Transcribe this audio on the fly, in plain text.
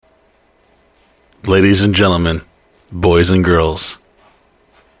Ladies and gentlemen, boys and girls,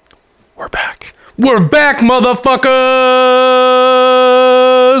 we're back. We're back,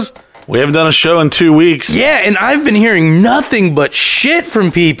 motherfuckers! We haven't done a show in 2 weeks. Yeah, and I've been hearing nothing but shit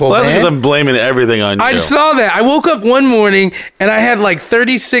from people, Well, that's man. because I'm blaming everything on you. I saw that. I woke up one morning and I had like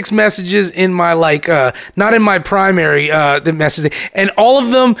 36 messages in my not in my primary the message, and all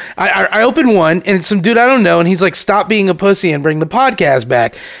of them. I opened one and it's some dude I don't know, and he's like, "Stop being a pussy and bring the podcast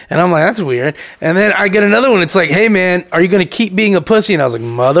back." And I'm like, "That's weird." And then I get another one. It's like, "Hey man, are you gonna keep being a pussy?" And I was like,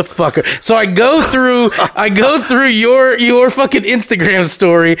 "Motherfucker!" So I go through your fucking Instagram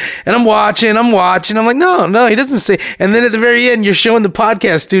story, and I'm watching. I'm like, no, he doesn't say. And then at the very end, you're showing the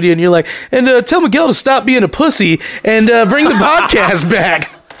podcast studio, and you're like, "And tell Miguel to stop being a pussy and bring the podcast back."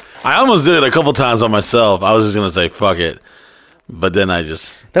 I almost did it a couple times by myself. I was just going to say, fuck it. But then I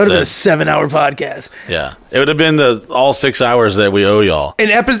just That would have been a 7-hour podcast. Yeah. It would have been all 6 hours that we owe y'all. An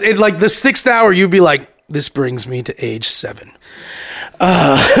episode, like the 6th hour, you'd be like, "This brings me to age 7."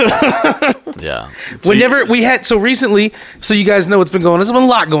 Yeah. Whenever we had, so recently, so you guys know what's been going on. There's been a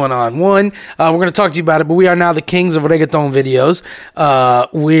lot going on. One, we're going to talk to you about it, but we are now the kings of reggaeton videos.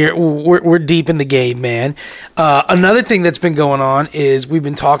 We're deep in the game, man. Another thing that's been going on is we've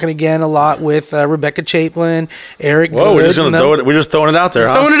been talking again a lot with Rebecca Chapin, Eric. Whoa, Good, we're just going to throw it. We're just throwing it out there,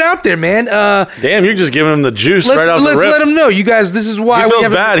 huh? Throwing it out there, man. Damn, you're just giving him the juice right out the rip. Let's let him know, you guys. This is why he feels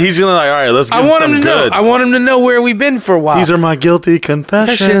bad. He's gonna all right. Let's give him something good. I want him to know where we've been for a while. These are my guilty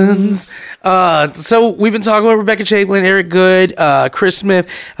confessions. So we've been talking with Rebecca Chapin, Eric Good, Chris Smith,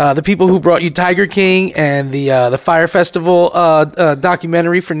 the people who brought you Tiger King and the Fire Festival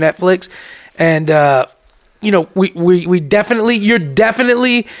documentary for Netflix, and we definitely, you're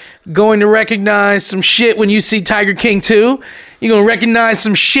definitely going to recognize some shit when you see Tiger King 2. You're gonna recognize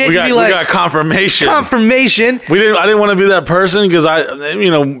some shit. We got confirmation. I didn't want to be that person because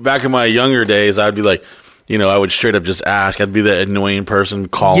back in my younger days, I'd be like, I would straight up just ask. I'd be that annoying person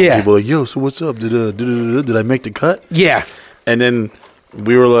calling people like, "Yo, so what's up? Did I make the cut?" Yeah. And then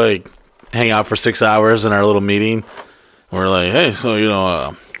we were like, hang out for 6 hours in our little meeting. We're like, "Hey,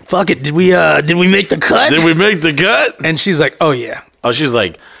 so fuck it. Did we make the cut? Did we make the cut?" And she's like, "Oh yeah." Oh, she's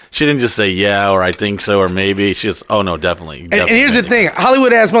like, she didn't just say yeah or I think so or maybe. She's, "Oh no, definitely." And here's the thing: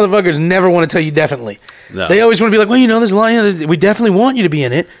 Hollywood ass motherfuckers never want to tell you definitely. No. They always want to be like, "Well, there's a lot. We definitely want you to be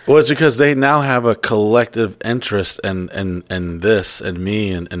in it." Well, it's because they now have a collective interest in this and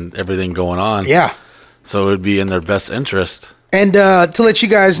me and everything going on. Yeah. So it would be in their best interest. And to let you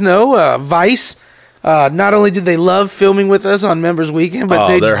guys know, Vice. Not only did they love filming with us on Members Weekend,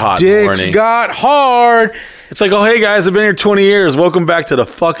 but they're hot dicks got hard. It's like, "Oh, hey guys, I've been here 20 years. Welcome back to the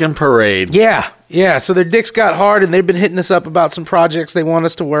fucking parade." Yeah. So their dicks got hard, and they've been hitting us up about some projects they want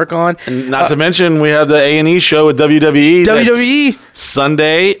us to work on. And not to mention, we have the A&E show with WWE. WWE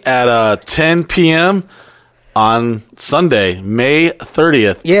Sunday at 10 p.m. on Sunday, May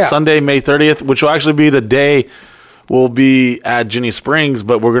 30th. Yeah. Sunday, May 30th, which will actually be the day we'll be at Ginny Springs,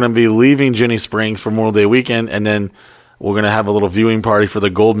 but we're going to be leaving Ginny Springs for Memorial Day weekend, and then we're going to have a little viewing party for the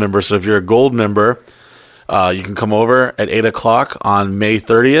Gold members. So if you're a Gold member, you can come over at 8 o'clock on May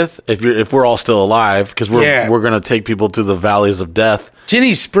 30th if we're all still alive, because we're going to take people to the valleys of death.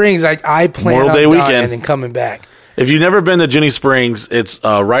 Ginny Springs, I plan on dying and coming back. If you've never been to Ginny Springs, it's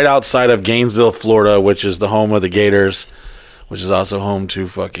right outside of Gainesville, Florida, which is the home of the Gators, which is also home to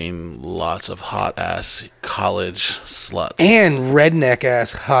fucking lots of hot-ass college sluts. And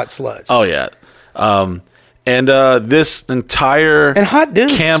redneck-ass hot sluts. Oh, yeah. And this entire and hot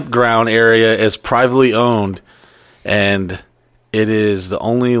dudes. Campground area is privately owned, and it is the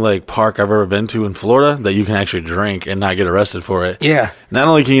only park I've ever been to in Florida that you can actually drink and not get arrested for it. Yeah. Not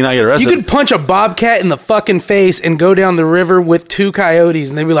only can you not get arrested, you could punch a bobcat in the fucking face and go down the river with 2 coyotes,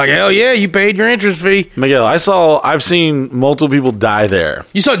 and they'd be like, "Hell yeah, you paid your entrance fee." Miguel, I've seen multiple people die there.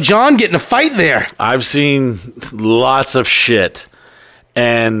 You saw John get in a fight there. I've seen lots of shit,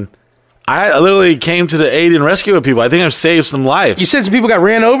 and I literally came to the aid and rescue of people. I think I've saved some lives. You said some people got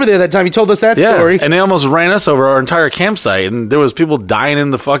ran over there that time. You told us that story. And they almost ran us over our entire campsite. And there was people dying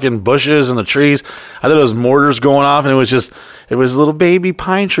in the fucking bushes and the trees. I thought it was mortars going off, and it was little baby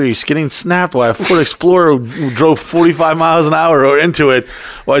pine trees getting snapped while a Ford Explorer drove 45 miles an hour into it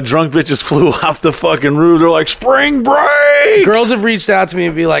while drunk bitches flew off the fucking roof. They're like, "Spring break!" Girls have reached out to me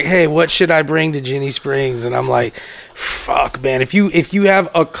and be like, "Hey, what should I bring to Ginny Springs?" And I'm like, fuck, man. If you have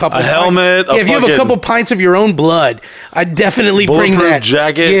a helmet, if you have a couple pints of your own blood, I'd definitely bring that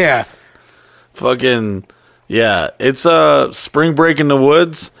jacket. Yeah. Fucking, yeah. It's a spring break in the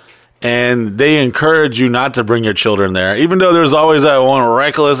woods. And they encourage you not to bring your children there, even though there's always that one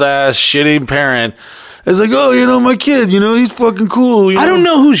reckless ass shitty parent It's like, oh, you know, my kid, you know, he's fucking cool. You know? I don't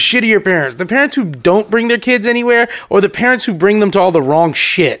know who's shittier parents. The parents who don't bring their kids anywhere or the parents who bring them to all the wrong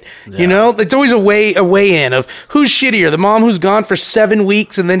shit. Yeah. You know? It's always a way in of who's shittier. The mom who's gone for 7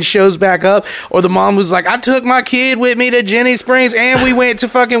 weeks and then shows back up, or the mom who's like, I took my kid with me to Jenny Springs and we went to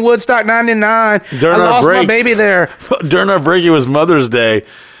fucking Woodstock 99. I lost my baby there. During our break, it was Mother's Day.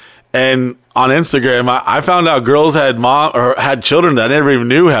 And on Instagram, I found out girls had children that I never even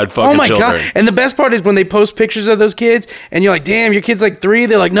knew had fucking children. Oh my God. And the best part is when they post pictures of those kids and you're like, damn, your kid's like 3.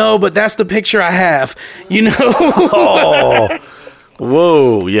 They're like, no, but that's the picture I have. You know? Oh,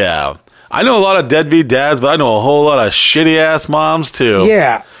 whoa, yeah. I know a lot of deadbeat dads, but I know a whole lot of shitty ass moms too.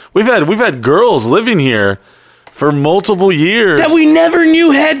 Yeah. We've had girls living here for multiple years that we never knew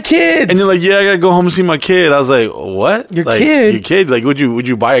had kids. And you're like, yeah, I gotta go home and see my kid. I was like, what? Your like, kid? Your kid? Like, would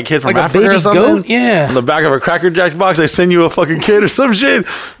you buy a kid from like Africa a baby or something? Goat? Yeah. On the back of a Cracker Jack box, they send you a fucking kid or some shit.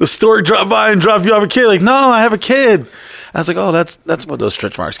 The store drop by and drop you off a kid. Like, no, I have a kid. I was like, oh, that's what those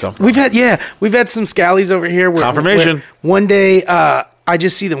stretch marks come from. We've had some scallies over here. Confirmation. Where one day, I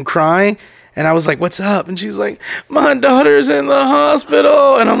just see them crying. And I was like, what's up? And she's like, my daughter's in the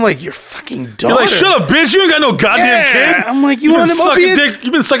hospital. And I'm like, your fucking daughter. You're like, shut up, bitch. You ain't got no goddamn kid. I'm like, you've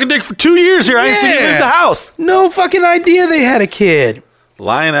been sucking dick for 2 years here. I ain't seen you leave the house. No fucking idea they had a kid.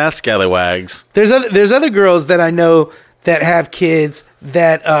 Lying ass scallywags. There's other girls that I know that have kids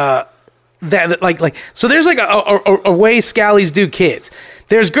that like so there's like a way scallies do kids.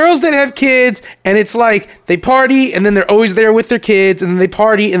 There's girls that have kids, and it's like they party, and then they're always there with their kids, and then they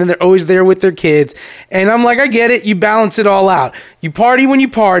party, and then they're always there with their kids. And I'm like, I get it. You balance it all out. You party when you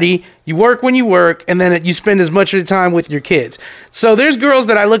party, you work when you work, and then you spend as much of the time with your kids. So there's girls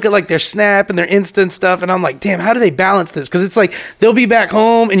that I look at like their Snap and their Insta and stuff, and I'm like, damn, how do they balance this? Because it's like they'll be back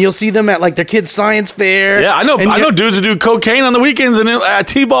home, and you'll see them at like their kids' science fair. Yeah, I know dudes who do cocaine on the weekends and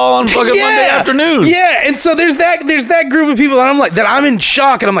T-ball on fucking Monday afternoon. Yeah, and so there's that group of people that I'm like, that I'm in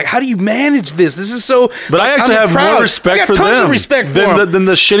shock, and I'm like, how do you manage this? This is so. But I actually have more respect for them. Tons of respect for them than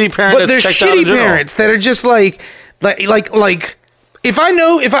the shitty parents. But there's shitty parents that are just like. If I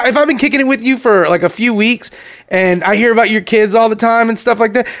know, if I've been kicking it with you for like a few weeks and I hear about your kids all the time and stuff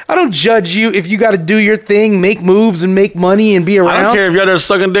like that, I don't judge you if you got to do your thing, make moves and make money and be around. I don't care if you're there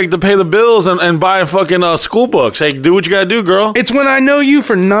sucking dick to pay the bills and buy fucking school books. Hey, do what you got to do, girl. It's when I know you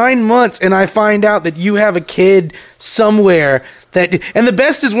for 9 months and I find out that you have a kid somewhere. And the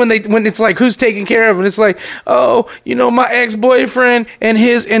best is when it's like, who's taking care of it? And it's like, oh, you know, my ex-boyfriend and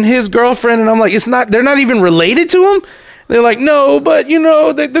his girlfriend. And I'm like, they're not even related to him. They're like, no, but, you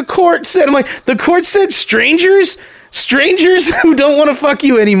know, the court said, I'm like, the court said strangers who don't want to fuck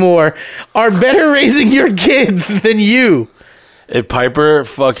you anymore are better raising your kids than you. If Piper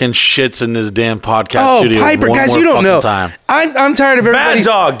fucking shits in this damn podcast studio. Oh, Piper, guys, you don't know. Time. I'm tired of everybody. Bad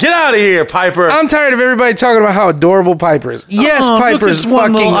dog, get out of here, Piper. I'm tired of everybody talking about how adorable Piper is. Yes, Piper's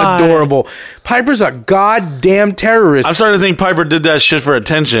fucking adorable. Piper's a goddamn terrorist. I'm starting to think Piper did that shit for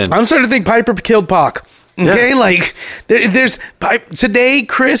attention. I'm starting to think Piper killed Pac. Okay, yeah. Like there's today,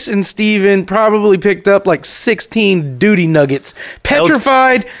 Chris and Steven probably picked up like 16 duty nuggets,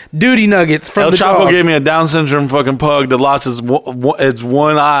 petrified duty nuggets from El the Chapo dog. Gave me a Down syndrome fucking pug that lost its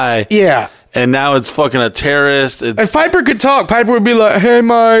one eye. Yeah. And now it's fucking a terrorist. If Piper could talk, Piper would be like, hey,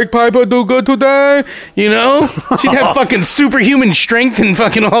 Mike, Piper do good today. You know? She'd have fucking superhuman strength and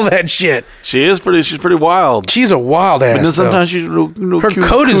fucking all that shit. She's pretty wild. She's a wild ass. But then sometimes she's her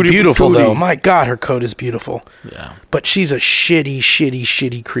coat is beautiful, though. My God, her coat is beautiful. Yeah. But she's a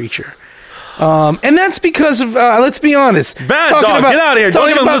shitty creature. And that's because of, let's be honest. Bad dog, get out of here. Don't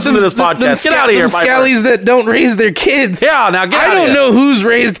even listen to this podcast. Get out of here, Piper. Scallies that don't raise their kids. Yeah, now get out of here. I don't know who's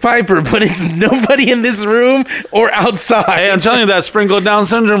raised Piper, but it's nobody in this room or outside. Hey, I'm telling you, that sprinkle Down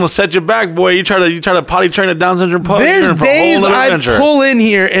syndrome will set you back, boy. You try to potty train a Down syndrome pug. There's days I pull in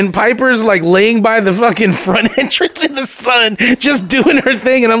here and Piper's like laying by the fucking front entrance in the sun, just doing her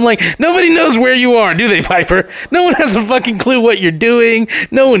thing. And I'm like, nobody knows where you are, do they, Piper? No one has a fucking clue what you're doing.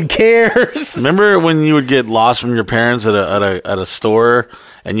 No one cares. Remember when you would get lost from your parents at a store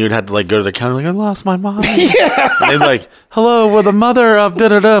and you would have to like go to the counter like, I lost my mom. Yeah. And they'd like, hello, we're the mother of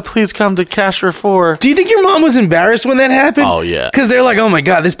da-da-da. Please come to cashier 4. Do you think your mom was embarrassed when that happened? Oh, yeah. Because they're like, oh my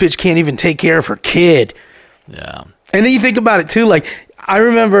God, this bitch can't even take care of her kid. Yeah. And then you think about it too. Like, I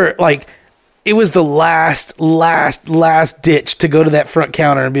remember like it was the last ditch to go to that front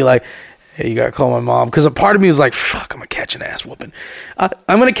counter and be like, hey, you gotta call my mom. Because a part of me was like, fuck, I'm gonna catch an ass whooping.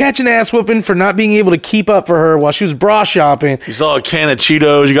 I'm gonna catch an ass whooping for not being able to keep up for her while she was bra shopping. You saw a can of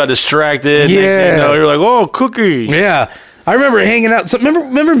Cheetos, you got distracted. Yeah. Next thing you know, you're like, oh, cookie. Yeah. I remember hanging out. So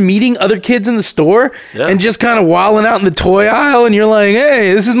remember meeting other kids in the store and just kind of wilding out in the toy aisle, and you're like,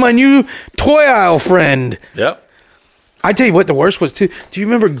 "Hey, this is my new toy aisle friend." Yep. I tell you what, the worst was too. Do you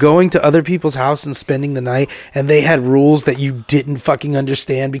remember going to other people's house and spending the night, and they had rules that you didn't fucking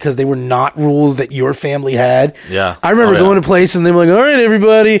understand because they were not rules that your family had? Yeah. I remember going to places and they were like, "All right,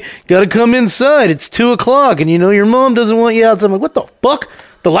 everybody, got to come inside. It's 2:00, and your mom doesn't want you outside." I'm like, "What the fuck?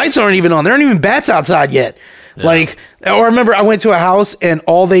 The lights aren't even on. There aren't even bats outside yet." Yeah. Like, or I remember I went to a house and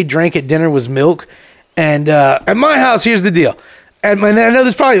all they drank at dinner was milk. And at my house, here's the deal. And I know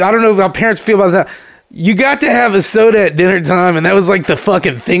this probably, I don't know how parents feel about that. You got to have a soda at dinner time, and that was like the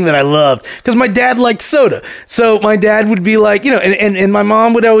fucking thing that I loved. Because my dad liked soda. So my dad would be like, and my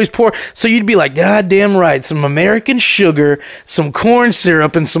mom would always pour. So you'd be like, God damn right, some American sugar, some corn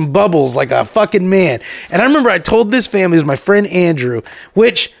syrup, and some bubbles like a fucking man. And I remember I told this family, it was my friend Andrew,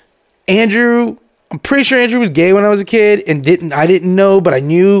 which Andrew... I'm pretty sure Andrew was gay when I was a kid and I didn't know, but I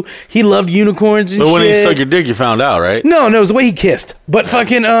knew he loved unicorns and shit. But when he sucked your dick, you found out, right? No, it was the way he kissed. But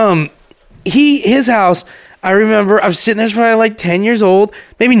fucking, his house, I remember I was sitting there, probably like 10 years old,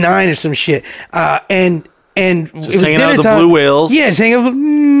 maybe 9 or some shit. And it was hanging dinner out with time. the blue whales. Yeah, just hanging out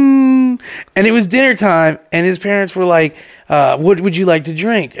with, and it was dinner time, and his parents were like, what would you like to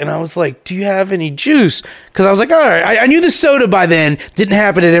drink? And I was like, do you have any juice? Because I was like, all right, I knew the soda by then didn't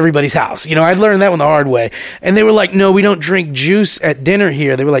happen at everybody's house. I'd learned that one the hard way. And they were like, no, we don't drink juice at dinner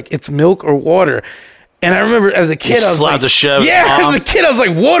here. They were like, it's milk or water. And I remember as a kid, I was like, as a kid, I was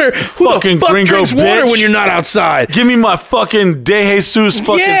like, water? Who fucking the fuck gringo drinks water bitch. when you're not outside? Give me my fucking De Jesus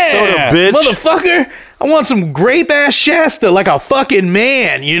fucking soda, bitch. Motherfucker. I want some grape-ass Shasta like a fucking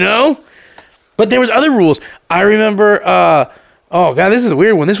man, But there was other rules. I remember, oh, God, this is a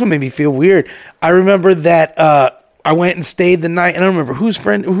weird one. This one made me feel weird. I remember that I went and stayed the night, and I don't remember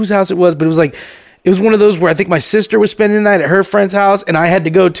whose house it was, but it was one of those where I think my sister was spending the night at her friend's house, and I had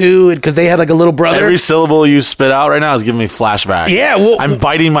to go too, because they had like a little brother. Every syllable you spit out right now is giving me flashbacks. Yeah, well, I'm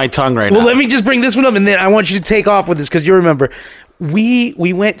biting my tongue right now. Well, let me just bring this one up, and then I want you to take off with this, because you remember, we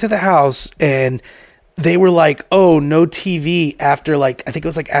went to the house, and they were like, oh, no TV after I think it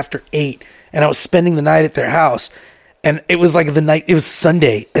was like after 8, and I was spending the night at their house. And it was like it was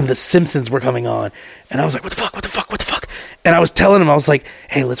Sunday, and The Simpsons were coming on. And I was like, what the fuck? And I was telling him, I was like,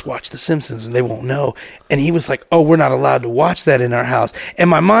 hey, let's watch The Simpsons, and they won't know. And he was like, oh, we're not allowed to watch that in our house. And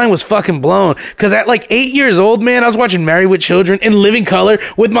my mind was fucking blown. Because at like 8 years old, man, I was watching Married with Children in living color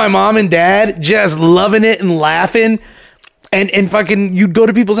with my mom and dad, just loving it and laughing. And fucking, you'd go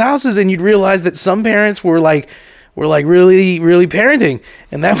to people's houses, and you'd realize that some parents were like really, really parenting,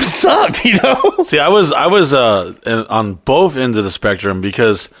 and that sucked, See, I was on both ends of the spectrum,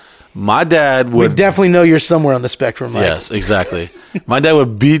 because my dad would... We definitely know you're somewhere on the spectrum, Mike. Yes, exactly. My dad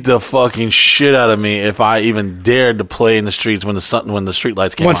would beat the fucking shit out of me if I even dared to play in the streets when the street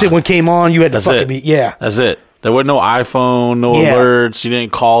lights came on. Once it came on, you had to fucking be... Yeah. That's it. There was no iPhone, no alerts. You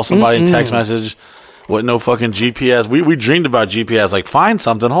didn't call somebody in text message. With no fucking GPS. We dreamed about GPS. Like, find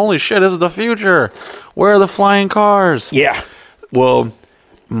something. Holy shit, this is the future. Where are the flying cars? Yeah. Well,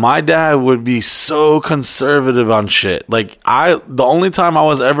 my dad would be so conservative on shit. Like, the only time I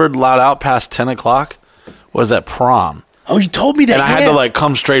was ever allowed out past 10 o'clock was at prom. Oh, you told me that. And I had to,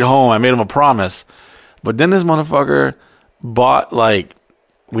 come straight home. I made him a promise. But then this motherfucker bought,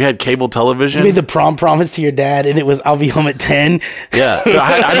 we had cable television. You made the prom promise to your dad, and it was, I'll be home at 10. Yeah.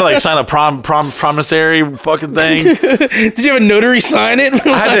 I had to, sign a promissory fucking thing. Did you have a notary sign it?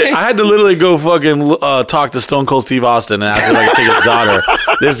 I had to literally go fucking talk to Stone Cold Steve Austin and ask if I could take his daughter.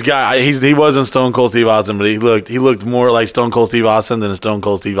 This guy, he wasn't Stone Cold Steve Austin, but he looked more like Stone Cold Steve Austin than a Stone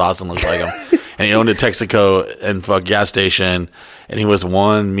Cold Steve Austin looks like him. And he owned a Texaco and gas station, and he was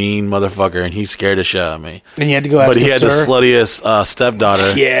one mean motherfucker, and he scared the shit out of me. And you had to go ask him, But he had the sluttiest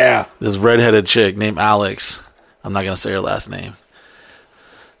stepdaughter. Yeah. This redheaded chick named Alex. I'm not going to say her last name.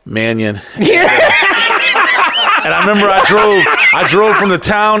 Mannion. Yeah. And I remember I drove from the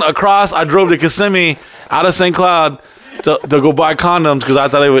town across. I drove to Kissimmee out of St. Cloud to go buy condoms, because I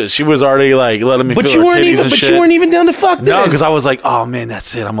thought she was already letting me feel her titties and shit. But you weren't even down to fuck then. No, because I was like, oh man,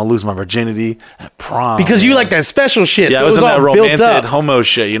 that's it. I'm gonna lose my virginity at prom. Because you like that special shit. Yeah, so it was in all that romantic built up. homo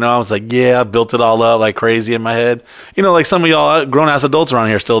shit. I was like, yeah, I built it all up like crazy in my head. Like some of y'all grown ass adults around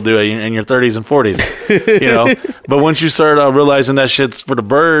here still do it in your 30s and 40s. But once you start realizing that shit's for the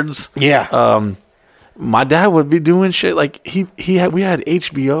birds, yeah. My dad would be doing shit like we had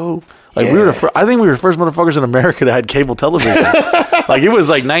HBO Like we were, I think we were the first motherfuckers in America that had cable television. Like it was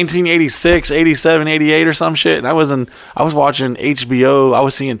like 1986, 87, 88 or some shit. And I was watching HBO. I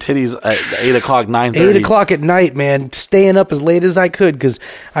was seeing titties at 8 o'clock, 9:30. 8 o'clock at night, man. Staying up as late as I could because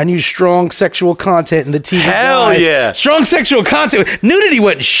I knew strong sexual content in the TV. Hell guide. yeah. Strong sexual content. Nudity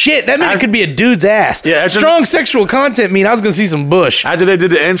wasn't shit. That meant it could be a dude's ass. Yeah. Strong sexual content mean I was going to see some bush. After they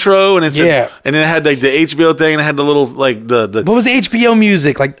did the intro and and then it had like the HBO thing and it had the little like the what was the HBO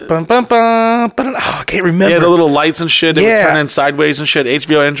music? Like bum, bum, bum, bum, I can't remember. Yeah, the little lights and shit. They would turn in sideways and shit.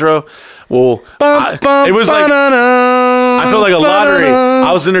 HBO intro. Well, it was like I felt like a lottery.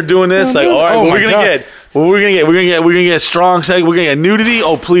 I was in there doing this. Like, all right, what we're gonna get? We're gonna get strong sex. We're gonna get nudity.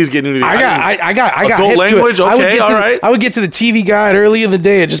 Oh, please get nudity. I got adult language. Okay, all right. I would get to the TV guide early in the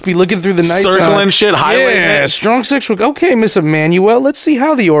day and just be looking through the night, circling shit, highlighting. Yeah, strong sexual. Okay, Miss Emmanuel, let's see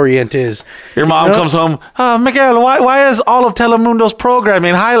how the Orient is. Your mom comes home. Miguel, why is all of Telemundo's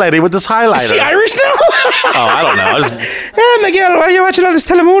programming highlighted with this highlighter? Is she Irish now? I don't know. Miguel, why are you watching all this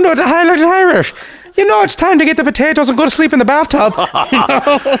Telemundo? The highlighted Irish. You know it's time to get the potatoes and go to sleep in the bathtub.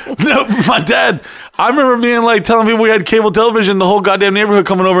 No, my dad. I remember being like telling people we had cable television. The whole goddamn neighborhood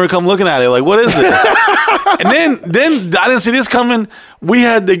coming over and come looking at it. Like, what is this? And then I didn't see this coming. We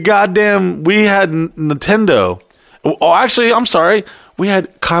had Nintendo. Oh, actually, I'm sorry. We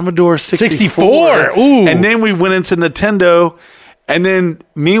had Commodore 64. Ooh. And then we went into Nintendo. And then,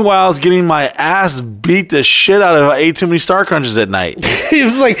 meanwhile, I was getting my ass beat the shit out of. I ate too many Star Crunches at night. It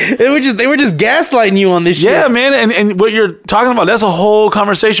was like they were just gaslighting you on this shit. Yeah, man. And what you're talking about, that's a whole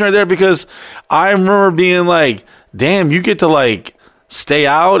conversation right there. Because I remember being like, "Damn, you get to like stay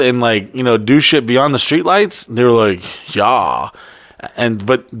out and like do shit beyond the streetlights." They were like, "Yeah."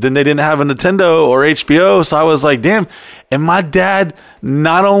 But then they didn't have a Nintendo or HBO, so I was like, "Damn." And my dad,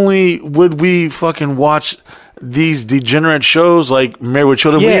 not only would we fucking watch these degenerate shows like Married with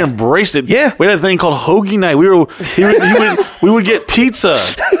Children, we embraced it. Yeah, we had a thing called Hoagie Night. We would get pizza.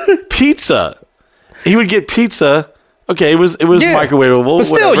 He would get pizza. Okay, it was microwavable, but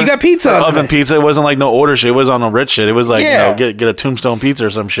still, whatever. You got pizza, oven pizza. It wasn't like no order shit. It was on no rich shit. It was like get a Tombstone pizza or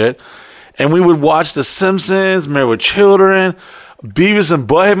some shit. And we would watch The Simpsons, Married with Children, Beavis and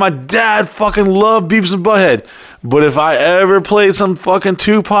Butthead. My dad fucking loved Beavis and Butthead. But if I ever played some fucking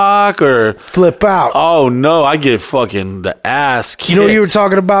Tupac or flip out, oh no, I get fucking the ass kicked. You know what you were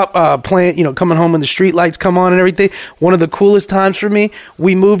talking about playing, coming home when the street lights come on and everything. One of the coolest times for me,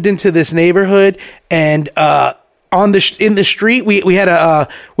 we moved into this neighborhood and in the street we had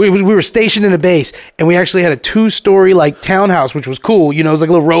we were stationed in a base and we actually had a 2-story like townhouse, which was cool. It was like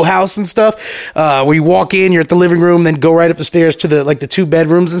a little row house and stuff. Where you walk in, you're at the living room, then go right up the stairs to the 2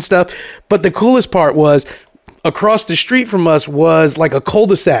 bedrooms and stuff. But the coolest part was across the street from us was like a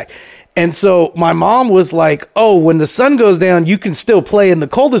cul-de-sac. And so my mom was like, "Oh, when the sun goes down, you can still play in the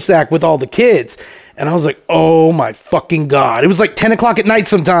cul-de-sac with all the kids." And I was like, "Oh my fucking God." It was like 10 o'clock at night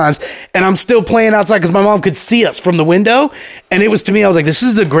sometimes. And I'm still playing outside because my mom could see us from the window. And it was, to me, I was like, this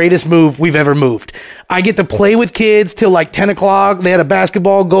is the greatest move we've ever moved. I get to play with kids till like 10 o'clock. They had a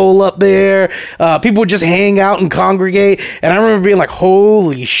basketball goal up there. People would just hang out and congregate. And I remember being like,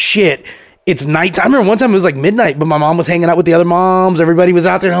 holy shit. It's nighttime. I remember one time it was like midnight, but my mom was hanging out with the other moms. Everybody was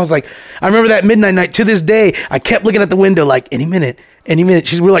out there. And I was like, I remember that midnight night to this day. I kept looking at the window like, any minute.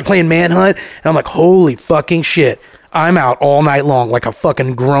 We were like playing Manhunt. And I'm like, holy fucking shit. I'm out all night long like a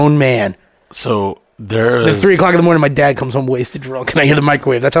fucking grown man. So Then 3 o'clock in the morning, my dad comes home wasted drunk and I hear the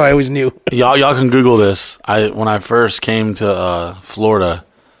microwave. That's how I always knew. Y'all can Google this. When I first came to Florida,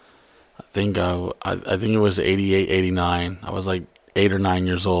 I think it was 88, 89. I was like 8 or 9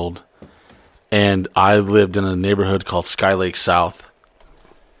 years old. And I lived in a neighborhood called Skylake South.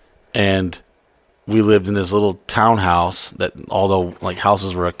 And we lived in this little townhouse that, although like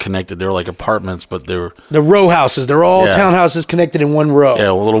houses were connected, they were like apartments, but they were... The row houses. They're all townhouses connected in one row.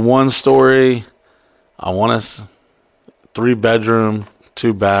 Yeah, a little 1-story. I want to... 3-bedroom,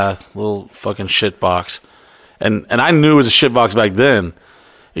 2-bath, little fucking shit box. And I knew it was a shit box back then.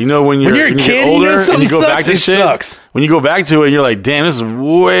 When you're a kid, get older and you go back to shit, sucks. When you go back to it, you're like, damn, this is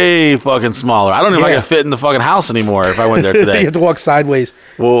way fucking smaller. I don't know if I can fit in the fucking house anymore if I went there today. You have to walk sideways.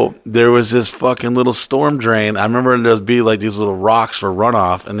 Well, there was this fucking little storm drain. I remember there'd be like these little rocks for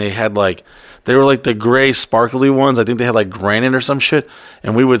runoff, and they were like the gray sparkly ones. I think they had like granite or some shit.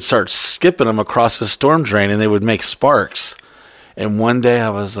 And we would start skipping them across the storm drain, and they would make sparks. And one day I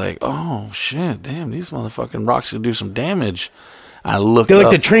was like, oh shit, damn, these motherfucking rocks could do some damage. I looked They're like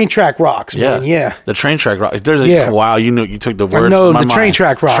up. the train track rocks, man. Yeah. The train track rocks. Wow, you took the words from my mind. train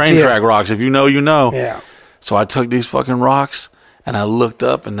track rocks. Train track rocks. If you know, you know. Yeah. So I took these fucking rocks and I looked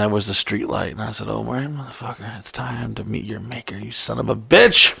up and there was the street light. And I said, oh, right, motherfucker, it's time to meet your maker, you son of a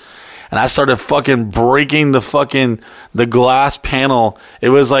bitch. and I started fucking breaking the glass panel. It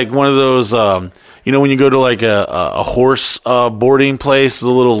was like one of those, you know, when you go to like a horse boarding place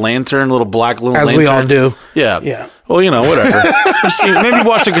with a little lantern, little black little As lantern. we all do. Yeah. Well, you know, whatever. Maybe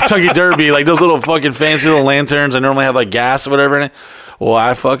watch the Kentucky Derby, like those little fucking fancy little lanterns. I normally have like gas or whatever in it. Well,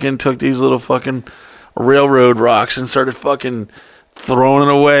 I fucking took these little fucking railroad rocks and started fucking throwing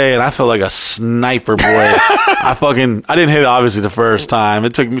it away, and I felt like a sniper, boy. I didn't hit it obviously the first time.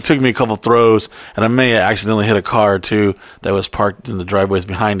 It took me a couple throws, and I may have accidentally hit a car too that was parked in the driveways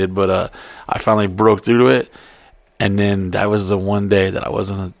behind it. But I finally broke through to it, and then that was the one day that I was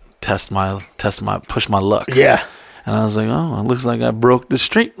gonna push my luck. Yeah. And I was like, oh, it looks like I broke the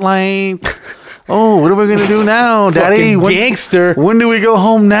street light. Oh, what are we gonna do now, Daddy? Gangster. When do we go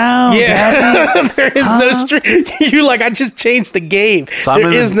home now? Yeah, there is no street. You like, I just changed the game. So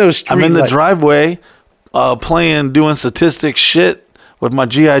there is no street. I'm in the driveway, doing statistics shit with my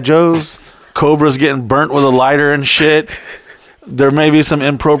GI Joes. Cobra's getting burnt with a lighter and shit. There may be some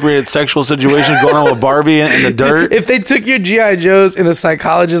inappropriate sexual situation going on with Barbie in the dirt. If they took your GI Joes and a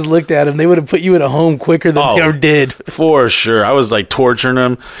psychologist looked at them, they would have put you in a home quicker than they ever did. For sure. I was like torturing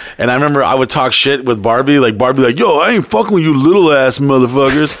them. And I remember I would talk shit with Barbie. Like Barbie, like, yo, I ain't fucking with you little ass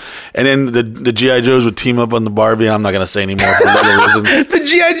motherfuckers. And then the GI Joes would team up on the Barbie. And I'm not going to say anymore for legal reasons. The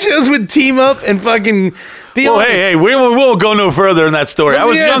GI Joes would team up and fucking be honest. Hey, we won't go no further in that story. I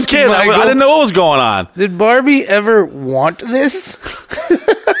was a young kid. I didn't know what was going on. Did Barbie ever want this?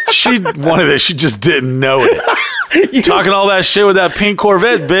 She wanted it. She just didn't know it. Talking all that shit with that pink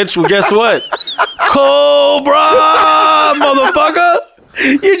Corvette, bitch. Well, guess what? Cobra, motherfucker.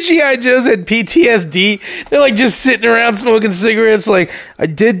 Your G.I. Joes had PTSD. They're like just sitting around smoking cigarettes. Like, I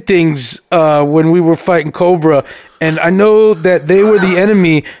did things when we were fighting Cobra, and I know that they were the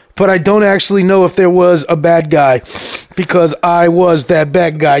enemy, but I don't actually know if there was a bad guy, because I was that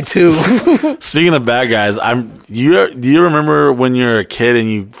bad guy too. Speaking of bad guys, do you remember when you're a kid and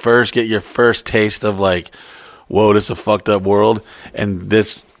you first get your first taste of like, whoa, this is a fucked up world? And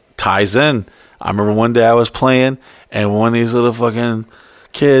this ties in. I remember one day I was playing, and one of these little fucking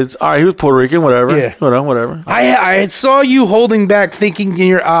kids, all right, he was Puerto Rican, whatever. Yeah. Whatever. I saw you holding back, thinking in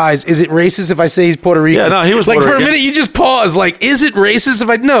your eyes, is it racist if I say he's Puerto Rican? Yeah, no, he was like, Puerto for Rican. a minute, you just paused. Like, is it racist if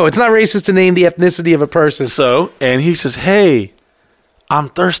I... No, it's not racist to name the ethnicity of a person. So, and he says, hey, I'm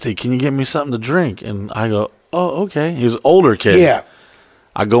thirsty. Can you get me something to drink? And I go, oh, okay. He was an older kid. Yeah.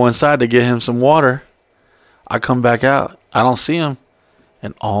 I go inside to get him some water. I come back out. I don't see him.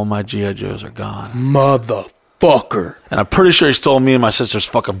 And all my G.I. Joes are gone. Motherfucker. And I'm pretty sure he stole me and my sister's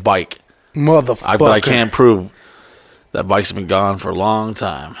fucking bike. Motherfucker. But I can't prove that bike's been gone for a long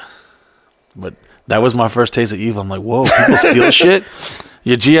time. But that was my first taste of evil. I'm like, whoa, people steal shit.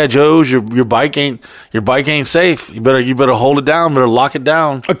 Your G.I. Joes, your bike ain't safe. You better hold it down. Better lock it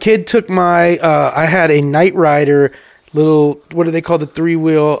down. A kid took my. I had a Knight Rider. Little, what do they call the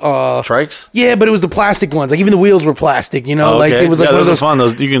 3-wheel? Trikes? Yeah, but it was the plastic ones. Like, even the wheels were plastic, you know? Oh, okay. Like, it was like one of those. Fun.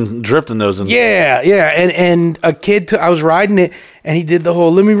 Those, you can drift in those. Yeah. And a kid, I was riding it, and he did the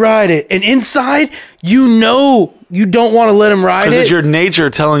whole, let me ride it. And inside, you don't want to let him ride it. Because it's your nature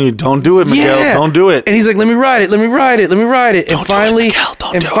telling you, don't do it, Miguel. Yeah. Don't do it. And he's like, let me ride it. And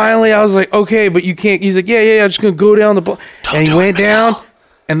finally, I was like, okay, but you can't. He's like, yeah, I'm just going to go down the block. And he went down,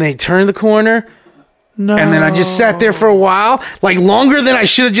 and they turned the corner. No. And then I just sat there for a while, like longer than I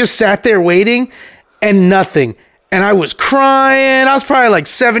should have just sat there waiting, and nothing. And I was crying. I was probably like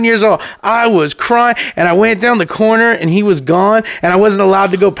 7 years old. I was crying, and I went down the corner, and he was gone, and I wasn't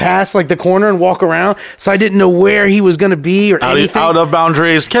allowed to go past like the corner and walk around, so I didn't know where he was going to be or anything. Out of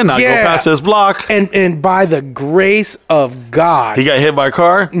boundaries, cannot go past this block. And by the grace of God, he got hit by a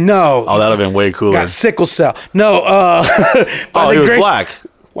car. No. Oh, that'd have been way cooler. Got sickle cell. No. He was black.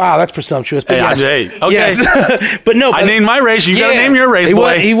 Wow, that's presumptuous. But okay. Yes. But no. I named my race. You got to name your race,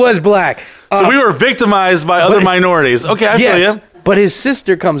 boy. He was black. So we were victimized by other minorities. Okay, I feel you. But his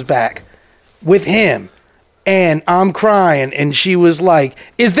sister comes back with him, and I'm crying, and she was like,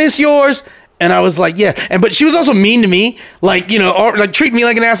 "Is this yours?" And I was like, yeah. But she was also mean to me, like, you know, or like treat me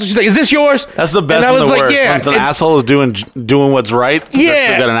like an asshole. She's like, is this yours? That's the best and the worst. Yeah. When an asshole is doing what's right. Yeah.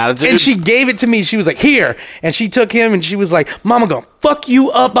 Still got an attitude. And she gave it to me. She was like, here. And she took him and she was like, Mama gonna fuck you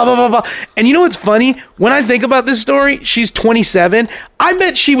up, blah, blah, blah, blah. And you know what's funny? When I think about this story, she's 27. I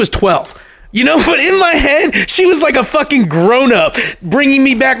bet she was 12. You know, but in my head, she was like a fucking grown-up bringing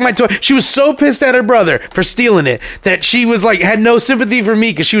me back my toy. She was so pissed at her brother for stealing it that she was like, had no sympathy for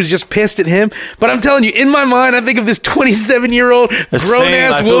me because she was just pissed at him. But I'm telling you, in my mind, I think of this 27-year-old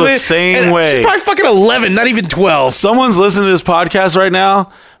grown-ass woman. The same way. She's probably fucking 11, not even 12. Someone's listening to this podcast right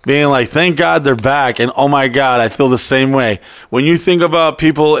now being like, thank God they're back, and oh my God, I feel the same way. When you think about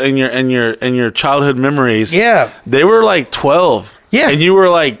people in your childhood memories, Yeah. they were like 12, Yeah. and you were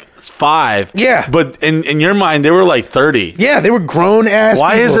like 5, Yeah. but in your mind they were like 30. Yeah, they were grown ass.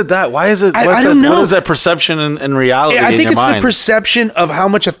 Why people. is it that? Why is it? I don't know. What is that perception and reality? I in think your it's mind? the perception of how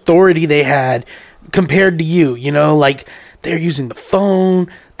much authority they had compared to you. You know, like they're using the phone.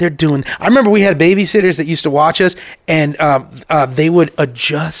 They're doing. I remember we had babysitters that used to watch us, and they would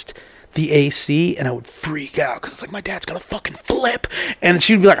adjust the AC, and I would freak out because it's like my dad's gonna fucking flip, and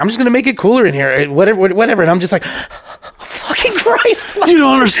she'd be like, "I'm just gonna make it cooler in here, whatever," and I'm just like, "Fucking Christ! Like, You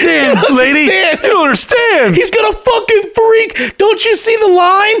don't understand, lady. You don't understand. He's gonna fucking freak! Don't you see the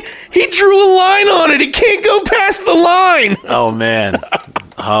line? He drew a line on it. It can't go past the line." Oh man.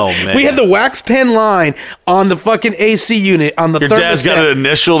 Oh man. We had the wax pen line on the fucking AC unit on the Your thermostat. dad's got it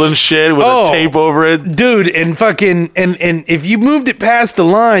initialed and shit with Oh. a tape over it. Dude, and fucking and if you moved it past the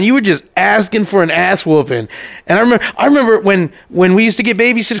line, you were just asking for an ass whooping. And I remember when we used to get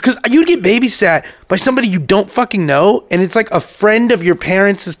babysitters, because you'd get babysat by somebody you don't fucking know, and it's like a friend of your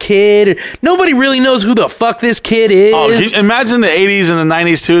parents' kid. Nobody really knows who the fuck this kid is. Oh, can you imagine the 80s and the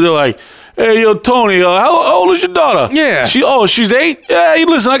 90s too. They're like, hey, yo, Tony, how old is your daughter? Yeah. She's 8? Yeah, hey,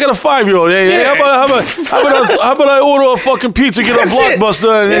 listen, I got a 5-year-old. Hey, Yeah. how about I order a fucking pizza, get a That's it.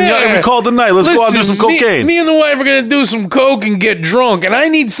 Blockbuster, and we call it the night. Let's go out and do some cocaine. Me and the wife are gonna do some coke and get drunk, and I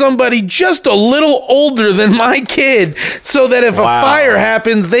need somebody just a little older than my kid, so that if Wow. a fire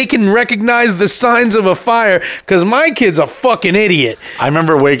happens, they can recognize the signs of a fire. Because my kid's a fucking idiot. I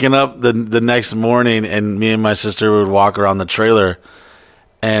remember waking up the next morning, and me and my sister would walk around the trailer,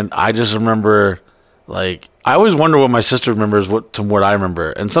 and I just remember, like, I always wonder what my sister remembers to what I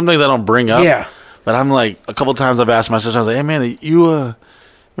remember, and some things I don't bring up. Yeah. But I'm like, a couple times I've asked my sister, I was like, hey man, you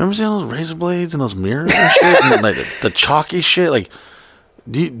remember seeing those razor blades and those mirrors and shit, and like the chalky shit? Like,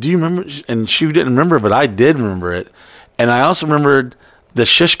 do you remember? And she didn't remember, but I did remember it, and I also remembered the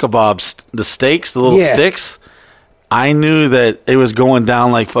shish kebabs, the steaks, the little Yeah. sticks. I knew that it was going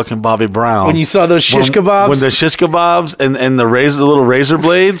down like fucking Bobby Brown. When you saw those shish kebabs? When the shish kebabs and the little razor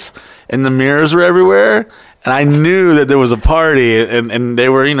blades and the mirrors were everywhere. And I knew that there was a party, and they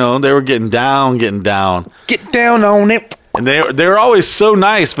were, they were getting down. Get down on it. And they were always so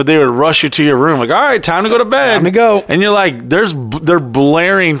nice, but they would rush you to your room like, all right, time to go to bed. Time to go. And you're like, they're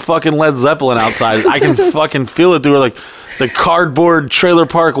blaring fucking Led Zeppelin outside. I can fucking feel it through like the cardboard trailer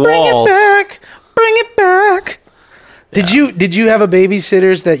park walls. Bring it back. Did you have a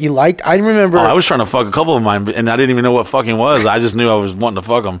babysitters that you liked? I remember. Oh, I was trying to fuck a couple of mine, and I didn't even know what fucking was. I just knew I was wanting to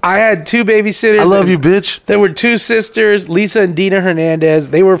fuck them. I had two babysitters. I love you, bitch. There were two sisters, Lisa and Dina Hernandez.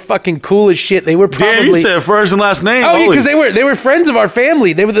 They were fucking cool as shit. They were probably. Damn, you said first and last name. Oh, yeah, Holy. because they were friends of our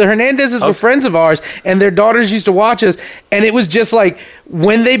family. The Hernandezes were friends of ours, and their daughters used to watch us. And it was just like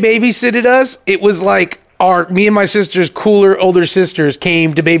when they babysitted us, it was like me and my sister's cooler older sisters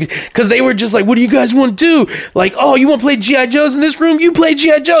came to baby because they were just like, what do you guys want to do? Like, oh, you want to play G.I. Joes in this room? You play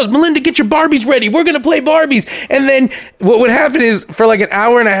G.I. Joes. Melinda, get your Barbies ready. We're going to play Barbies. And then what would happen is for like an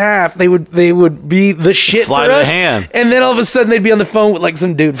hour and a half, they would be the shit Sleight for of the us. hand. And then all of a sudden they'd be on the phone with like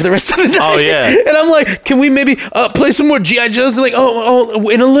some dude for the rest of the night. Oh, yeah. And I'm like, can we maybe play some more G.I. Joes? They're like, oh,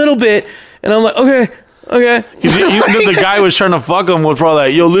 in a little bit. And I'm like, okay. Because the guy was trying to fuck them was probably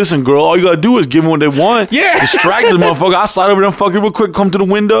like, yo, listen, girl, all you gotta do is give them what they want. Yeah. Distract the motherfucker. I'll slide over there and fuck you real quick, come to the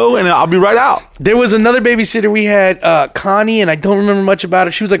window, and I'll be right out. There was another babysitter we had, Connie, and I don't remember much about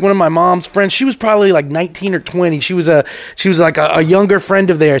her. She was like one of my mom's friends. She was probably like 19 or 20. She was like a younger friend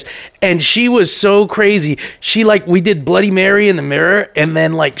of theirs, and she was so crazy. She we did Bloody Mary in the mirror, and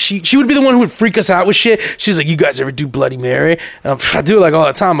then like she would be the one who would freak us out with shit. She's like, you guys ever do Bloody Mary? And I do it like all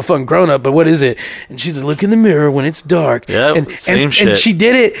the time. I'm a fucking grown up, but what is it? And she's like, look in the mirror when it's dark. Yeah, same shit. And she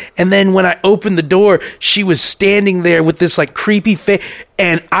did it, and then when I opened the door, she was standing there with this like creepy face,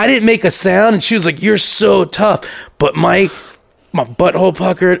 and I didn't make a sound, and she was like, you're so tough. But my butthole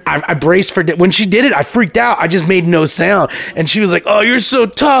puckered. I braced for when she did it. I freaked out. I just made no sound, and she was like, "Oh, you're so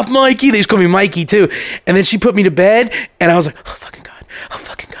tough, Mikey." They just call me Mikey too. And then she put me to bed, and I was like, "Oh fucking god! Oh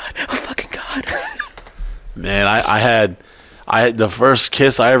fucking god! Oh fucking god!" Man, I had the first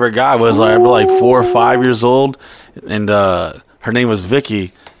kiss I ever got was like 4 or 5 years old, and her name was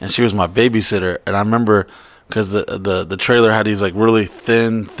Vicky, and she was my babysitter. And I remember because the trailer had these like really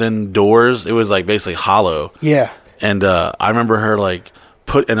thin doors. It was like basically hollow. Yeah. And I remember her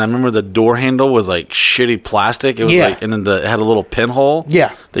and I remember the door handle was like shitty plastic. It was and then it had a little pinhole.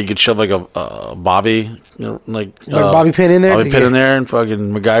 Yeah. That you could shove like a bobby, like a bobby pin in there. Bobby pin in there and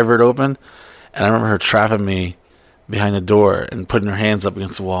fucking MacGyver it open. And I remember her trapping me behind the door and putting her hands up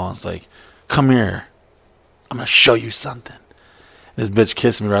against the wall. And it's like, come here, I'm gonna show you something. This bitch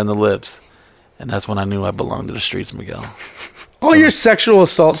kissed me right on the lips. And that's when I knew I belonged to the streets, Miguel. All your sexual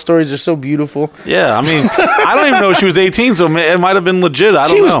assault stories are so beautiful. Yeah, I mean, I don't even know if she was 18, so it might have been legit. I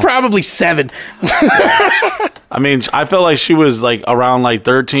don't know. She was probably 7. I mean, I felt like she was like around like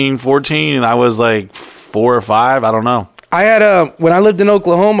 13, 14, and I was like 4 or 5. I don't know. I had when I lived in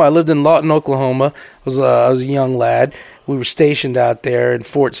Oklahoma, I lived in Lawton, Oklahoma. I was a young lad. We were stationed out there in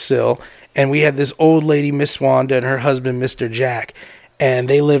Fort Sill, and we had this old lady, Miss Wanda, and her husband, Mr. Jack. And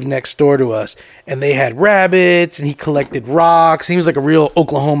they lived next door to us. And they had rabbits, and he collected rocks. He was like a real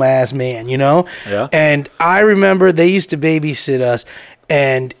Oklahoma-ass man, you know? Yeah. And I remember they used to babysit us,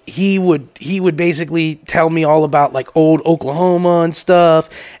 and he would basically tell me all about, like, old Oklahoma and stuff.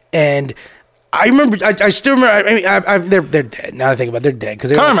 And I remember, I still remember, I mean, they're dead. Now I think about it, they're dead.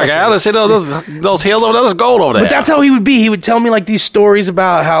 Come on, my guy, let's see those hills over there, there's gold over there. But that's how he would be. He would tell me, like, these stories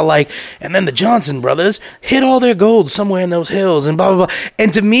about how, like, and then the Johnson brothers hid all their gold somewhere in those hills and blah, blah, blah.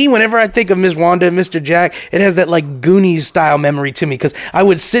 And to me, whenever I think of Miss Wanda and Mr. Jack, it has that, like, Goonies-style memory to me, because I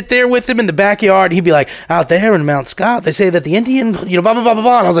would sit there with him in the backyard, and he'd be like, out there in Mount Scott, they say that the Indian, you know, blah, blah, blah, blah,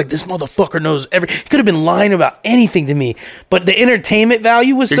 blah. And I was like, this motherfucker knows he could have been lying about anything to me. But the entertainment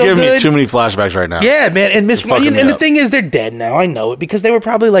value was so good. You're giving me too many flashbacks right now. Yeah, man. And Miss Wanda, and the thing is, they're dead now. I know it, because they were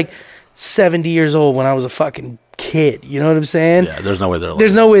probably like 70 years old when I was a fucking kid. You know what I'm saying? Yeah, there's no way they're alive.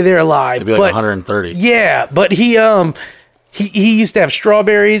 There's no way they're alive. They'd be like 130. Yeah, but he used to have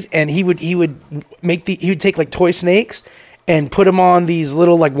strawberries, and he would take like toy snakes and put them on these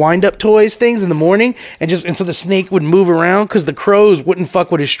little like wind up toys things in the morning, and so the snake would move around, because the crows wouldn't fuck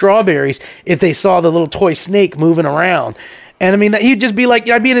with his strawberries if they saw the little toy snake moving around. And I mean, he'd just be like,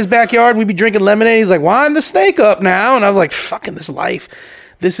 I'd be in his backyard, we'd be drinking lemonade. He's like, wind the snake up now. And I was like, fucking this life.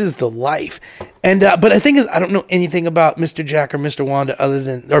 This is the life. And, but the thing is, I don't know anything about Mr. Jack or Mr. Wanda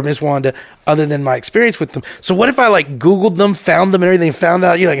or Miss Wanda other than my experience with them. So what if I like Googled them, found them and everything, found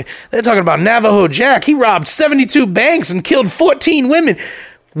out, you know, like, they're talking about Navajo Jack. He robbed 72 banks and killed 14 women.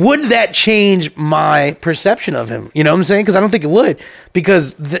 Would that change my perception of him? You know what I'm saying? Because I don't think it would.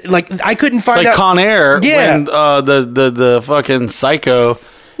 Because, I couldn't find out. It's like Con Air when the fucking psycho...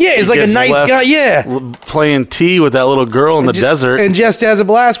 Yeah, he's like a nice guy, yeah. Playing tea with that little girl in the desert. And just has a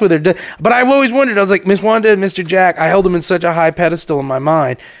blast with her. But I've always wondered, I was like, Miss Wanda and Mr. Jack, I held them in such a high pedestal in my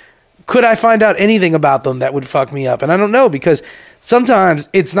mind. Could I find out anything about them that would fuck me up? And I don't know, because sometimes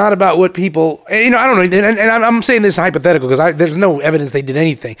it's not about what people, you know, I don't know. And I'm saying this hypothetical because there's no evidence they did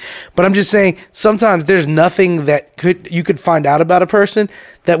anything. But I'm just saying sometimes there's nothing that you could find out about a person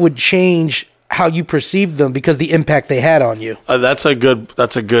that would change how you perceived them because the impact they had on you. That's a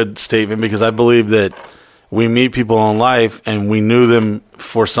good statement, because I believe that we meet people in life and we knew them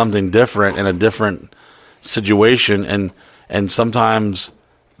for something different in a different situation, and sometimes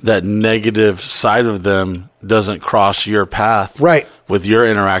that negative side of them doesn't cross your path right with your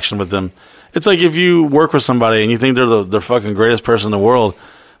interaction with them. It's like if you work with somebody and you think they're the fucking greatest person in the world,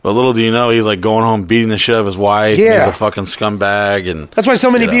 but little do you know, he's like going home beating the shit out of his wife. Yeah. He's a fucking scumbag. And that's why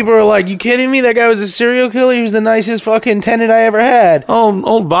so many people are like, you kidding me? That guy was a serial killer? He was the nicest fucking tenant I ever had. Oh,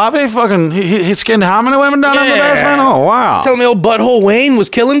 old Bobby? Fucking, he skinned how many women down in the basement? Oh, wow. Tell me old butthole Wayne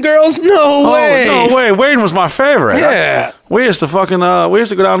was killing girls? No way. No way. Wayne was my favorite. Yeah. We used to fucking, we used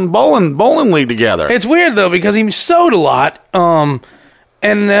to go down bowling league together. It's weird, though, because he sewed a lot.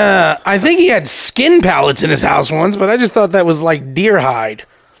 And I think he had skin pallets in his house once, but I just thought that was like deer hide.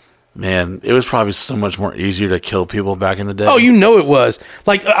 Man, it was probably so much more easier to kill people back in the day. Oh, you know it was.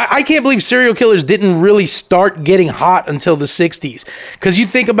 Like, I can't believe serial killers didn't really start getting hot until the 60s. Because you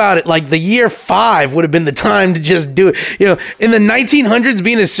think about it, like, the year 5 would have been the time to just do it. You know, in the 1900s,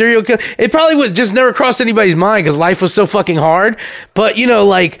 being a serial killer, it probably was just never crossed anybody's mind because life was so fucking hard. But, you know,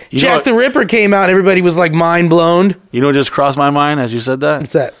 like, Jack the Ripper came out, everybody was, like, mind blown. You know what just crossed my mind as you said that?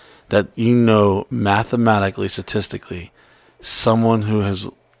 What's that? That, you know, mathematically, statistically, someone who is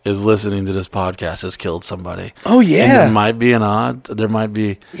listening to this podcast has killed somebody. Oh yeah, and there might be an odd. There might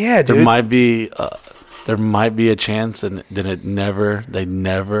be. Yeah, dude. There might be a chance, and then they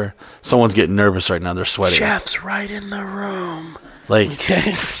never. Someone's getting nervous right now. They're sweating. Jeff's right in the room. Like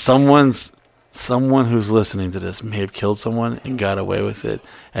someone who's listening to this may have killed someone and got away with it,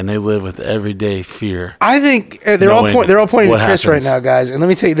 and they live with everyday fear. I think they're all pointing to Chris right now, guys. And let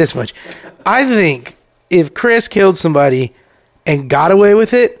me tell you this much: I think if Chris killed somebody and got away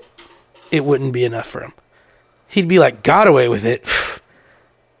with it, it wouldn't be enough for him. He'd be like, got away with it.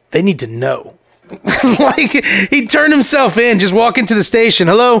 They need to know. Like, he'd turn himself in, just walk into the station.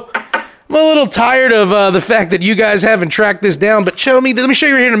 Hello? I'm a little tired of the fact that you guys haven't tracked this down, but let me show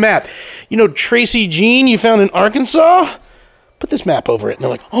you here on a map. You know Tracy Jean you found in Arkansas? Put this map over it. And they're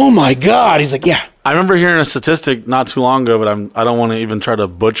like, oh my God. He's like, yeah, I remember hearing a statistic not too long ago, but I don't want to even try to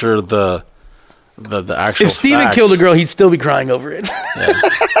butcher the actual. If Steven facts. killed a girl, he'd still be crying over it.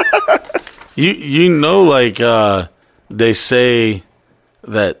 You know, like they say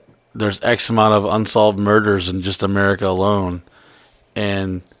that there's X amount of unsolved murders in just America alone,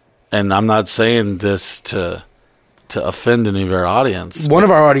 and I'm not saying this to offend any of our audience. One of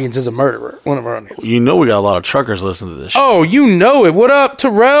our audience is a murderer. One of our audience. You know, we got a lot of truckers listening to this shit. Oh, you know it. What up,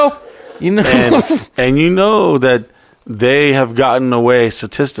 Terrell? You know, and you know that they have gotten away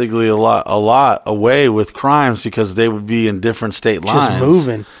statistically a lot away with crimes because they would be in different state lines. Just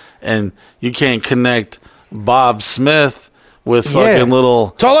moving. And you can't connect Bob Smith with fucking little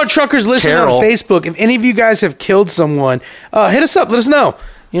To all our truckers listening Carol. on Facebook, if any of you guys have killed someone, hit us up. Let us know.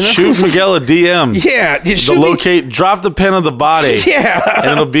 You know? Shoot Miguel a DM. Yeah. Drop the pin of the body. Yeah.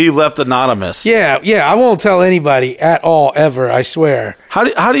 And it'll be left anonymous. Yeah. I won't tell anybody at all, ever, I swear. How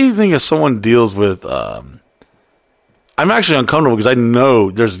do you think if someone deals with I'm actually uncomfortable because I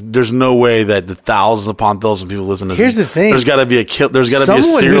know there's no way that the thousands upon thousands of people listen to this. Here's the thing. There's got to be there's got to be a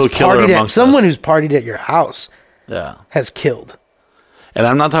serial killer amongst someone us. who's partied at your house Yeah. has killed. And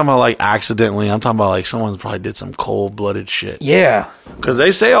I'm not talking about like accidentally. I'm talking about like someone probably did some cold-blooded shit. Yeah. Because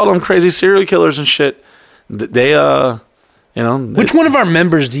they say all them crazy serial killers and shit. They Which one of our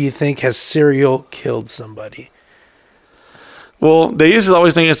members do you think has serial killed somebody? Well, they used to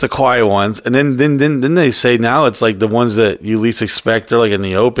always think it's the quiet ones, and then they say now it's like the ones that you least expect. They're like in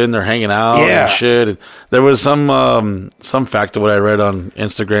the open, they're hanging out and shit. And there was some fact of what I read on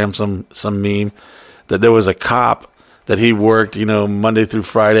Instagram, some meme that there was a cop that he worked, Monday through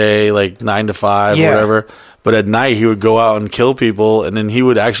Friday, like 9 to 5 or whatever. But at night he would go out and kill people, and then he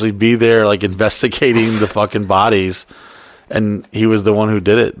would actually be there like investigating the fucking bodies. And he was the one who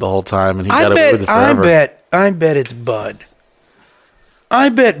did it the whole time, and he got away with it forever. I bet it's Bud. I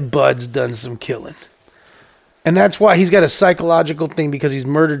bet Bud's done some killing. And that's why he's got a psychological thing, because he's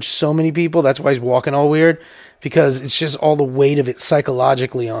murdered so many people. That's why he's walking all weird, because it's just all the weight of it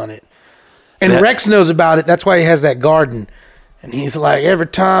psychologically on it. And Rex knows about it. That's why he has that garden. And he's like, every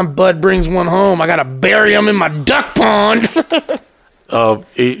time Bud brings one home, I got to bury him in my duck pond.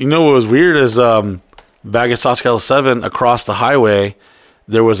 You know what was weird is back at South Scale 7 across the highway,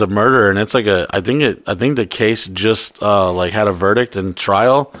 there was a murder, and it's like I think the case just had a verdict and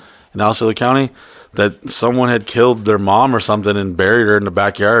trial in Osceola County that someone had killed their mom or something and buried her in the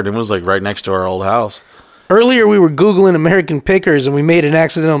backyard. It was like right next to our old house. Earlier, we were Googling American Pickers, and we made an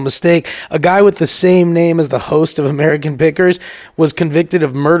accidental mistake. A guy with the same name as the host of American Pickers was convicted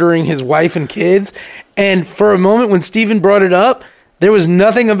of murdering his wife and kids. And for a moment, when Steven brought it up, there was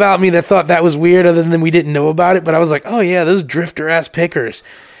nothing about me that thought that was weird other than we didn't know about it. But I was like, oh, yeah, those drifter-ass pickers.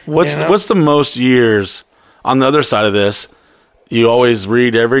 What's the most years on the other side of this? You always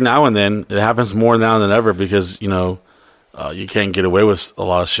read every now and then. It happens more now than ever because, you can't get away with a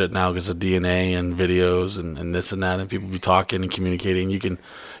lot of shit now because of DNA and videos and this and that, and people be talking and communicating.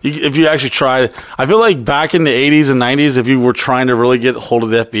 If you actually try, I feel like back in the 80s and 90s, if you were trying to really get hold of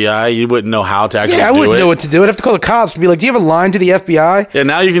the FBI, you wouldn't know how to actually do it. Yeah, I wouldn't know what to do. I'd have to call the cops and be like, do you have a line to the FBI? Yeah,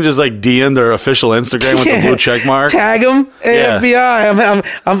 now you can just like DM their official Instagram with the blue check mark. Tag them, hey, FBI.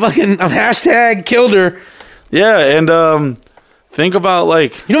 I'm hashtag killed her. Yeah, and think about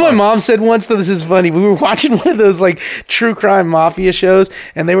like... You know what my mom said once, though? This is funny. We were watching one of those like true crime mafia shows,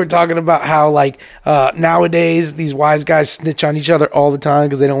 and they were talking about how like nowadays these wise guys snitch on each other all the time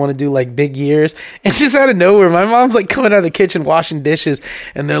because they don't want to do like big years. And just out of nowhere, my mom's like coming out of the kitchen washing dishes,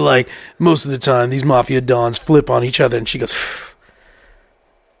 and they're like, most of the time these mafia dons flip on each other. And she goes,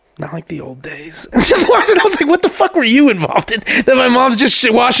 not like the old days. And just watching, I was like, what the fuck were you involved in? That my mom's just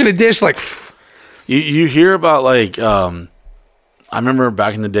washing a dish like... You hear about like... I remember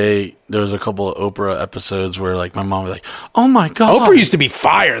back in the day, there was a couple of Oprah episodes where, like, my mom was like, "Oh my god, Oprah used to be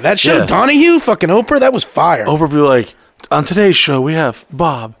fire." That show, Yeah. Donahue, fucking Oprah, that was fire. Oprah would be like, "On today's show, we have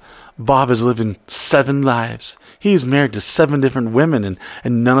Bob. Bob is living 7 lives. He's married to 7 different women,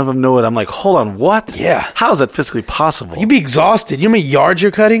 and none of them know it." I'm like, "Hold on, what? Yeah. How is that physically possible?" You'd be exhausted. You know how many yards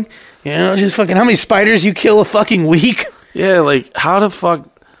you're cutting? Just fucking how many spiders you kill a fucking week? Yeah, like, how the fuck?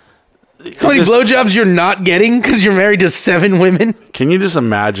 How many blowjobs you're not getting because you're married to 7 women? Can you just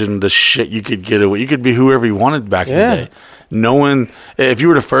imagine the shit you could get away? You could be whoever you wanted back in the day. No one, if you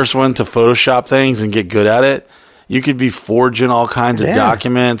were the first one to Photoshop things and get good at it, you could be forging all kinds of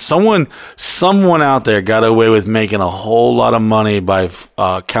documents. Someone out there got away with making a whole lot of money by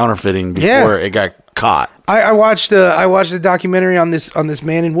counterfeiting before it got caught. I watched a documentary on this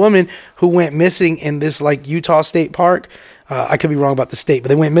man and woman who went missing in this like Utah State Park. I could be wrong about the state, but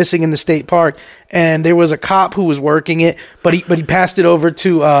they went missing in the state park, and there was a cop who was working it, but he passed it over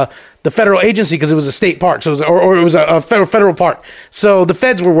to the federal agency because it was a state park, so it was, or it was a federal park. So the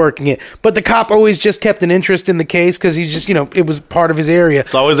feds were working it, but the cop always just kept an interest in the case because he's just, it was part of his area.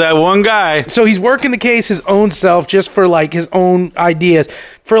 It's always that one guy. So he's working the case his own self just for like his own ideas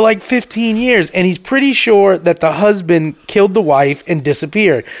for like 15 years. And he's pretty sure that the husband killed the wife and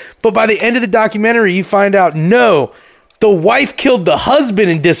disappeared. But by the end of the documentary, you find out, no, the wife killed the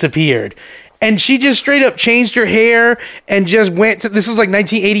husband and disappeared. And she just straight up changed her hair and just went to, this is like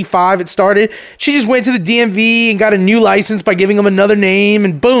 1985 it started. She just went to the DMV and got a new license by giving him another name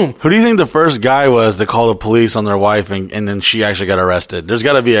and boom. Who do you think the first guy was to call the police on their wife and then she actually got arrested? There's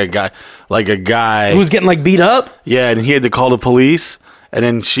got to be a guy. Who was getting like beat up? Yeah, and he had to call the police. And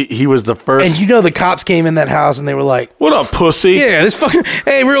then he was the first. And the cops came in that house and they were like, "What up, pussy?" Yeah,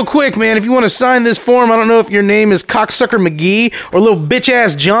 hey, real quick, man, if you want to sign this form, I don't know if your name is Cocksucker McGee or little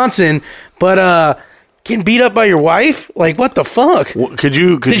bitch-ass Johnson, but getting beat up by your wife? Like, what the fuck?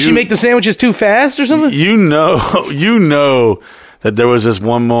 Did she make the sandwiches too fast or something? You know that there was this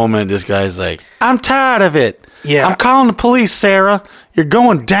one moment this guy's like, "I'm tired of it. Yeah. I'm calling the police, Sarah. You're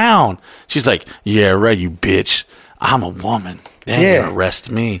going down." She's like, "Yeah, right, you bitch. I'm a woman. They ain't gonna arrest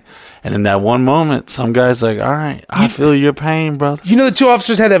me." And in that one moment, some guy's like, "All right, I feel your pain, brother." The two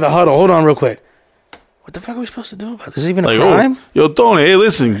officers had to have a huddle. Hold on real quick. What the fuck are we supposed to do about this? Is this even a crime? Yo, Tony, hey,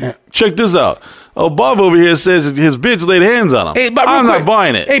 listen, check this out. Oh, Bob over here says his bitch laid hands on him. Hey, Bob, I'm not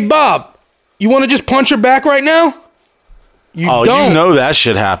buying it. Hey, Bob, you want to just punch her back right now? You don't. You know that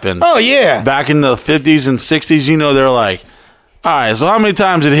shit happened. Oh, yeah. Back in the 50s and 60s, they're like, all right, so how many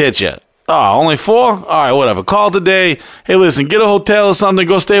times it hit you? Oh, only 4? All right, whatever. Call it a day. Hey, listen, get a hotel or something.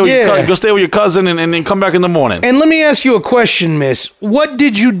 Go stay with your cousin and then come back in the morning. And let me ask you a question, miss. What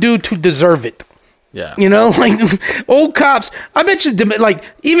did you do to deserve it? Yeah. Like old cops, I bet you, like,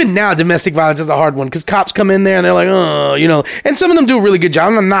 even now, domestic violence is a hard one because cops come in there and they're like, oh, and some of them do a really good job.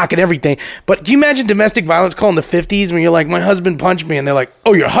 I'm not knocking everything. But can you imagine domestic violence call in the 50s when you're like, my husband punched me? And they're like,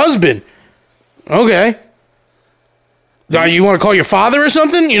 oh, your husband? Okay. You want to call your father or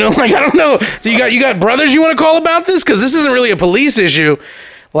something? Like, I don't know. So you got brothers you want to call about this? Because this isn't really a police issue.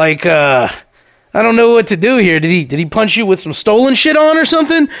 Like, I don't know what to do here. Did he punch you with some stolen shit on or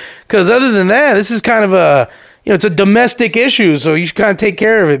something? Because other than that, this is kind of it's a domestic issue, so you should kind of take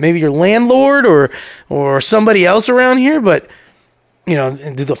care of it. Maybe your landlord or somebody else around here. But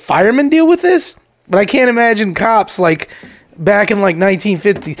do the firemen deal with this? But I can't imagine cops like back in like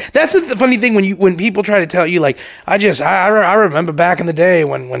 1950. That's the funny thing when people try to tell you like I remember back in the day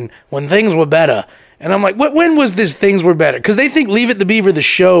when things were better. And I'm like, when was this things were better? Because they think Leave It to Beaver, the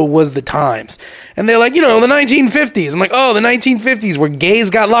show, was the times. And they're like, the 1950s. I'm like, oh, the 1950s where gays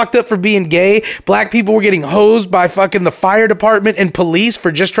got locked up for being gay. Black people were getting hosed by fucking the fire department and police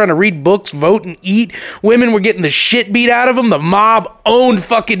for just trying to read books, vote, and eat. Women were getting the shit beat out of them. The mob owned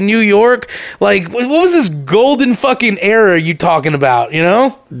fucking New York. Like, what was this golden fucking era you talking about,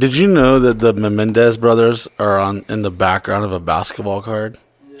 Did you know that the Menendez brothers are in the background of a basketball card?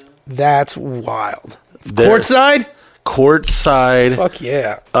 That's wild. Courtside? Courtside. Fuck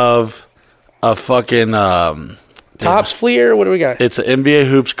yeah. Of a fucking... Topps Fleer? What do we got? It's an NBA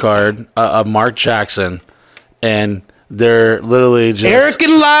Hoops card of Mark Jackson. And they're literally just... Eric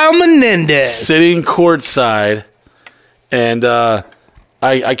and Lyle Menendez. Sitting courtside. And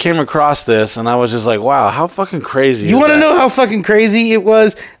I came across this and I was just like, wow, how fucking crazy You want to know how fucking crazy it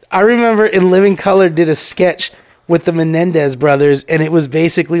was? I remember In Living Color did a sketch with the Menendez brothers, and it was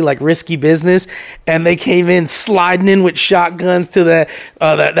basically like Risky Business, and they came in sliding in with shotguns to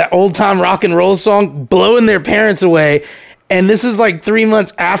that old time rock and roll song, blowing their parents away. And this is like 3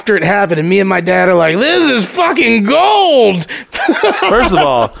 months after it happened, and me and my dad are like, "This is fucking gold." First of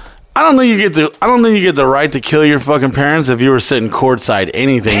all, I don't think you get the right to kill your fucking parents if you were sitting courtside.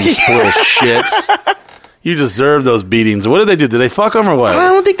 Anything, you spoil shits. You deserve those beatings. What did they do? Did they fuck them or what? I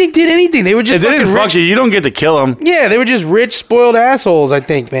don't think they did anything. They were just if they didn't fuck you, you don't get to kill them. Yeah, they were just rich, spoiled assholes, I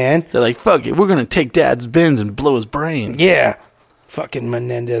think, man. They're like, fuck it, we're going to take Dad's Benz and blow his brains. Yeah. Fucking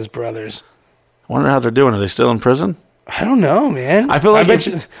Menendez brothers. I wonder how they're doing. Are they still in prison? I don't know, man. I feel like I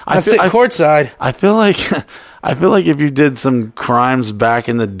sit courtside. I feel like if you did some crimes back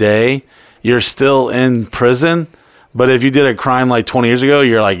in the day, you're still in prison. But if you did a crime like 20 years ago,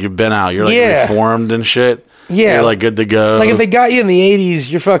 you've been out. You're like reformed and shit. Yeah. You're like good to go. Like if they got you in the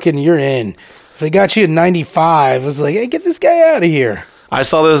 80s, you're in. If they got you in 95, it's like, hey, get this guy out of here. I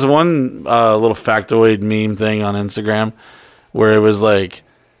saw this one little factoid meme thing on Instagram where it was like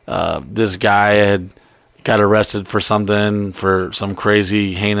this guy had got arrested for something, for some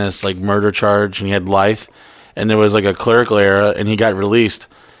crazy heinous like murder charge, and he had life. And there was like a clerical error, and he got released.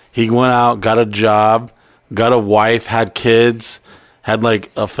 He went out, got a job, got a wife, had kids, had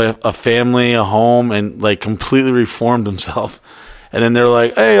like a family, a home, and like completely reformed himself. And then they're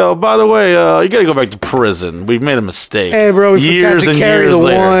like, "Hey, by the way, you got to go back to prison. We've made a mistake." Hey, bro, we forgot to carry the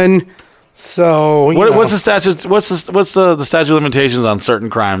one. So what's the statute? What's the statute of limitations on certain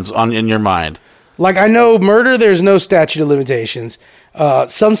crimes in your mind? Like, I know murder, there's no statute of limitations.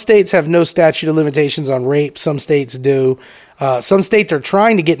 Some states have no statute of limitations on rape. Some states do. Some states are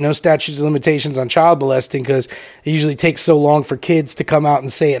trying to get no statutes of limitations on child molesting because it usually takes so long for kids to come out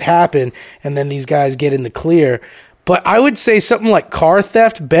and say it happened, and then these guys get in the clear. But I would say something like car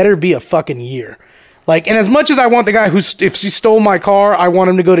theft better be a fucking year. Like, and as much as I want the guy if she stole my car, I want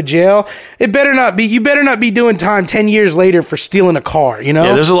him to go to jail, it better not be, you better not be doing time 10 years later for stealing a car, you know?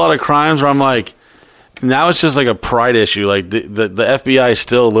 Yeah, there's a lot of crimes where I'm like, now it's just like a pride issue. Like the FBI is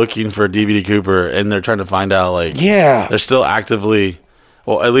still looking for DBD Cooper, and they're trying to find out. Like, yeah, they're still actively.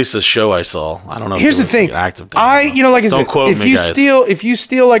 Well, at least the show I saw. I don't know. Here's the thing. Like active thing. Like I said, quote me, guys. If you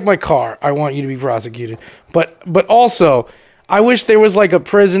steal like my car, I want you to be prosecuted. But also, I wish there was like a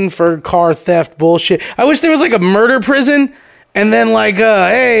prison for car theft bullshit. I wish there was like a murder prison. And then like,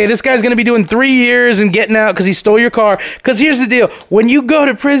 hey, this guy's going to be doing 3 years and getting out because he stole your car. Because here's the deal. When you go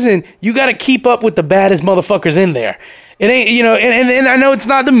to prison, you got to keep up with the baddest motherfuckers in there. It ain't, and I know it's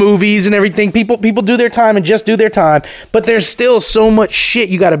not the movies and everything. People do their time and just do their time. But there's still so much shit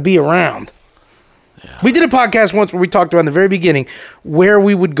you got to be around. Yeah. We did a podcast once where we talked about in the very beginning where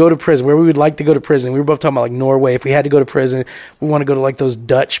we would go to prison, where we would like to go to prison. We were both talking about like Norway. If we had to go to prison, we want to go to like those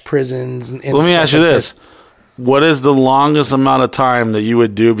Dutch prisons. And let me ask you this. What is the longest amount of time that you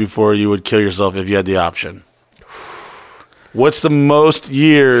would do before you would kill yourself if you had the option? What's the most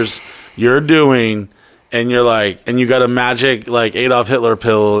years you're doing and you're like, and you got a magic like Adolf Hitler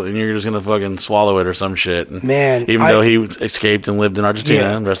pill and you're just going to fucking swallow it or some shit? Man. Even though he escaped and lived in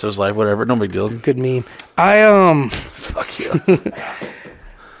Argentina and the rest of his life, whatever, no big deal. Good meme. Fuck you.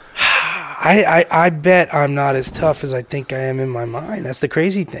 I bet I'm not as tough as I think I am in my mind. That's the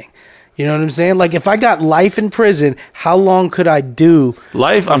crazy thing. You know what I'm saying? Like, if I got life in prison, how long could I do?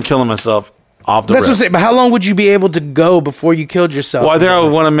 Life, I'm killing myself off the rip. That's what I'm saying. But how long would you be able to go before you killed yourself? Well, I think I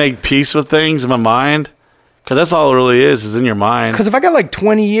would want to make peace with things in my mind. Because that's all it really is in your mind. Because if I got like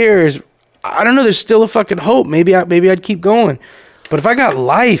 20 years, I don't know, there's still a fucking hope. Maybe I'd keep going. But if I got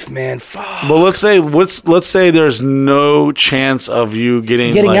life, man, fuck. But let's say there's no chance of you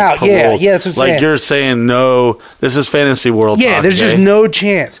getting like, out. Parole. Yeah, that's what I'm saying. Like you're saying, no, this is fantasy world. Yeah, talk, there's just no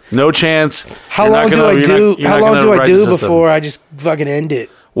chance. No chance. How long do I do before I just fucking end it?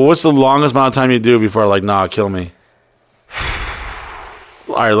 Well, what's the longest amount of time you do before like, nah, kill me?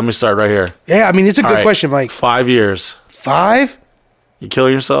 All right, let me start right here. Yeah, I mean, it's a good question, Mike. 5 years. 5? You kill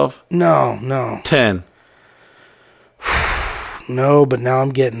yourself? No. 10. No, but now I'm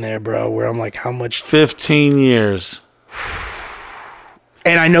getting there, bro, where I'm like, how much? 15 years.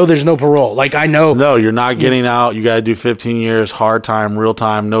 And I know there's no parole. Like, I know. No, you're not getting out. You got to do 15 years, hard time, real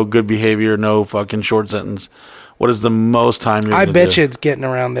time, no good behavior, no fucking short sentence. What is the most time you're going to do? I bet you it's getting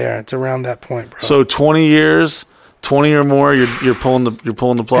around there. It's around that point, bro. So 20 years, 20 or more, you're pulling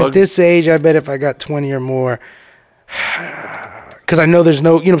the plug? At this age, I bet if I got 20 or more... Because I know there's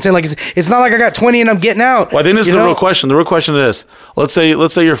no, you know what I'm saying? Like, it's not like I got 20 and I'm getting out. Well, I think this is the real question. The real question is, let's say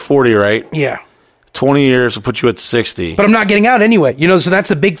you're 40, right? Yeah. 20 years will put you at 60. But I'm not getting out anyway. You know, so that's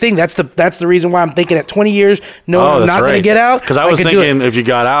the big thing. That's the reason why I'm thinking at 20 years, I'm not going to get out. Because I was thinking if you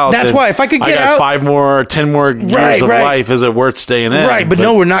got out, that's why if I could get out, 5 more, 10 more years of life, is it worth staying in? Right, but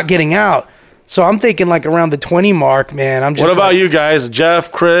no, we're not getting out. So I'm thinking like around the 20 mark, man. I'm just. What about you guys?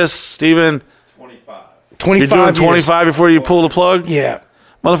 Jeff, Chris, Steven? 25 You're doing 25 before you pull the plug? Yeah.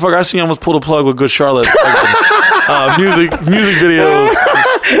 Motherfucker, I seen you almost pull the plug with Good Charlotte. Music videos.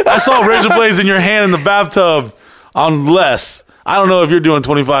 I saw razor blades in your hand in the bathtub on less. I don't know if you're doing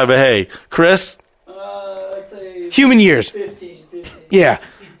 25, but hey. Chris? Let's say human years. 15. Yeah.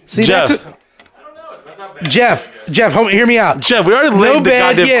 See, Jeff. Jeff, hear me out. Jeff, we already laid the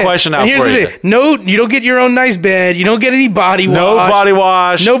goddamn question out for you. Thing. No, you don't get your own nice bed. You don't get any body wash. No body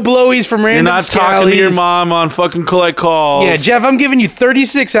wash. No blowies from random You're not talking to your mom on fucking collect calls. Yeah, Jeff, I'm giving you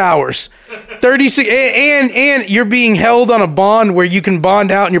 36 hours. 36, and you're being held on a bond where you can bond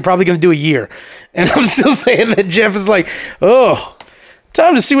out and you're probably going to do a year. And I'm still saying that Jeff is like, oh,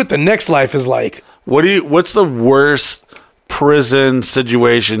 time to see what the next life is like. What's the worst prison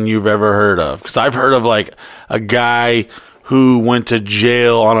situation you've ever heard of? Because I've heard of like a guy who went to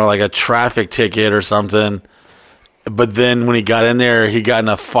jail on a traffic ticket or something, but then when he got in there, he got in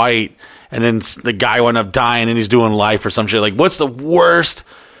a fight, and then the guy wound up dying, and he's doing life or some shit. Like, what's the worst?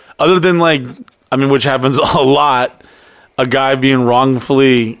 Other than which happens a lot, a guy being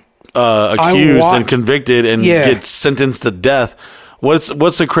wrongfully accused and convicted and gets sentenced to death. What's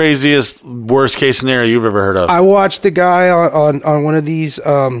the craziest worst case scenario you've ever heard of? I watched a guy on one of these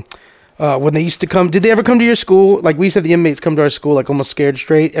when they used to come. Did they ever come to your school? Like we used to have the inmates come to our school, like almost scared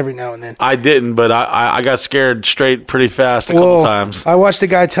straight every now and then. I didn't, but I got scared straight pretty fast a couple times. I watched a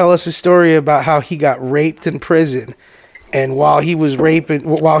guy tell us a story about how he got raped in prison, and while he was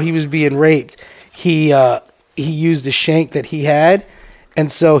being raped, he used a shank that he had,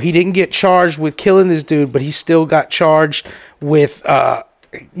 and so he didn't get charged with killing this dude, but he still got charged with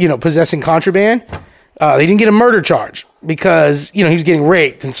possessing contraband. They didn't get a murder charge because, he was getting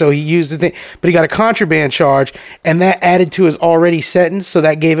raped. And so he used the thing, but he got a contraband charge, and that added to his already sentence. So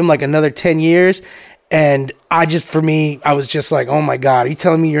that gave him like another 10 years. And I was just like, oh my God, are you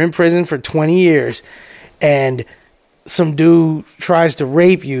telling me you're in prison for 20 years and some dude tries to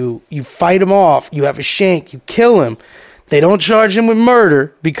rape you, you fight him off, you have a shank, you kill him. They don't charge him with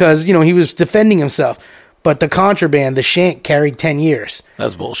murder because, he was defending himself. But the contraband, the shank, carried 10 years.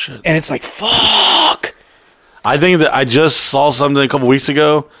 That's bullshit. And it's like, fuck. I think that I just saw something a couple weeks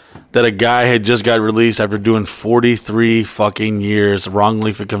ago that a guy had just got released after doing 43 fucking years,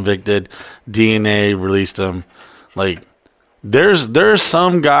 wrongly convicted. DNA released him. Like, there's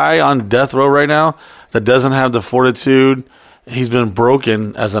some guy on death row right now that doesn't have the fortitude. He's been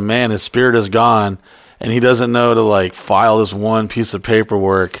broken as a man. His spirit is gone. And he doesn't know to, like, file this one piece of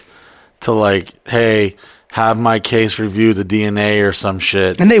paperwork to, like, hey, have my case review the DNA or some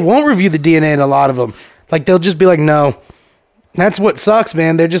shit. And they won't review the DNA in a lot of them. Like, they'll just be like, no. That's what sucks,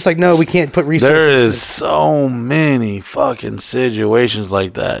 man. They're just like, no, we can't put resources. There is so many fucking situations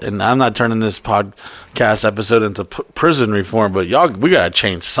like that. And I'm not turning this podcast episode into prison reform, but y'all, we got to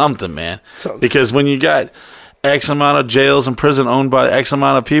change something, man. Because when you got X amount of jails and prison owned by X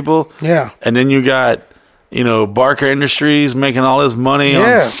amount of people, yeah, and then you got, Barker Industries making all this money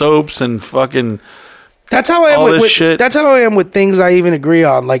on soaps and fucking That's how I am with shit. That's how I am with things I even agree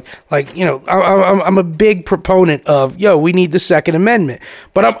on. I'm a big proponent of, we need the Second Amendment.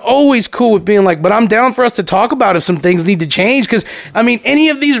 But I'm always cool with being like, but I'm down for us to talk about if some things need to change. Because, any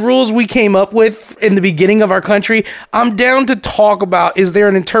of these rules we came up with in the beginning of our country, I'm down to talk about, is there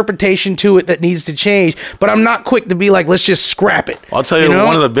an interpretation to it that needs to change? But I'm not quick to be like, let's just scrap it. I'll tell you,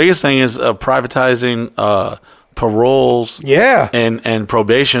 one of the biggest things is privatizing paroles and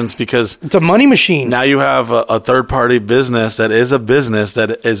probations, because it's a money machine. Now you have a third party business that is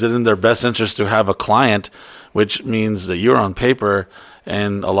in their best interest to have a client, which means that you're on paper,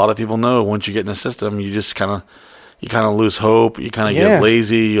 and a lot of people know once you get in the system, you just kind of lose hope, you kind of get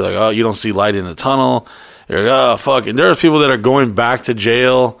lazy, you're like, oh, you don't see light in the tunnel, you're like, oh fuck. And there's people that are going back to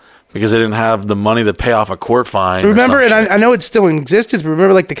jail because they didn't have the money to pay off a court fine. Remember, and I know it's still in existence, but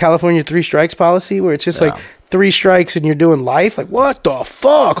remember like the California 3 strikes policy where it's just like 3 strikes and you're doing life? Like, what the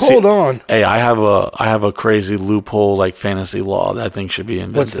fuck? Hold on. Hey, I have a crazy loophole like fantasy law that I think should be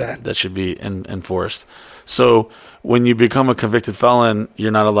invented. What's that? That should be enforced. So when you become a convicted felon, you're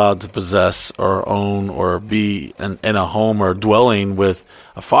not allowed to possess or own or be in a home or dwelling with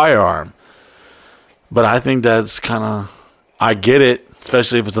a firearm. But I think that's I get it.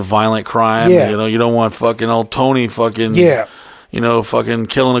 Especially if it's a violent crime. Yeah. You don't want fucking old Tony fucking, fucking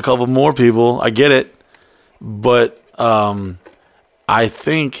killing a couple more people. I get it. But I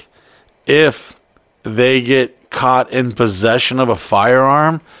think if they get caught in possession of a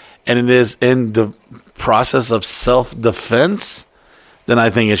firearm and it is in the process of self-defense, then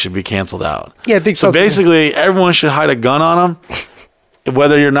I think it should be canceled out. Yeah, I think so. So basically, everyone should hide a gun on them,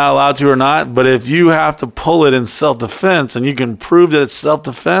 whether you're not allowed to or not. But if you have to pull it in self-defense and you can prove that it's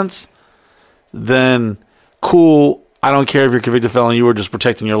self-defense, then cool. I don't care if you're a convicted felon. You were just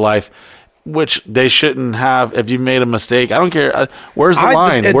protecting your life, which they shouldn't have. If you made a mistake, I don't care. Where's the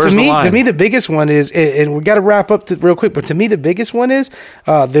line? To me, the biggest one is, and we got to wrap up real quick, but to me, the biggest one is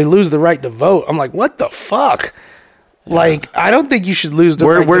they lose the right to vote. I'm like, what the fuck? Yeah. Like, I don't think you should lose the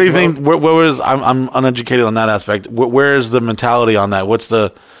right to vote. Where do you think, where was, I'm uneducated on that aspect. Where is the mentality on that?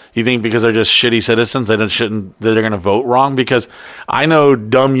 You think because they're just shitty citizens, they're going to vote wrong? Because I know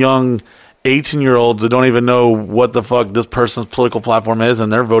dumb young 18-year-olds that don't even know what the fuck this person's political platform is,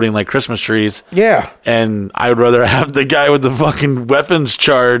 and they're voting like Christmas trees. Yeah. And I would rather have the guy with the fucking weapons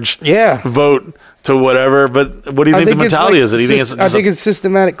charge vote to whatever. But what do you think the mentality is? I think it's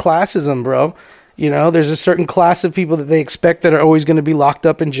systematic classism, bro. There's a certain class of people that they expect that are always going to be locked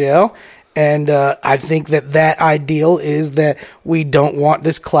up in jail. And I think that ideal is that we don't want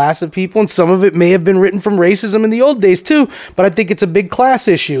this class of people. And some of it may have been written from racism in the old days too. But I think it's a big class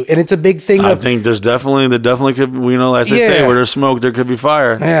issue. And it's a big thing. I think there definitely could, as they say, where there's smoke, there could be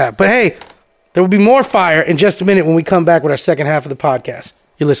fire. Yeah. But hey, there will be more fire in just a minute when we come back with our second half of the podcast.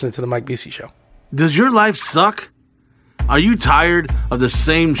 You're listening to The Mike Busey Show. Does your life suck? Are you tired of the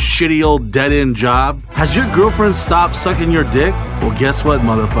same shitty old dead-end job? Has your girlfriend stopped sucking your dick? Well, guess what,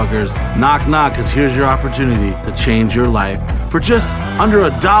 motherfuckers? Knock, knock, because here's your opportunity to change your life. For just under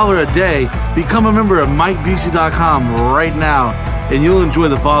 $1 a day, become a member of MikeBusey.com right now, and you'll enjoy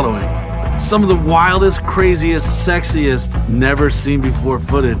the following. Some of the wildest, craziest, sexiest, never-seen-before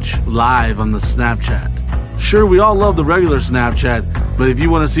footage live on the Snapchat. Sure, we all love the regular Snapchat, but if you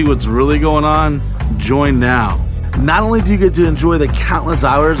want to see what's really going on, join now. Not only do you get to enjoy the countless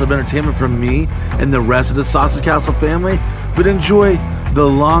hours of entertainment from me and the rest of the Sausage Castle family, but enjoy the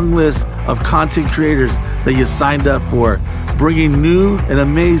long list of content creators that you signed up for, bringing new and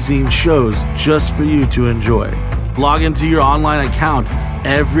amazing shows just for you to enjoy. Log into your online account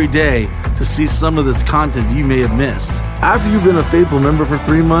every day to see some of this content you may have missed. After you've been a faithful member for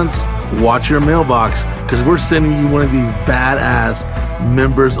 3 months, watch your mailbox, because we're sending you one of these badass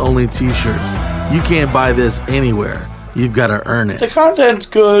members-only t-shirts. You can't buy this anywhere. You've got to earn it. The content's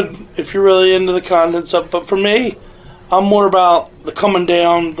good if you're really into the content stuff, but for me, I'm more about the coming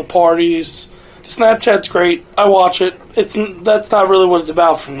down, the parties. Snapchat's great. I watch it. That's not really what it's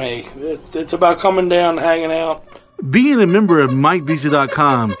about for me. It's about coming down, hanging out. Being a member of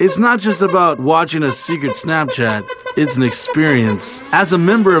MikeBusey.com, it's not just about watching a secret Snapchat, it's an experience. As a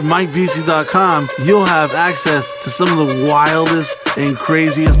member of MikeBusey.com, you'll have access to some of the wildest and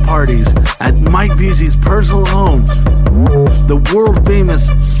craziest parties at Mike Busey's personal home, the world-famous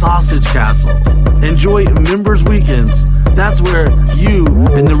Sausage Castle. Enjoy Members Weekends. That's where you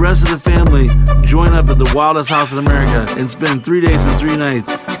and the rest of the family join up at the wildest house in America and spend 3 days and 3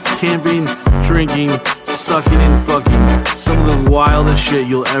 nights camping, drinking, sucking and fucking some of the wildest shit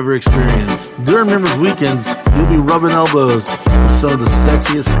you'll ever experience. During Members Weekends, you'll be rubbing elbows with some of the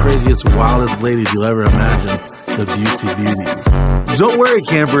sexiest, craziest, wildest ladies you'll ever imagine, the Busey Beauties. Don't worry,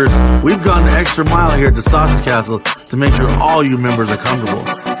 campers, we've gone the extra mile here at the Sausage Castle to make sure all you members are comfortable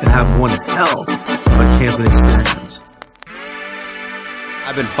and have one hell of a camping experience.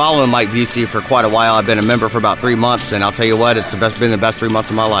 I've been following Mike Busey for quite a while. I've been a member for about 3 months, and I'll tell you what, it's been the best 3 months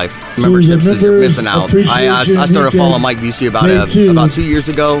of my life. Memberships is you're missing out. I started following Mike Busey about 2 years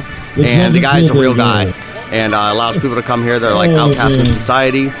ago, and the guy's a real guy, and allows people to come here. They're like outcasts in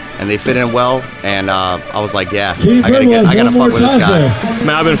society, and they fit in well. And I was like, yeah, I gotta fuck with this guy.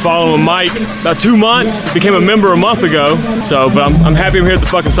 Man, I've been following Mike about 2 months. Became a member a month ago. But I'm happy I'm here at the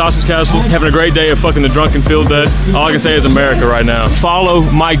fucking Sausage Castle, having a great day of fucking the drunken field dead. All I can say is America right now. Follow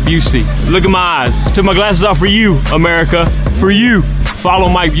Mike Busey. Look at my eyes. Took my glasses off for you, America. For you. Follow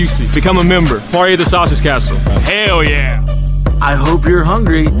Mike Busey. Become a member. Party at the Sausage Castle. Hell yeah. I hope you're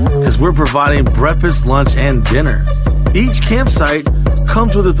hungry, because we're providing breakfast, lunch, and dinner. Each campsite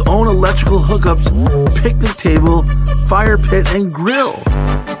comes with its own electrical hookups, picnic table, fire pit, and grill.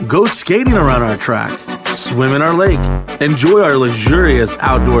 Go skating around our track, swim in our lake, enjoy our luxurious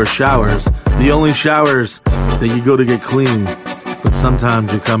outdoor showers, the only showers that you go to get clean, but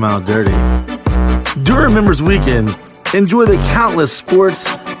sometimes you come out dirty. During Members Weekend, enjoy the countless sports,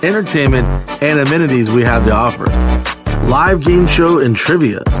 entertainment, and amenities we have to offer. Live game show and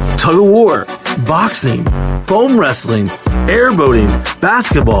trivia, tug of war, boxing, foam wrestling, airboating,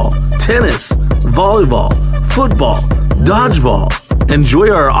 basketball, tennis, volleyball, football, dodgeball.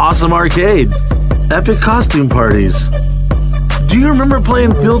 Enjoy our awesome arcade, epic costume parties. Do you remember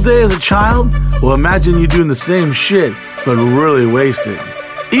playing field day as a child? Well, imagine you doing the same shit, but really wasted.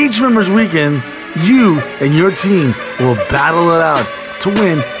 Each Members Weekend, you and your team will battle it out to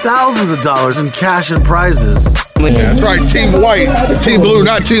win thousands of dollars in cash and prizes. Yeah, that's right, Team White, Team Blue,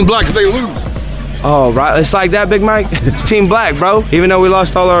 not Team Black if they lose. Oh, right, it's like that, Big Mike? It's Team Black, bro, even though we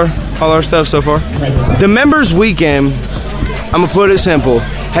lost all our stuff so far. The Members Weekend, I'm gonna put it simple,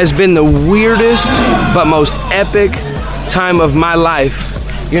 has been the weirdest but most epic time of my life.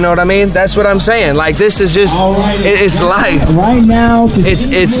 You know what I mean? That's what I'm saying. Like, this is just, it's life. Right now,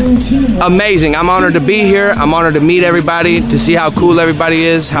 it's amazing. I'm honored to be here. I'm honored to meet everybody, to see how cool everybody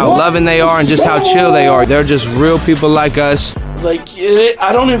is, how loving they are, and just how chill they are. They're just real people like us. I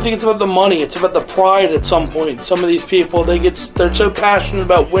don't even think it's about the money. It's about the pride at some point. Some of these people, they're so passionate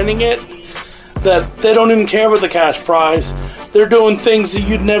about winning it that they don't even care about the cash prize. They're doing things that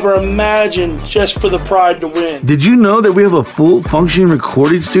you'd never imagine just for the pride to win. Did you know that we have a full functioning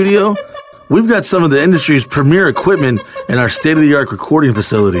recording studio? We've got some of the industry's premier equipment in our state-of-the-art recording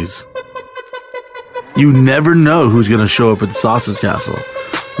facilities. You never know who's going to show up at the Sausage Castle.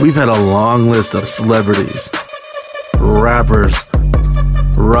 We've had a long list of celebrities, rappers,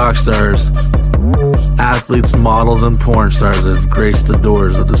 rock stars, athletes, models, and porn stars that have graced the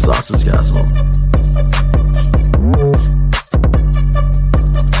doors of the Sausage Castle.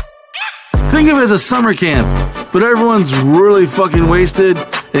 Think of it as a summer camp but everyone's really fucking wasted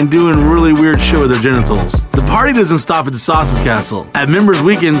and doing really weird shit with their genitals. The party doesn't stop at the Sausage Castle. At Members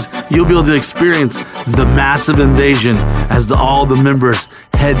Weekends, you'll be able to experience the massive invasion as all the members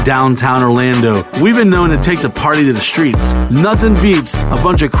head downtown Orlando. We've been known to take the party to the streets. Nothing beats a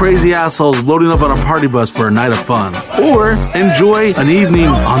bunch of crazy assholes loading up on a party bus for a night of fun. Or enjoy an evening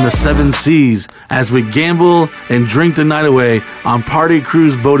on the 7 Seas as we gamble and drink the night away on party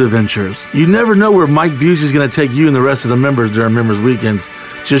cruise boat adventures. You never know where Mike Busey's going to take you and the rest of the members during Members Weekends.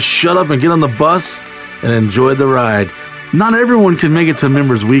 Just shut up and get on the bus and enjoy the ride. Not everyone can make it to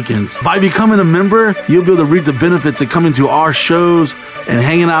Members Weekends. By becoming a member, you'll be able to reap the benefits of coming to our shows and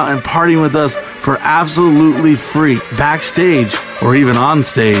hanging out and partying with us for absolutely free, backstage or even on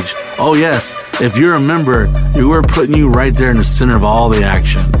stage. Oh yes, if you're a member, we're putting you right there in the center of all the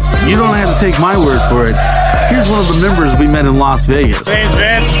action. You don't have to take my word for it. Here's one of the members we met in Las Vegas. My name's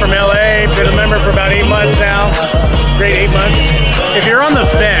Vince from LA. Been a member for about 8 months now. Great 8 months. If you're on the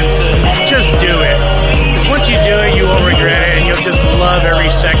fence, just do it. Once you do it, you won't regret it, and you'll just love every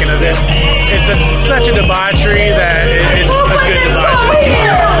second of it. It's such a debauchery that it's a good debauchery.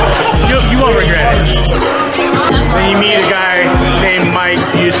 You won't regret it. Then you meet a guy named Mike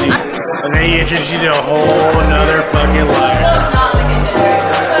Busey, and then he introduces you to a whole another fucking life.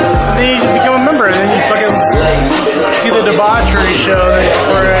 And then you just become a member, and then you fucking see the debauchery show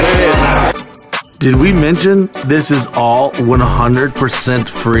for it is. Did we mention this is all 100%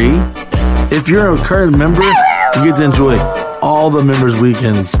 free? If you're a current member, you get to enjoy all the Members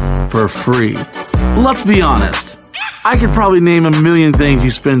Weekends for free. Let's be honest. I could probably name a million things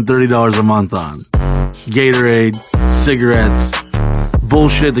you spend $30 a month on. Gatorade, cigarettes,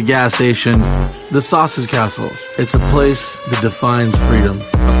 bullshit at the gas station, the Sausage Castle. It's a place that defines freedom.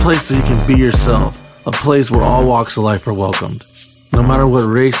 A place that you can be yourself. A place where all walks of life are welcomed. No matter what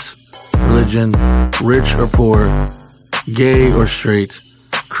race, religion, rich or poor, gay or straight,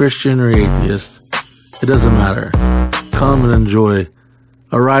 Christian or atheist, it doesn't matter. Come and enjoy.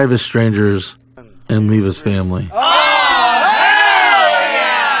 Arrive as strangers and leave as family.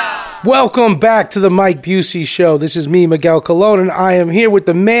 Welcome back to the Mike Busey Show. This is me, Miguel Colon, and I am here with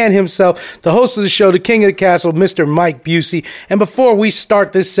the man himself, the host of the show, the king of the castle, Mr. Mike Busey. And before we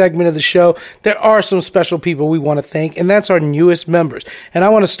start this segment of the show, there are some special people we want to thank, and that's our newest members. And I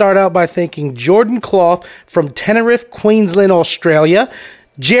want to start out by thanking Jordan Clough from Tenerife, Queensland, Australia.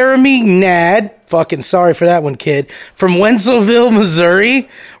 Jeremy Nad, fucking sorry for that one, kid, from Wenzelville, Missouri.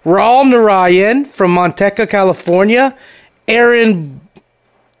 Raul Narayan from Manteca, California. Aaron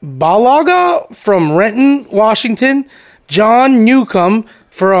Balaga from Renton, Washington. John Newcomb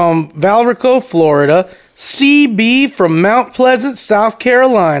from Valrico, Florida. CB from Mount Pleasant, South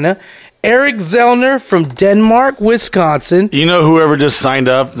Carolina. Eric Zellner from Denmark, Wisconsin. You know, whoever just signed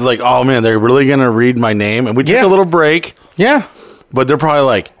up, like, oh man, they're really going to read my name. And we took a little break. Yeah. But they're probably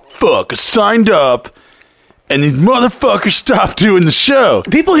like, fuck, I signed up, and these motherfuckers stopped doing the show.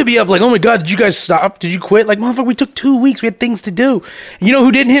 People hit me up like, oh my God, did you guys stop? Did you quit? Like, motherfucker, we took 2 weeks. We had things to do. You know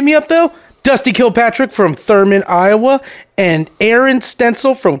who didn't hit me up, though? Dusty Kilpatrick from Thurman, Iowa, and Aaron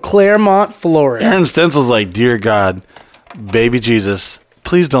Stencil from Claremont, Florida. Aaron Stencil's like, dear God, baby Jesus,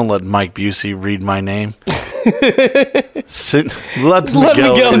 please don't let Mike Busey read my name. Let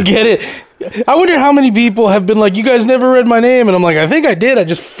Miguel get it. I wonder how many people have been like, you guys never read my name. And I'm like, I think I did. I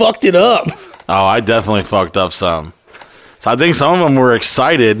just fucked it up. Oh, I definitely fucked up some. So I think some of them were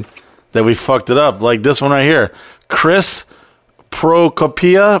excited that we fucked it up. Like this one right here. Chris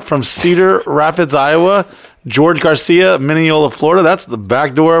Procopia from Cedar Rapids, Iowa. George Garcia, Mineola, Florida. That's the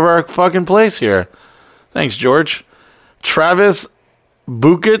back door of our fucking place here. Thanks, George. Travis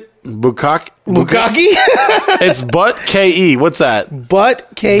Bukaki? It's Butt K-E. What's that? Butt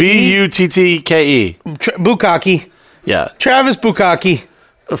K-E. B-U-T-T-K-E. Bukaki. Yeah. Travis Bukaki.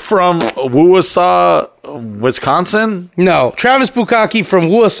 From Wausau, Wisconsin? No. Travis Bukaki from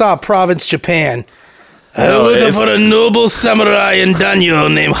Wausau Province, Japan. No, I'm looking for a noble samurai in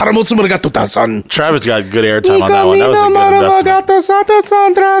Danyo named Haramutsu Muragata-san. Travis got good airtime on that one. That was a good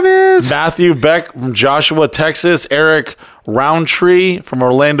investment. Matthew Beck from Joshua, Texas. Eric Roundtree from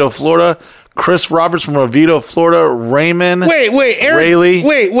Orlando, Florida. Chris Roberts from Oviedo, Florida. Raymond. Eric. Rayleigh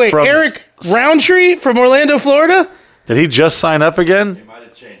Eric Roundtree from Orlando, Florida. Did he just sign up again? He might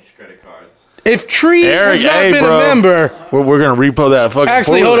have changed credit cards. If Tree has not been a member, we're gonna repo that fucking.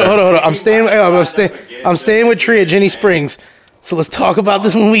 Actually, hold on. I'm staying with Tree at Jenny Springs. So let's talk about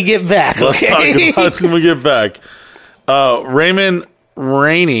this when we get back. Let's talk about this when we get back. Raymond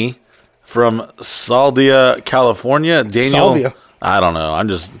Rainey from Saldia, California. Daniel. Salvia. I don't know. I'm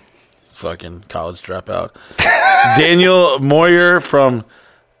just fucking college dropout. Daniel Moyer from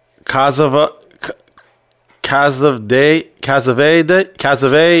Casavant, Casavade, Kazivac?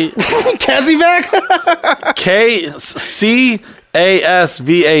 K-C-A-S-V-A-D.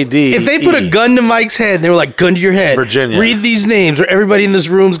 If they put a gun to Mike's head and they were like, gun to your head, Virginia. read these names or everybody in this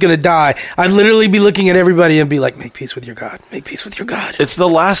room's going to die, I'd literally be looking at everybody and be like, make peace with your God. Make peace with your God. It's the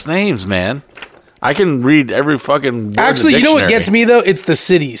last names, man. I can read every fucking word. Actually, you know what gets me, though? It's the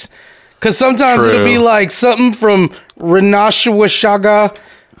cities. Because sometimes it'll be like something from Renashawashaga.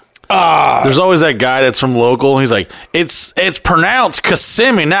 There's always that guy that's from local. He's like, it's pronounced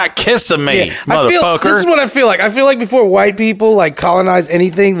Kissimmee, not Kissimmee, motherfucker. This is what I feel like. I feel like before white people like colonize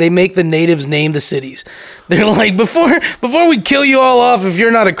anything, they make the natives name the cities. They're like, before we kill you all off, if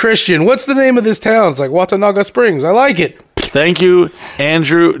you're not a Christian, what's the name of this town? It's like Watauga Springs. I like it. Thank you,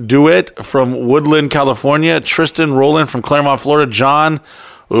 Andrew Dewitt from Woodland, California. Tristan Rowland from Claremont, Florida. John,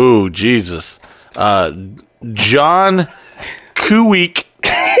 Jesus. John Kuweek.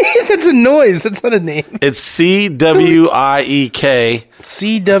 That's a noise. That's not a name. It's C-W-I-E-K.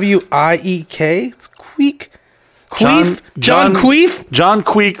 C-W-I-E-K? It's Queek. Queef? John Queef? John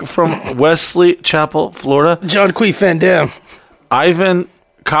Queek from Wesley Chapel, Florida. John Queef Van Dam. Ivan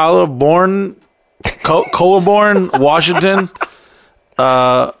Colaborn, Washington,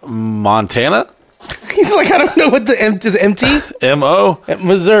 Montana. He's like, I don't know what the is MT? M-O?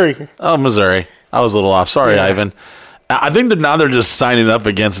 Missouri. Oh, Missouri. I was a little off. Sorry, Ivan. I think that now they're just signing up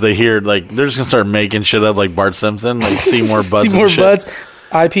against. They hear like they're just gonna start making shit up like Bart Simpson, like Seymour Buds. Seymour Buds.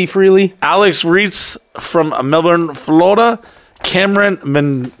 IP Freely. Alex Reitz from Melbourne, Florida. Cameron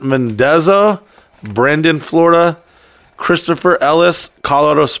Mendoza, Brandon, Florida. Christopher Ellis,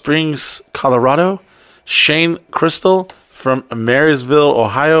 Colorado Springs, Colorado. Shane Crystal from Marysville,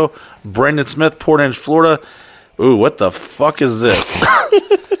 Ohio. Brandon Smith, Port Ange, Florida. Ooh, what the fuck is this?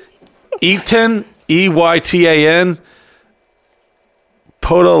 Eaton, E-Y-T-A-N.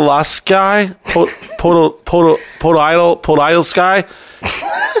 Podolsky, Podolsky,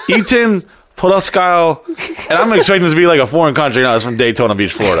 Eaton Podolsky, and I'm expecting this to be like a foreign country. No, it's from Daytona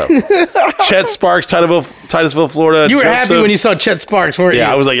Beach, Florida. Chet Sparks, Titusville, Florida. You were happy when you saw Chet Sparks, weren't you?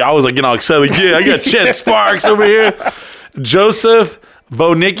 Yeah, I was like, you know, excited. Like, yeah, I got Chet Sparks over here. Joseph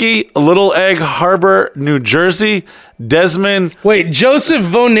Vonicki, Little Egg Harbor, New Jersey. Desmond. Wait, Joseph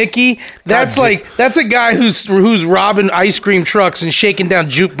Vonicki? That's a guy who's robbing ice cream trucks and shaking down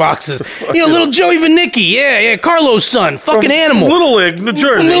jukeboxes. You know, little Joey Vonicki. Yeah, Carlos' son. Fucking From animal. Little Egg, New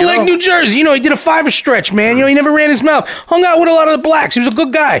Jersey. Little Egg, New Jersey. You know, he did a 5 stretch, man. You know, he never ran his mouth. Hung out with a lot of the blacks. He was a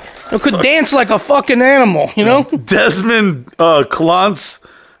good guy. You know, could dance like a fucking animal, you know? Desmond Clance.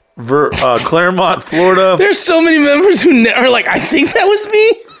 Claremont, Florida. There's so many members who are like, I think that was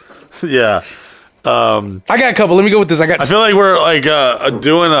me. Yeah. I got a couple. Let me go with this. I feel like we're like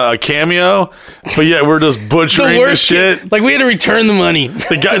doing a cameo, but yet we're just butchering the shit. Like we had to return the money.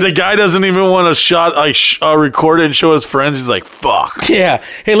 The guy doesn't even want to record it and show his friends. He's like, fuck. Yeah.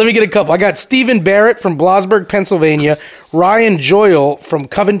 Hey, let me get a couple. I got Stephen Barrett from Blossburg, Pennsylvania. Ryan Joyle from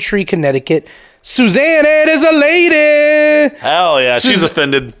Coventry, Connecticut. Suzanne Ed is a lady. Hell yeah, she's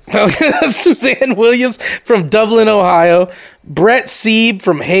offended. Suzanne Williams from Dublin, Ohio. Brett Sieb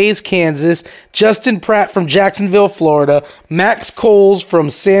from Hayes, Kansas. Justin Pratt from Jacksonville, Florida. Max Coles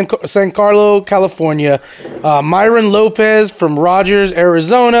from San Carlo, California. Myron Lopez from Rogers,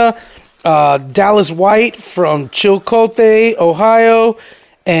 Arizona. Dallas White from Chilcote, Ohio.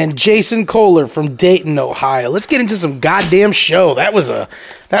 And Jason Kohler from Dayton, Ohio. Let's get into some goddamn show. That was a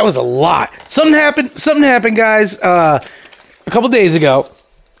lot. Something happened, guys. A couple days ago.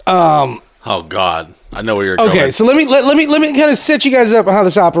 Oh God, I know where you're going. Okay, so let me kind of set you guys up on how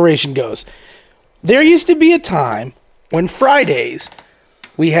this operation goes. There used to be a time when Fridays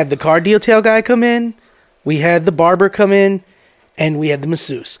we had the car detail guy come in, we had the barber come in, and we had the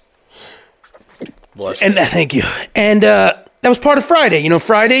masseuse. Bless you. And thank you. And that was part of Friday. You know,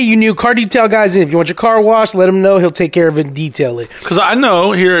 Friday, you knew car detail guys in. If you want your car washed, let him know. He'll take care of it and detail it. Because I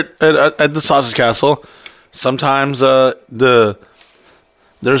know here at the Sausage Castle, sometimes there's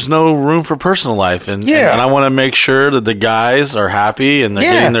no room for personal life. And I want to make sure that the guys are happy and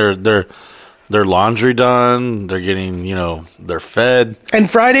they're getting their laundry done. They're getting, they're fed.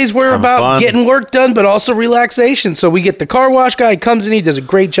 And Fridays were about getting work done, but also relaxation. So we get the car wash guy. He comes in. He does a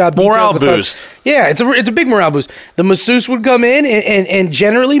great job. Morale boost. Yeah, it's a big morale boost. The masseuse would come in, and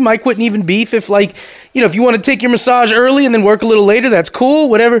generally Mike wouldn't even beef if if you want to take your massage early and then work a little later, that's cool,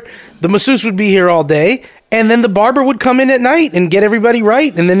 whatever. The masseuse would be here all day. And then the barber would come in at night and get everybody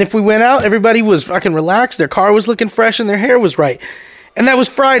right. And then if we went out, everybody was fucking relaxed. Their car was looking fresh and their hair was right. And that was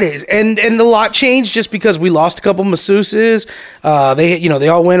Fridays, and a lot changed just because we lost a couple masseuses. They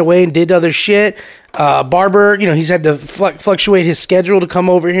all went away and did other shit. Barber, he's had to fluctuate his schedule to come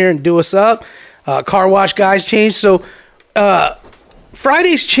over here and do us up. car wash guys changed. So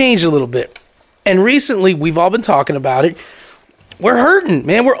Fridays changed a little bit. And recently, we've all been talking about it. We're hurting,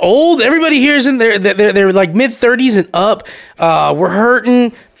 man. We're old. Everybody here is in they're like mid-30s and up. We're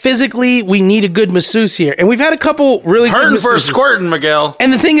hurting. Physically, we need a good masseuse here. And we've had a couple really hurting good for masseuses. squirting, Miguel.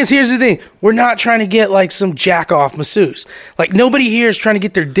 And the thing is, here's the thing. We're not trying to get like some jack-off masseuse. Like, nobody here is trying to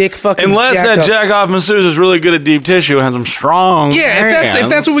get their dick fucking unless that jack-off masseuse is really good at deep tissue and has some strong Yeah, if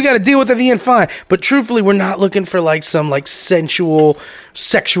that's what we got to deal with at the end, fine. But truthfully, we're not looking for like some like sensual,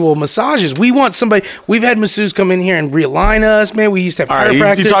 sexual massages. We want somebody. We've had masseuses come in here and realign us, man. We used to have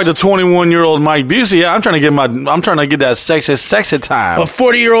chiropractors. You talk to 21-year-old Mike Busey. Yeah, I'm trying to get that sexy time. But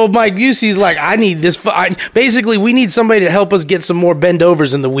 40-year-old Mike Busey's like, I need this. Basically, we need somebody to help us get some more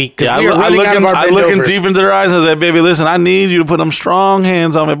bendovers in the week. Yeah, I look deep into their eyes and say, baby, listen, I need you to put them strong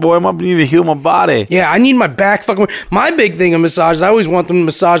hands on me, boy. I need to heal my body. Yeah, I need my back fucking. My big thing of massage, I always want them to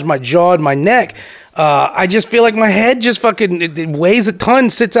massage my jaw and my neck. I just feel like my head just fucking it weighs a ton,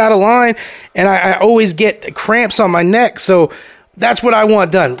 sits out of line, and I always get cramps on my neck. So that's what I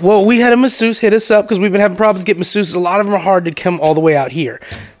want done. Well, we had a masseuse hit us up because we've been having problems getting masseuses. A lot of them are hard to come all the way out here.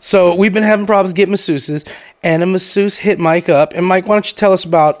 So we've been having problems getting masseuses, and a masseuse hit Mike up. And Mike, why don't you tell us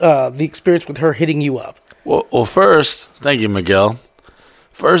about the experience with her hitting you up? Well, first, thank you, Miguel.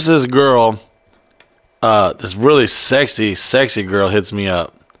 First, this girl, this really sexy girl hits me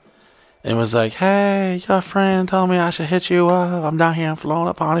up. And was like, hey, your friend told me I should hit you up. I'm down here in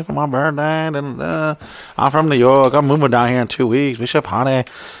Florida party for my birthday. I'm from New York. I'm moving down here in 2 weeks. We should party.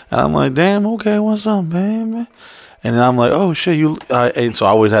 And I'm like, damn, okay, what's up, baby? And then I'm like, oh, shit, you... and so I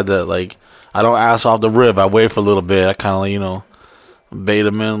always had to, like, I don't ask off the rib. I wait for a little bit. I kind of, like, you know, bait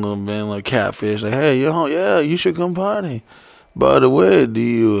them in a little bit, like catfish. Like, hey, yeah, you should come party. By the way, do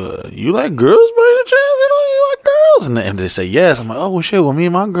you like girls by any chance? You like girls? And they say yes. I'm like, oh, well, shit. Well, me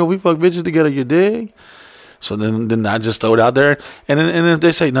and my girl, we fuck bitches together. You dig? So then I just throw it out there. And then if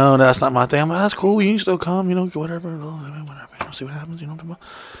they say, no, that's not my thing, I'm like, that's cool. You can still come, you know, whatever. See what happens, you know.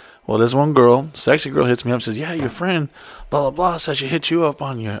 Well, this one girl, sexy girl, hits me up and says, yeah, your friend, blah, blah, blah, says she hit you up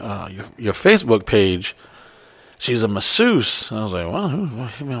on your Facebook page. She's a masseuse. I was like, well, who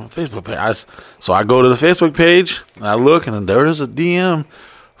hit me on the Facebook page? So I go to the Facebook page, and I look, and then there is a DM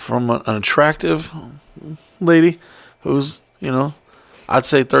from an attractive lady who's, you know, I'd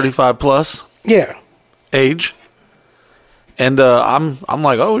say 35 plus. Yeah. Age. And I'm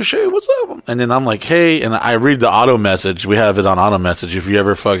like, oh, shit, what's up? And then I'm like, hey, and I read the auto message. We have it on auto message. If you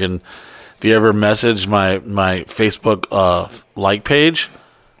ever message my Facebook like page,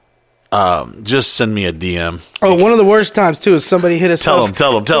 just send me a DM. Oh, one of the worst times too is somebody hit us up.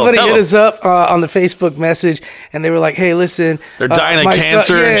 Somebody hit us up on the Facebook message, and they were like, "Hey, listen, they're dying of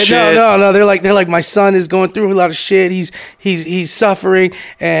cancer and shit." No. They're like, my son is going through a lot of shit. He's suffering,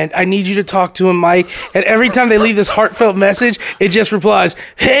 and I need you to talk to him, Mike. And every time they leave this heartfelt message, it just replies,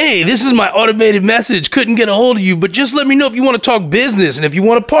 "Hey, this is my automated message. Couldn't get a hold of you, but just let me know if you want to talk business, and if you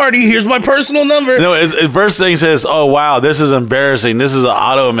want to party, here's my personal number." No, it first thing says, "Oh wow, this is embarrassing. This is an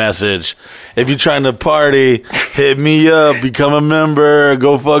auto message. If you're trying to party, hit me up, become a member,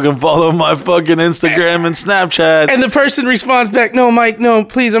 go fucking follow my fucking Instagram and Snapchat." And the person responds back, "No, Mike, no,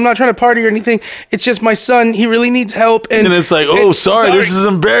 please, I'm not trying to party or anything. It's just my son. He really needs help." And it's like, oh, sorry, this is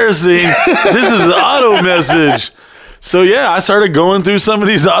embarrassing. This is an auto message. So yeah, I started going through some of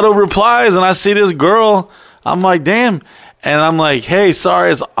these auto replies, and I see this girl. I'm like, damn. And I'm like, hey,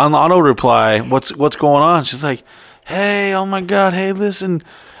 sorry, it's an auto reply. What's going on? She's like, hey, oh my God, hey, listen,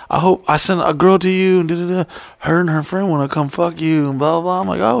 I hope I sent a girl to you. Her and her friend want to come fuck you. And blah, blah. I'm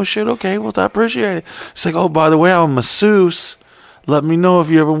like, oh, shit, okay. Well, I appreciate it. It's like, oh, by the way, I'm a masseuse. Let me know if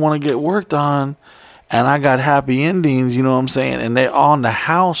you ever want to get worked on. And I got happy endings, you know what I'm saying? And they're on the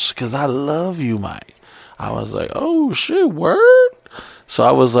house because I love you, Mike. I was like, oh, shit, word? So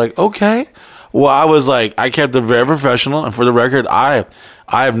I was like, okay. Well, I was like, I kept it very professional. And for the record,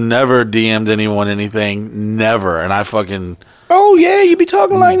 I've never DM'd anyone anything. Never. And I fucking... Oh yeah, you be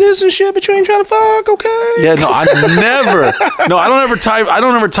talking like this and shit, but you ain't trying to fuck, okay? Yeah, no, I never. No, I don't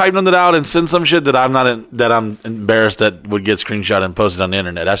ever type nothing out and send some shit that I'm embarrassed that would get screenshot and posted on the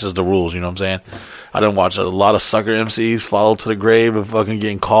internet. That's just the rules, you know what I'm saying? I done watch a lot of sucker MCs fall to the grave of fucking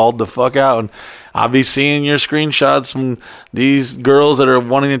getting called the fuck out, and I'll be seeing your screenshots from these girls that are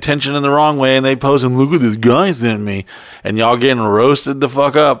wanting attention in the wrong way, and they post and look what this guy sent me, and y'all getting roasted the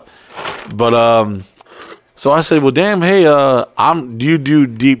fuck up. But so I said, well, damn, hey, do you do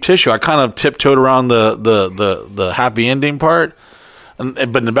deep tissue? I kind of tiptoed around the happy ending part. But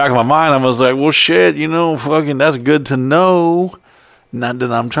in the back of my mind, I was like, well, shit, you know, fucking that's good to know. Not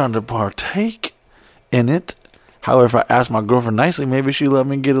that I'm trying to partake in it. However, if I asked my girlfriend nicely, maybe she let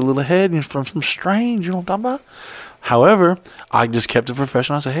me get a little head from some strange, you know what I'm talking about? However, I just kept it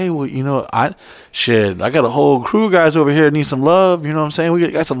professional. I said, hey, well, you know, I got a whole crew of guys over here that need some love. You know what I'm saying? We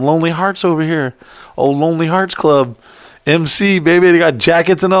got some Lonely Hearts over here. Old Lonely Hearts Club. MC, baby. They got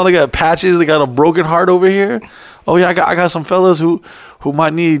jackets and all. They got patches. They got a broken heart over here. Oh, yeah, I got some fellas who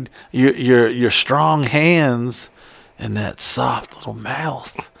might need your strong hands and that soft little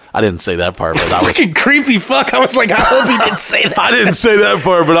mouth. I didn't say that part, but I was fucking creepy fuck. I was like, I hope he didn't say that. I didn't say that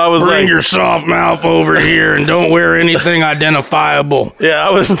part, but I was Bring your soft mouth over here and don't wear anything identifiable. Yeah,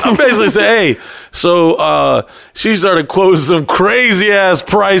 I basically saying, hey, so she started quoting some crazy ass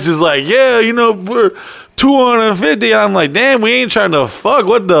prices, like, yeah, you know, we're $250. And I'm like, damn, we ain't trying to fuck.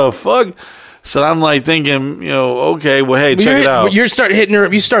 What the fuck? So I'm like thinking, you know, okay, well, hey, check it out. But you start hitting her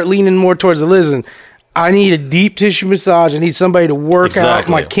up. You start leaning more towards the listen. I need a deep tissue massage. I need somebody to work out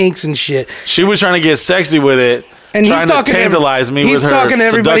my kinks and shit. She was trying to get sexy with it. And he's talking to tantalize me with her He's talking to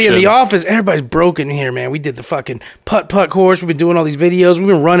everybody seduction. in the office. Everybody's broken here, man. We did the fucking putt-putt course. We've been doing all these videos. We've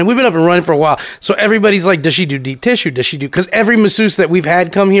been running. We've been up and running for a while. So everybody's like, does she do deep tissue? Does she do... Because every masseuse that we've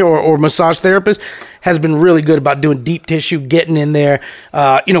had come here or massage therapist has been really good about doing deep tissue, getting in there.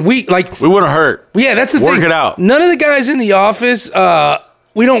 You know, we wouldn't hurt. Yeah, that's the thing. Work it out. None of the guys in the office...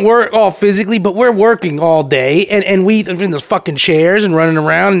 we don't work all physically, but we're working all day, and we in those fucking chairs and running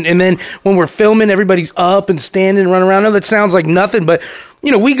around, and then when we're filming, everybody's up and standing and running around. I know that sounds like nothing, but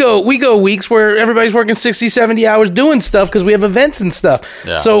you know, we go weeks where everybody's working 60, 70 hours doing stuff because we have events and stuff.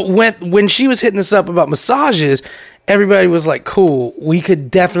 Yeah. So when she was hitting us up about massages, everybody was like, cool, we could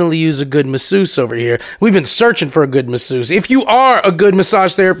definitely use a good masseuse over here. We've been searching for a good masseuse. If you are a good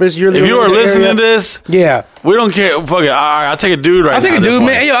massage therapist, if you are listening to this, yeah, we don't care. Fuck it. All right, I'll take a dude right now. I'll take a dude,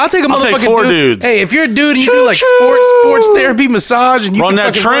 man. Yo, I'll take a motherfucking take 4 dudes. Hey, if you're a dude and you do like sports therapy massage and you run can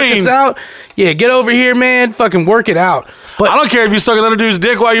that fucking train work this out, yeah, get over here, man. Fucking work it out. But I don't care if you suck another dude's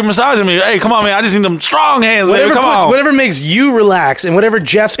dick while you're massaging me. Hey, come on, man. I just need them strong hands, baby. Come on. Whatever makes you relax and whatever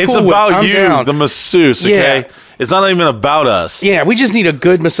Jeff's cool with. It's about I'm you, down. the masseuse, okay? Yeah. It's not even about us. Yeah, we just need a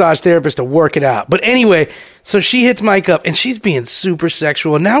good massage therapist to work it out. But anyway, so she hits Mike up, and she's being super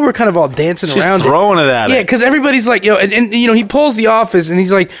sexual. And now we're kind of all dancing around. She's throwing it at it. Yeah, because everybody's like, yo, and you know, he pulls the office, and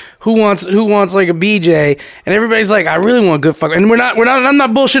he's like, who wants like a BJ? And everybody's like, I really want a good fuck. And I'm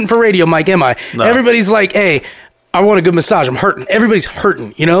not bullshitting for radio, Mike, am I? No. Everybody's like, hey, I want a good massage. I'm hurting. Everybody's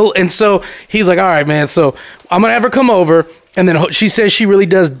hurting, you know? And so he's like, all right, man, so I'm going to have her come over. And then she says she really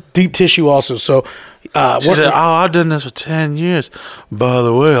does deep tissue also. So she said, I've done this for 10 years. By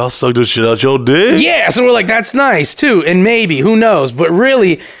the way, I'll suck this shit out your dick. Yeah, so we're like, that's nice too. And maybe, who knows? But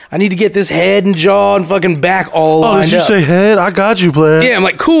really, I need to get this head and jaw and fucking back all lined up. Oh, did you say head? I got you, player. Yeah, I'm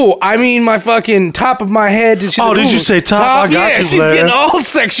like, cool. I mean, my fucking top of my head. Did you say top? I got you, she's player. getting all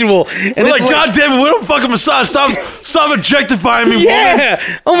sexual. And we're like, God damn it, we don't fucking massage. Stop objectifying me, yeah.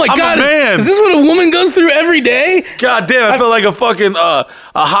 woman. Oh my God. Man. Is this what a woman goes through every day? God damn, I feel like a fucking a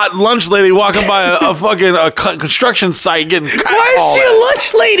hot lunch lady walking by a fucking construction site getting Why is she a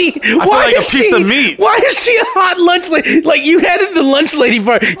lunch lady? I feel like a piece of meat. Why is she a hot lunch lady? Like, you added the lunch lady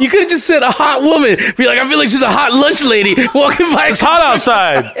part. You could have just said a hot woman. Be like, I feel like she's a hot lunch lady walking by. It's hot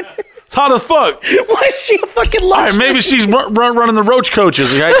outside. It's hot as fuck. Why is she a fucking lunch? All right, maybe she's running the roach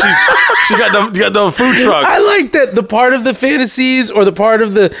coaches. Okay? She got the food trucks. I like that the part of the fantasies or the part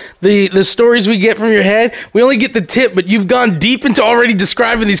of the stories we get from your head, we only get the tip, but you've gone deep into already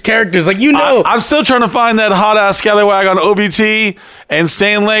describing these characters. Like, you know. I'm still trying to find that hot ass scallywag on OBT and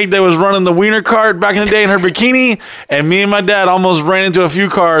Sand Lake that was running the wiener cart back in the day in her bikini. And me and my dad almost ran into a few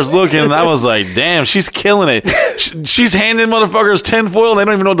cars looking. And I was like, damn, she's killing it. She's handing motherfuckers tinfoil and they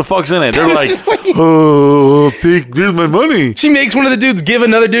don't even know what the fuck's in it. They're like, oh, here's my money. She makes one of the dudes give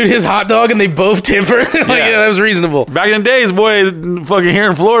another dude his hot dog and they both tip her. Like, yeah, that was reasonable. Back in the days, boy, fucking here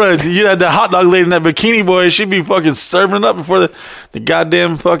in Florida, you had that hot dog lady in that bikini, boy. She'd be fucking serving it up before the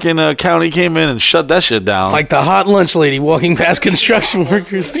goddamn fucking county came in and shut that shit down. Like the hot lunch lady walking past construction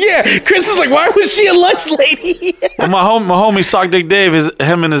workers. Yeah, Chris is like, why was she a lunch lady? Well, my homie Sock Dick Dave,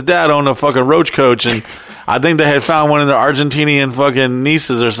 him and his dad own a fucking roach coach, and I think they had found one of their Argentinian fucking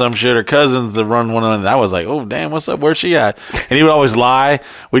nieces or some shit or cousins to run one of them. And I was like, oh, damn, what's up? Where's she at? And he would always lie.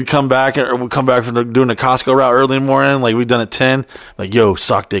 We'd come back from doing the Costco route early in the morning. Like, we'd done at 10. Like, yo,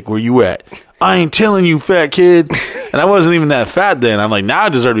 Sock Dick, where you at? I ain't telling you, fat kid. And I wasn't even that fat then. I'm like, now I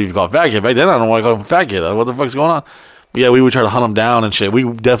deserve to be called fat kid. Back then, I don't want to call him fat kid. What the fuck's going on? Yeah, we would try to hunt him down and shit. We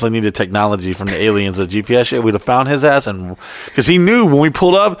definitely needed technology from the aliens, the GPS shit. We'd have found his ass, and because he knew when we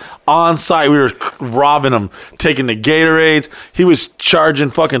pulled up on site, we were robbing him, taking the Gatorades. He was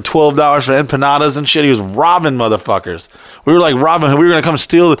charging fucking $12 for empanadas and shit. He was robbing motherfuckers. We were like robbing him. We were gonna come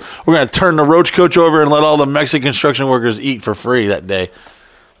steal. We're gonna turn the roach coach over and let all the Mexican construction workers eat for free that day.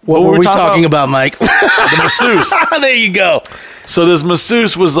 What were we talking about, Mike? The masseuse. There you go. So this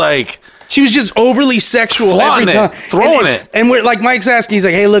masseuse was like. She was just overly sexual every time. Throwing it. And we're like, Mike's asking, he's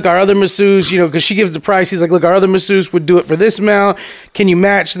like, hey, look, our other masseuse, because she gives the price. He's like, look, our other masseuse would do it for this amount. Can you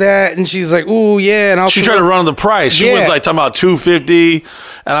match that? And she's like, ooh, yeah. And she tried to run the price. She was like talking about $250.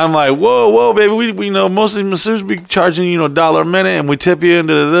 And I'm like, whoa, baby. We know most of the masseuses be charging, $1 a minute, and we tip you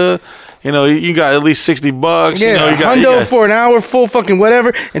into you got at least $60. Yeah, you got hundo for an hour, full fucking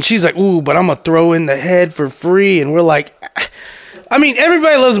whatever. And she's like, ooh, but I'm going to throw in the head for free. And we're like... I mean,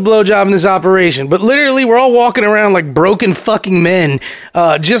 everybody loves a blowjob in this operation, but literally we're all walking around like broken fucking men,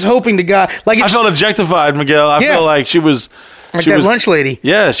 just hoping to God. Like I felt objectified, Miguel. I felt like she was... Like that lunch lady.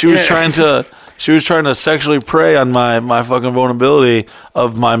 Yeah, she was trying to... She was trying to sexually prey on my fucking vulnerability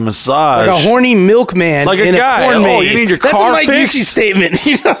of my massage. Like a horny milkman like in a corn maze. You need your That's car a Mike fixed? Busey statement,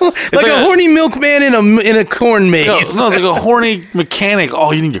 like a horny milkman in a corn maze. No, it's like a horny mechanic.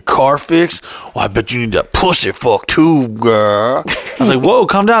 Oh, you need your car fixed? Oh, I bet you need that pussy fuck too, girl. I was like, whoa,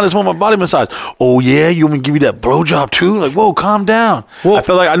 calm down. I just want my body massage. Oh, yeah? You want me to give you that blowjob too? Like, whoa, calm down. Well, I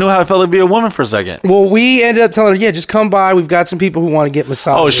felt like I knew how I felt to be a woman for a second. Well, we ended up telling her, yeah, just come by. We've got some people who want to get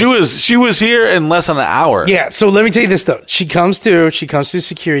massages. Oh, she was here in less than an hour. Yeah, so let me tell you this, though. She comes to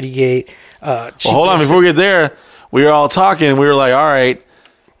security gate. Hold on. Before we get there, we were all talking. We were like, all right,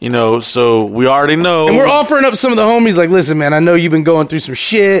 so we already know. And we're offering up some of the homies like, listen, man, I know you've been going through some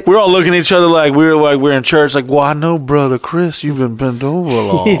shit. We're all looking at each other like we're in church like, well, I know, brother Chris, you've been bent over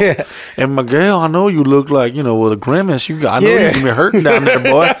long. Yeah. And Miguel, I know you look like, with a grimace. I know you've been hurting down there,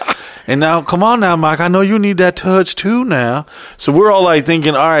 boy. And now, come on now, Mike. I know you need that touch too now. So we're all like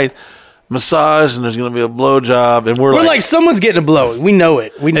thinking, all right, massage, and there's going to be a blowjob, and we're like someone's getting a blow. We know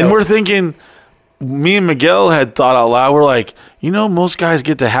it. We're thinking, me and Miguel had thought out loud. We're like, most guys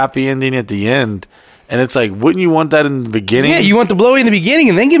get the happy ending at the end, and it's like, wouldn't you want that in the beginning? Yeah, you want the blowy in the beginning,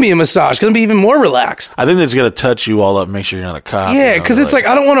 and then give me a massage. It's going to be even more relaxed. I think it's going to touch you all up, make sure you're not a cop. Yeah, because it's like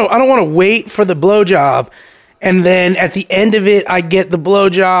I don't want to wait for the blowjob, and then at the end of it, I get the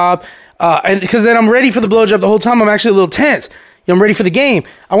blowjob, and because then I'm ready for the blowjob the whole time. I'm actually a little tense. I'm ready for the game.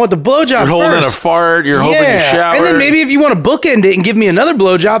 I want the blowjob You're holding a fart. You're hoping you shower. And then maybe if you want to bookend it and give me another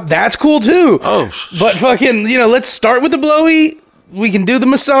blowjob, that's cool too. Oh. But fucking, let's start with the blowy. We can do the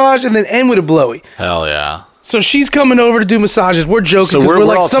massage and then end with a blowy. Hell yeah. So she's coming over to do massages. We're joking. So we're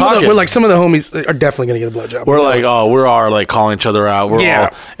like some of the homies are definitely going to get a blowjob. We're like, we're all like calling each other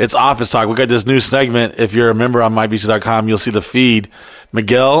out. It's office talk. We got this new segment. If you're a member on MikeBusey.com, you'll see the feed.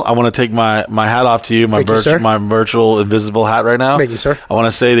 Miguel, I want to take my hat off to you, my virtual invisible hat right now. Thank you, sir. I want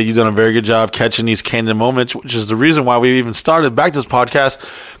to say that you've done a very good job catching these candid moments, which is the reason why we even started back this podcast,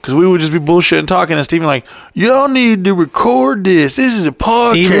 because we would just be bullshitting talking, and Steven like, y'all need to record this. This is a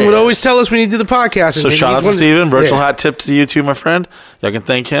podcast. Steven would always tell us we need to do the podcast. So shout out to Steven. Virtual hat tip to you too, my friend. Y'all can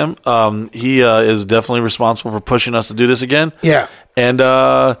thank him. He is definitely responsible for pushing us to do this again. Yeah. And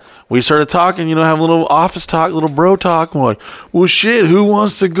we started talking, have a little office talk, little bro talk. We're like, well, shit, who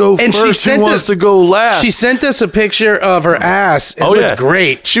wants to go first? Who wants to go last? She sent us a picture of her ass. It looked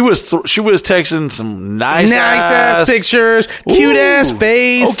great. She was texting some nice ass pictures, cute ass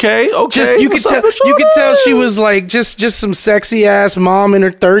face. Okay. Just you could tell she was like just some sexy ass mom in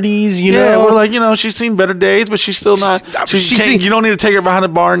her 30s. Yeah, we're like, she's seen better days, but she's still not. You don't need to take her behind the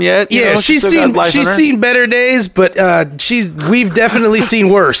barn yet. Yeah, she's seen better days, but we've definitely seen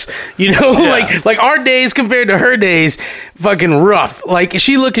worse. Like our days compared to her days, fucking rough. Like, is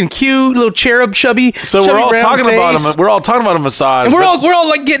she looking cute, little cherub, chubby? So we're all talking about him. We're all talking about a massage, and we're all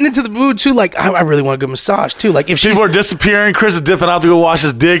like getting into the mood too. Like, I really want a good massage too. Like, if people are disappearing, Chris is dipping out to go wash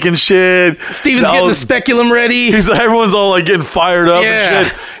his dick and shit. Steven's getting the speculum ready. Everyone's all like getting fired up and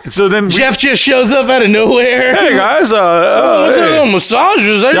shit. And so then Jeff just shows up out of nowhere. Hey guys, what's on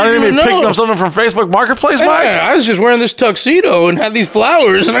massages? Y'all didn't even pick up something from Facebook Marketplace, Mike? Yeah, I was just wearing this tuxedo and had these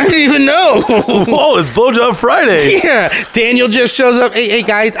flowers, and I didn't even know. Whoa, it's Blowjob Friday. Yeah, Daniel just shows up. Hey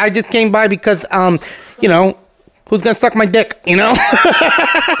guys, I just came by because who's gonna suck my dick?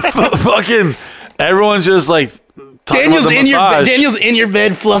 Fucking everyone's just like. Daniel's in your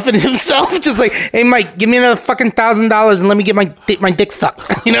bed fluffing himself, just like, hey Mike, give me another fucking $1,000 and let me get my dick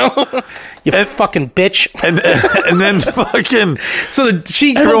sucked. You fucking bitch. And then fucking. So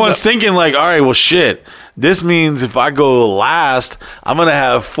everyone's thinking like, all right, well, shit. This means if I go last, I'm gonna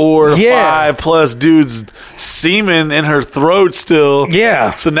have 4 or 5 plus dudes semen in her throat still.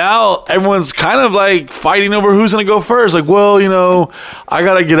 Yeah. So now everyone's kind of like fighting over who's gonna go first. Like, well, I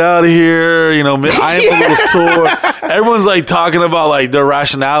gotta get out of here. I am a little sore. Everyone's like talking about like their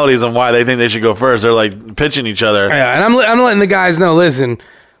rationalities and why they think they should go first. They're like pitching each other. Yeah, and I'm letting the guys know. Listen.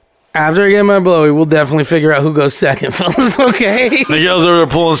 After I get my blowy, we'll definitely figure out who goes second, fellas, okay? The girls over there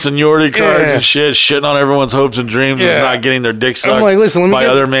pulling seniority cards and shit, shitting on everyone's hopes and dreams of not getting their dick sucked by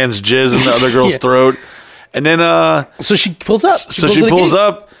other man's jizz in the other girl's throat. And then... so she pulls up. She pulls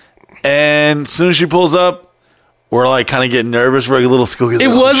up, and as soon as she pulls up, we're like kind of getting nervous. We're like a little school. It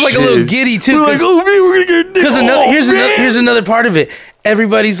was like a little giddy, too. We're like, oh, man, we're going to get a dick. Here's another part of it.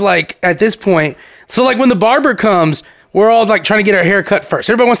 Everybody's like, at this point... So like when the barber comes... We're all like trying to get our hair cut first.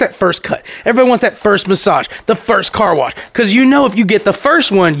 Everybody wants that first cut. Everybody wants that first massage, the first car wash. Because if you get the first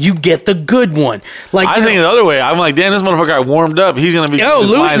one, you get the good one. Like I think the other way. I'm like, damn, this motherfucker got warmed up. He's gonna be.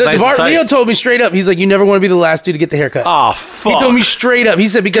 Leo told me straight up. He's like, you never want to be the last dude to get the haircut. Oh fuck. He told me straight up. He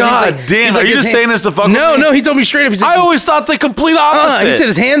said because God damn. Are you just saying this to fuck with me? No. He told me straight up. He said, I always thought the complete opposite. He said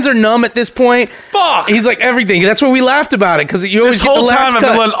his hands are numb at this point. Fuck. He's like everything. That's why we laughed about it because you always this whole time I've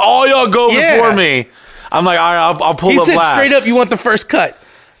been letting all y'all go before me. I'm like, all right, I'll pull up last. He said straight up, you want the first cut.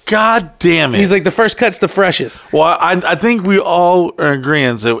 God damn it. He's like, the first cut's the freshest. Well, I think we all are in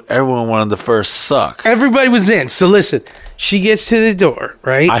agreement that everyone wanted the first suck. Everybody was in. So listen, she gets to the door,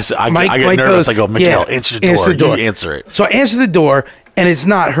 right? I get nervous. I go, Miguel, answer the door. You answer it. So I answer the door, and it's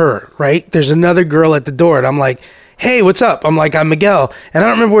not her, right? There's another girl at the door, and I'm like, hey, what's up? I'm like, I'm Miguel. And I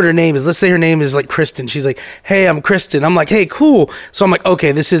don't remember what her name is. Let's say her name is like Kristen. She's like, hey, I'm Kristen. I'm like, hey, cool. So I'm like,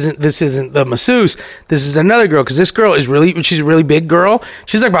 okay, this isn't the masseuse. This is another girl. Cause this girl she's a really big girl.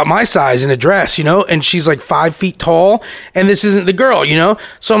 She's like about my size in a dress, and she's like 5 feet tall. And this isn't the girl,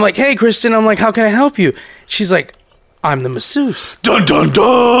 So I'm like, hey, Kristen. I'm like, how can I help you? She's like, I'm the masseuse. Dun, dun,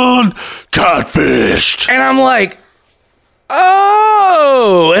 dun. Catfished. And I'm like,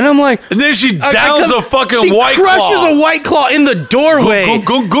 oh, and I'm like, and then she downs a fucking White Claw. She crushes a White Claw in the doorway.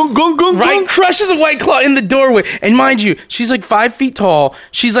 Right, crushes a White Claw in the doorway. And mind you, she's like 5 feet tall.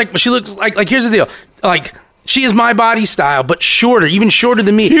 She looks like here's the deal, like. She is my body style, but shorter, even shorter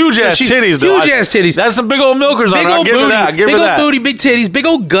than me. Huge ass titties, though. Huge ass titties. That's some big old milkers on her. I'll give her that. Big old booty, big titties, big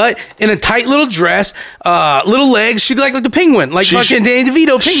old gut, in a tight little dress, little legs. She'd like the penguin, like fucking Danny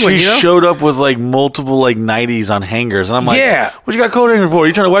DeVito penguin. She showed up with like multiple like 90s on hangers, and I'm like, yeah, what you got coat hanger for?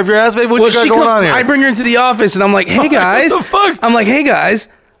 You trying to wipe your ass, baby? What you got going on here? I bring her into the office, and I'm like, hey guys, what the fuck? I'm like, hey guys.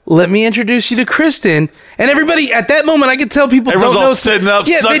 Let me introduce you to Kristen. And everybody, at that moment, I could tell people everyone's don't know. All sitting up,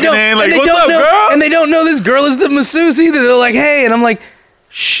 sucking in, like, what's up, girl? girl? And they don't know this girl is the masseuse either. They're like, hey. And I'm like,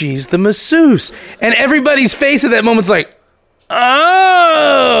 she's the masseuse. And everybody's face at that moment's like,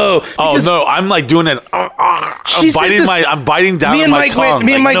 oh. Oh, no, I'm like doing it. I'm biting down on my tongue.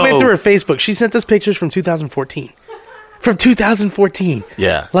 Me and Mike went through her Facebook. She sent us pictures from 2014. From 2014.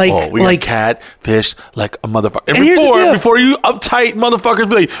 Yeah. Like, we got catfished like a motherfucker. And here's the deal. before you uptight motherfuckers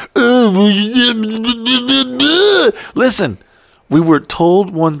be like, listen, we were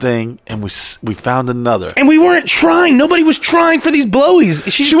told one thing and we found another. And we weren't trying. Nobody was trying for these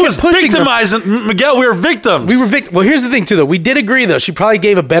blowies. She was victimizing. Miguel, we were victims. Well, here's the thing, too, though. We did agree, though. She probably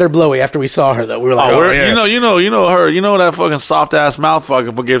gave a better blowy after we saw her, though. We were like, yeah. You know her. You know that fucking soft ass mouth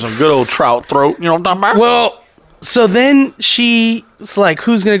fucking gave some good old trout throat. You know what I'm talking about? Well, so then she's like,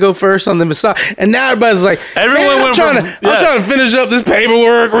 who's going to go first on the massage? And now everybody's like, I'm trying to finish up this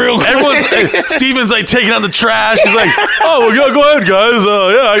paperwork real quick. Steven's like taking out the trash. He's like, oh, well, go ahead,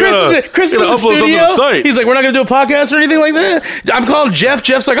 guys. Chris is in the studio. He's like, we're not going to do a podcast or anything like that. I'm calling Jeff.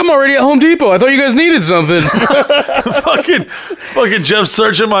 Jeff's like, I'm already at Home Depot. I thought you guys needed something. fucking Jeff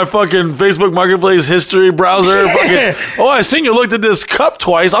searching my fucking Facebook Marketplace history browser. I seen you looked at this cup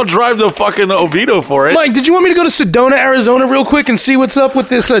twice. I'll drive to fucking Oviedo for it. Mike, did you want me to go to Sedona, Arizona real quick and see what's up with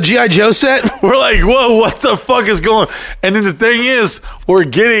this G.I. Joe set? We're like, whoa, what the fuck is going on? And then the thing is, we're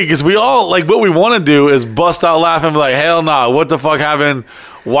giddy because we all, like, what we want to do is bust out laughing and be like, hell nah, what the fuck happened?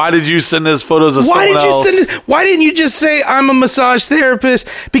 Why did you send us photos of someone else? Why didn't you just say I'm a massage therapist?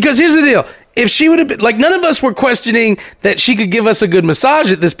 Because here's the deal. if she would have been like, none of us were questioning that she could give us a good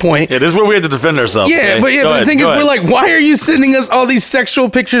massage at this point. Yeah, this is where we had to defend ourselves. Yeah, okay? but the thing is, we're like, why are you sending us all these sexual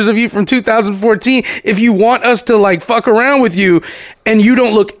pictures of you from 2014 if you want us to like fuck around with you and you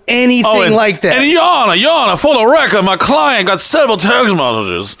don't look anything like that? And Your Honor, for the record, my client got several text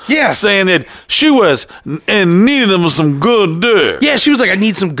messages saying that she was in need of some good dick. Yeah, she was like, I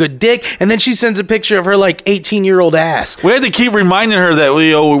need some good dick. And then she sends a picture of her like 18-year-old ass. We had to keep reminding her that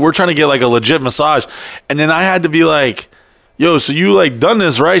we're trying to get like a legit massage. And then I had to be like, yo, so you like done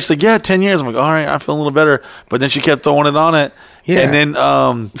this, right? She's like, yeah, 10 years. I'm like, all right, I feel a little better. But then she kept throwing it on it. Yeah. And then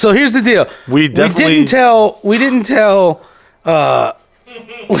so here's the deal. We didn't tell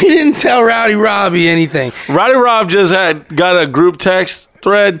Rowdy Robbie anything. Rowdy Rob just got a group text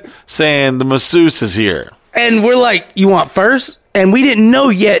thread saying the masseuse is here. And we're like, you want first? And we didn't know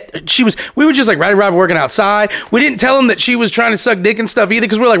yet. We were just like, Rowdy Rob working outside. We didn't tell him that she was trying to suck dick and stuff either,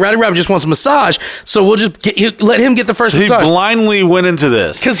 because we're like, Rowdy Rob just wants a massage. So we'll just let him get the first massage. He blindly went into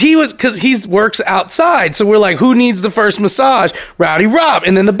this. Because he works outside. So we're like, who needs the first massage? Rowdy Rob.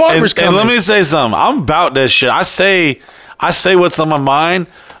 And then the barber's coming. And let me say something. I'm about that shit. I say what's on my mind,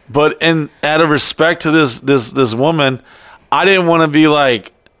 but out of respect to this woman, I didn't want to be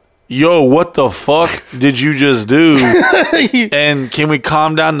like, yo, what the fuck did you just do? And can we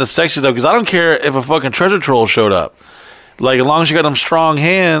calm down the sexy stuff? Because I don't care if a fucking treasure troll showed up. Like, as long as she got them strong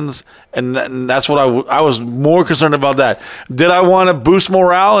hands, and that's what I was more concerned about that. Did I want to boost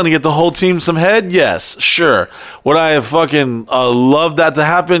morale and get the whole team some head? Yes, sure. Would I have fucking loved that to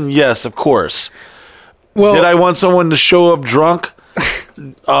happen? Yes, of course. Well, did I want someone to show up drunk?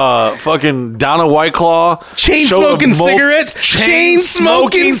 Fucking down a White Claw, chain smoking cigarettes.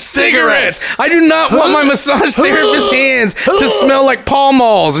 I do not want my massage therapist's hands to smell like Pall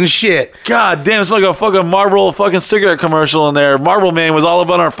Malls and shit. God damn, it's like a fucking Marlboro fucking cigarette commercial in there. Marlboro Man was all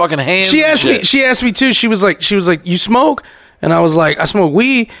about our fucking hands. She asked me too. She was like, you smoke? And I was like, I smoke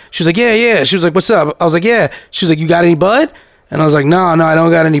weed. She was like, yeah. She was like, what's up? I was like, yeah. She was like, you got any bud? And I was like, no, I don't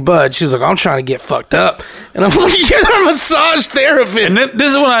got any bud. She's like, I'm trying to get fucked up. And I'm like, you're a massage therapist. And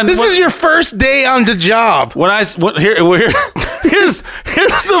this is your first day on the job. Here's the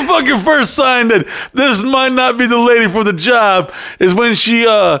fucking first sign that this might not be the lady for the job is when she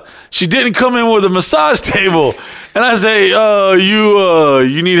didn't come in with a massage table. And I say,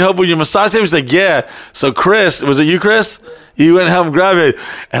 you need help with your massage table? She's like, yeah. So Chris, was it you, Chris? You went and helped him grab it.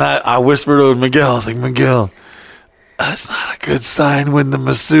 And I whispered to Miguel, I was like, Miguel, that's not a good sign when the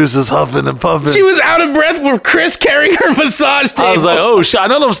masseuse is huffing and puffing. She was out of breath with Chris carrying her massage table. I was like, oh, shit. I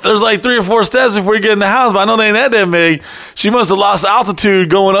know there's like 3 or 4 steps before you get in the house, but I know they ain't that big. She must have lost altitude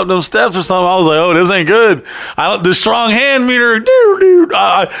going up them steps or something. I was like, oh, this ain't good. The strong hand meter,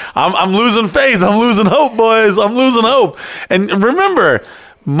 I'm losing faith. I'm losing hope, boys. I'm losing hope. And remember,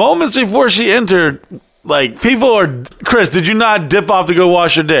 moments before she entered, like, Chris, did you not dip off to go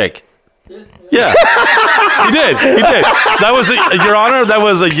wash your dick? Yeah, he did. That was Your Honor. That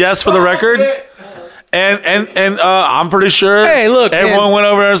was a yes for the record. And I'm pretty sure. Hey, look, everyone went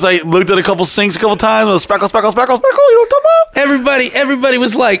over and like looked at a couple sinks a couple times. Speckle. You know what I'm talking about? Everybody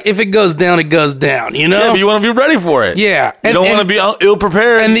was like, if it goes down, it goes down. You know. Yeah, but you want to be ready for it. Yeah, you don't want to be ill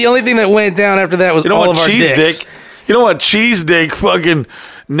prepared. And the only thing that went down after that was all of our dicks. Dick. You don't want cheese dick. Fucking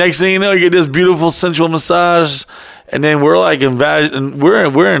next thing you know, you get this beautiful sensual massage. And then we're like, we're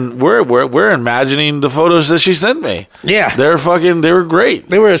imagining the photos that she sent me. Yeah, they were great.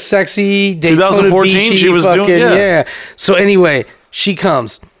 They were a sexy 2014. She was doing, yeah. So anyway, she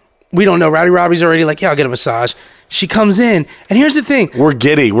comes. We don't know. Rowdy Robbie's already like, yeah, I'll get a massage. She comes in, and here's the thing: we're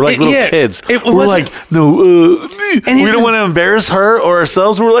giddy. We're like little kids. We're like, no, we don't want to embarrass her or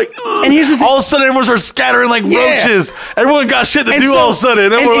ourselves. We're like, and here's the thing: all of a sudden, everyone starts scattering like roaches. Everyone got shit to do all of a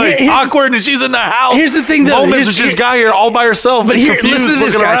sudden, and we're like awkward. And she's in the house. Here's the thing, though: moments when she's got here all by herself, but confused,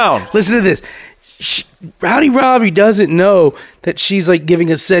 looking around. Listen to this. Rowdy Robbie doesn't know that she's like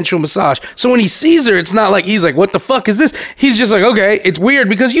giving a sensual massage. So when he sees her, it's not like he's like, what the fuck is this? He's just like, okay, it's weird,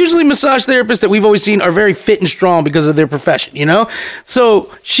 because usually massage therapists that we've always seen are very fit and strong because of their profession, you know?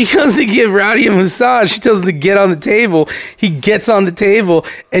 So she comes to give Rowdy a massage. She tells him to get on the table. He gets on the table,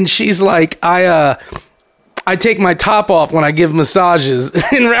 and she's like, I take my top off when I give massages.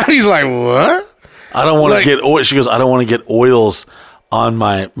 And Rowdy's like, what? I don't want to get oil. She goes, I don't want to get oils on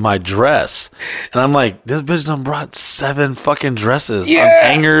my dress. And I'm like, this bitch done brought 7 fucking dresses on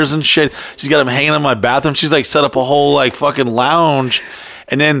hangers and shit. She's got them hanging in my bathroom. She's like set up a whole like fucking lounge.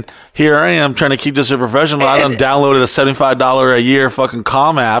 And then here I am trying to keep this a professional. I done downloaded a $75 a year fucking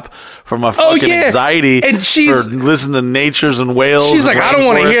Calm app for my fucking anxiety. And she's for listening to natures and whales. She's like, I don't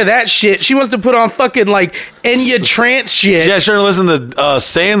want to hear that shit. She wants to put on fucking like Enya trance shit. Yeah, sure. Listen to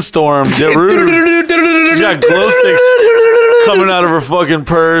Sandstorm. She's got glow sticks coming out of her fucking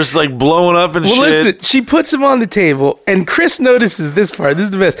purse, like blowing up and shit. Well, listen, she puts him on the table, and Chris notices this part. This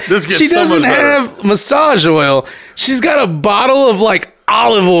is the best. She doesn't have massage oil. She's got a bottle of like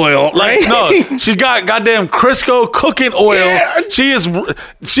olive oil, right? No, she got goddamn Crisco cooking oil. Yeah. She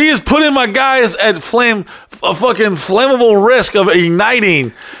is putting my guys at a fucking flammable risk of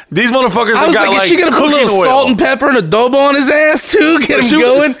igniting. These motherfuckers I was got like, is she gonna put a little salt and pepper and adobo on his ass too? Get him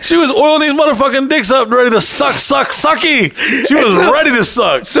going. She was oiling these motherfucking dicks up, ready to sucky. She was ready to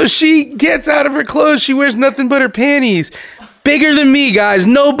suck. So she gets out of her clothes. She wears nothing but her panties. Bigger than me, guys.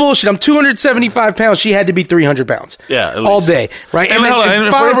 No bullshit. I'm 275 pounds. She had to be 300 pounds. Yeah, all day, right? And hold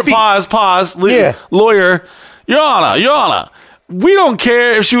on. Pause. Yeah. Lawyer, Your Honor. We don't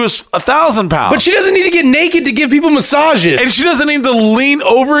care if she was 1,000 pounds. But she doesn't need to get naked to give people massages. And she doesn't need to lean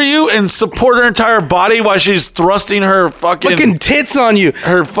over you and support her entire body while she's thrusting her fucking tits on you.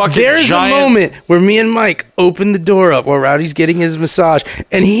 Her fucking There's giant... a moment where me and Mike opened the door up while Rowdy's getting his massage,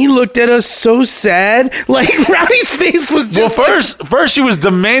 and he looked at us so sad. Like, Rowdy's face was just... Well, first she was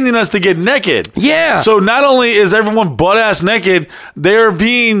demanding us to get naked. Yeah. So not only is everyone butt-ass naked, they're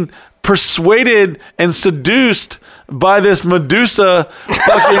being persuaded and seduced by this Medusa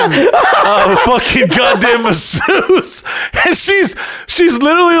fucking goddamn masseuse. And she's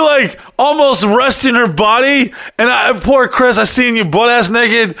literally like almost resting her body. And poor Chris, I seen you butt ass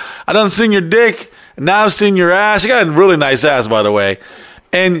naked. I done seen your dick. Now I've seen your ass. You got a really nice ass, by the way.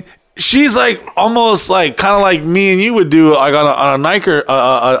 And she's like almost like kind of like me and you would do like on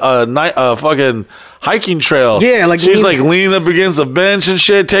a fucking hiking trail. Yeah, like she's like leaning up against a bench and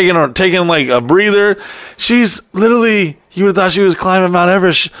shit, taking like a breather. She's literally, you would have thought she was climbing Mount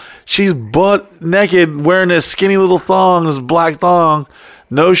Everest. She's butt naked, wearing this skinny little thong, this black thong.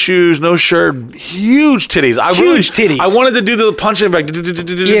 No shoes, no shirt, huge titties. Titties. I wanted to do the punching back.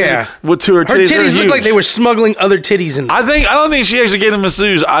 Yeah, with her titties. Her titties looked like they were smuggling other titties in. I don't think she actually gave him a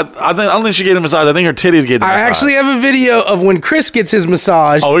massage. I don't think she gave him a massage. I think her titties gave him a massage. I actually have a video of when Chris gets his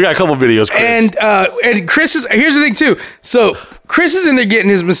massage. Oh, we got a couple videos, Chris. And Chris is, here's the thing too. So Chris is in there getting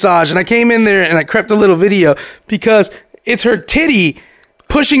his massage, and I came in there and I crept a little video because it's her titty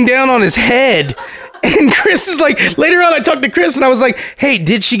pushing down on his head. And Chris is like, later on I talked to Chris and I was like, hey,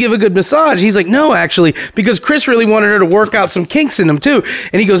 did she give a good massage? He's like, no, actually, because Chris really wanted her to work out some kinks in him too.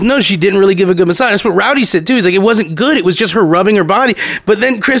 And he goes, no, she didn't really give a good massage. That's what Rowdy said too. He's like, it wasn't good. It was just her rubbing her body. But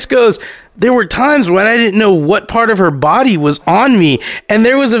then Chris goes, there were times when I didn't know what part of her body was on me. And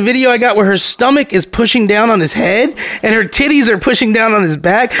there was a video I got where her stomach is pushing down on his head and her titties are pushing down on his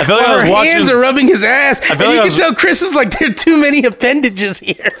back. I feel like her hands are rubbing his ass. And you can tell Chris is like, there are too many appendages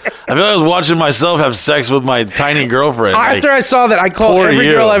here. I feel like I was watching myself have sex with my tiny girlfriend. After I saw that, I called every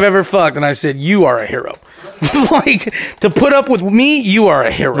girl I've ever fucked and I said, you are a hero. Like, to put up with me, you are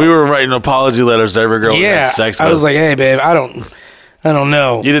a hero. We were writing apology letters to every girl we had sex with. I was like, hey, babe, I don't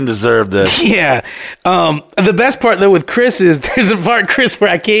know. You didn't deserve this. Yeah. The best part, though, with Chris is there's a part, Chris, where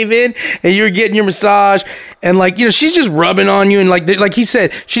I came in and you were getting your massage and, like, you know, she's just rubbing on you. And, like he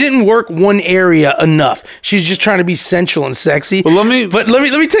said, she didn't work one area enough. She's just trying to be sensual and sexy. Well, let me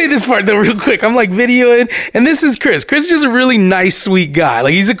tell you this part, though, real quick. I'm, like, videoing. And this is Chris. Chris is just a really nice, sweet guy.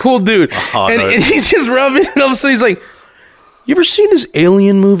 Like, he's a cool dude. And he's just rubbing. And all of a sudden, he's like, you ever seen this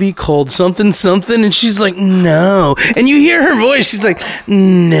alien movie called something something? And she's like, no. And you hear her voice. She's like,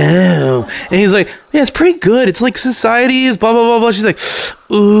 no. And he's like, yeah, it's pretty good. It's like society is blah, blah, blah, blah. She's like,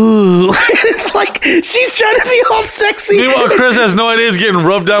 ooh. It's like she's trying to be all sexy. Meanwhile, Chris has no idea he's getting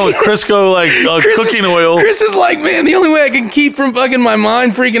rubbed down with Crisco, like cooking oil. Chris is like, man, the only way I can keep from fucking my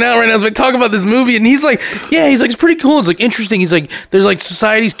mind freaking out right now is if I talk about this movie. And he's like, yeah, he's like, it's pretty cool. It's like interesting. He's like, there's like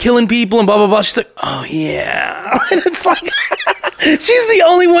society's killing people and blah, blah, blah. She's like, oh, yeah. And it's like, she's the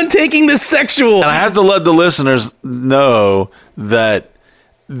only one taking this sexual. And I have to let the listeners know that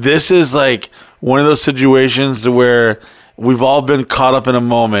this is like one of those situations to where we've all been caught up in a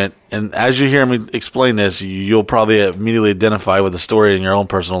moment. And as you hear me explain this, you'll probably immediately identify with the story in your own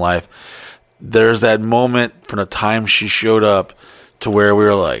personal life. There's that moment from the time she showed up to where we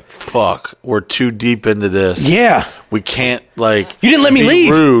were like, fuck, we're too deep into this. Yeah. We can't, like, you didn't let me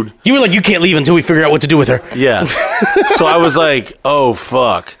leave. Rude. You were like, you can't leave until we figure out what to do with her. Yeah. So I was like, oh,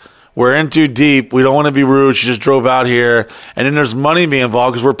 fuck. We're in too deep. We don't want to be rude. She just drove out here. And then there's money being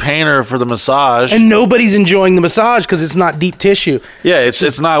involved because we're paying her for the massage. And nobody's enjoying the massage because it's not deep tissue. Yeah,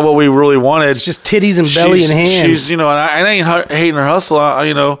 it's not what we really wanted. It's just titties and belly and hands. She's, and I ain't hating her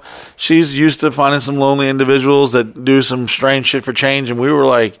hustle. She's used to finding some lonely individuals that do some strange shit for change. And we were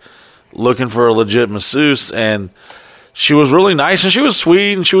like looking for a legit masseuse. And she was really nice and she was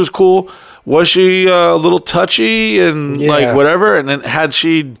sweet and she was cool. Was she a little touchy and like whatever? And then had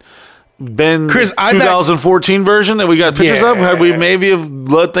she been Chris, 2014 version that we got pictures of? Had we maybe have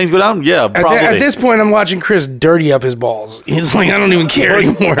let things go down? Yeah, probably. At this point, I'm watching Chris dirty up his balls. He's like, I don't even care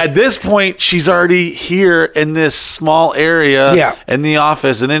anymore. At this point, she's already here in this small area in the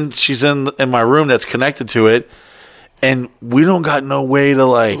office, and then she's in my room that's connected to it, and we don't got no way to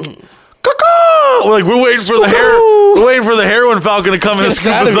like... Like we're waiting for the heroin falcon to come and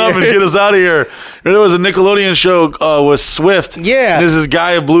scoop us up and get us out of here. There was a Nickelodeon show with Swift. Yeah, and there's this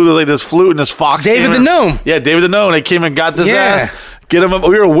guy who blew like this flute and this fox. David the Gnome. Yeah, David the Gnome. They came and got this ass. Get him up.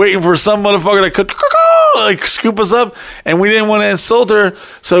 We were waiting for some motherfucker that could like scoop us up, and we didn't want to insult her,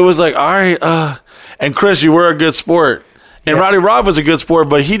 so it was like, all right. And Chris, you were a good sport. And Roddy Rob was a good sport,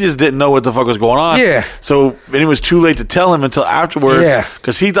 but he just didn't know what the fuck was going on. Yeah. So and it was too late to tell him until afterwards. Yeah.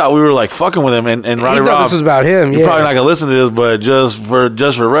 Because he thought we were like fucking with him. And Roddy Rob, this was about him. You're probably not gonna listen to this, but just for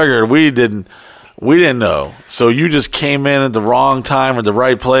record, we didn't know. So you just came in at the wrong time at the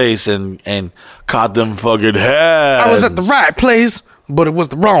right place and caught them fucking heads. I was at the right place, but it was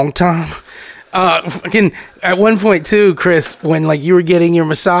the wrong time. Fucking at one point too, Chris, when like you were getting your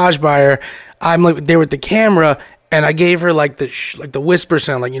massage by her, I'm like there with the camera. And I gave her like the whisper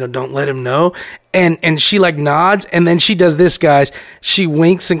sound, like, don't let him know. And she like nods, and then she does this, guys. She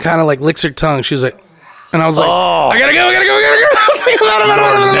winks and kind of like licks her tongue. She was like, and I was like, I gotta go.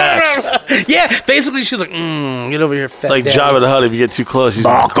 Next. Yeah, basically she was like, get over here, fat It's like daddy. Jabba the Hutt. If you get too close, he's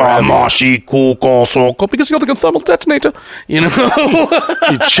because you got like a thermal detonator, You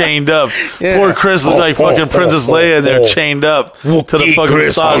chained up. Yeah. Poor Chris looked like fucking Princess Leia in there, chained up to the fucking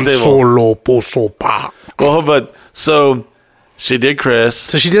massage table. Well, but so she did Chris.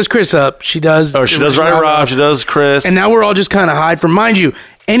 So she does Chris up. She does Roddy Rob. She does Chris. And now we're all just kind of hide from. Mind you,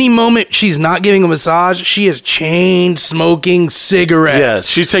 any moment she's not giving a massage, she is chained smoking cigarettes. Yeah,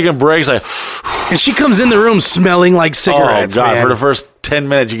 she's taking breaks like. And she comes in the room smelling like cigarettes. Oh God! Man. For the first 10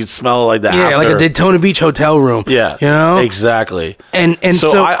 minutes, you could smell it like that. Yeah, like a Daytona Beach hotel room. Yeah, exactly. And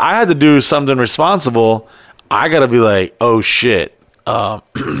so I had to do something responsible. I got to be like, oh shit.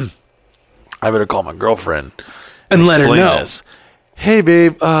 I better call my girlfriend and let her know. This. Hey,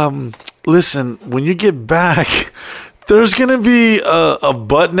 babe, listen, when you get back, there's going to be a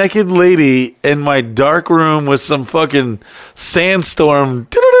butt-naked lady in my dark room with some fucking sandstorm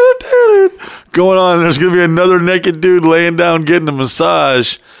going on. There's going to be another naked dude laying down getting a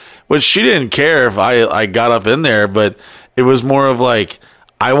massage, which she didn't care if I got up in there, but it was more of like,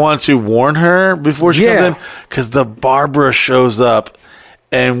 I want to warn her before she comes in, because the Barbara shows up.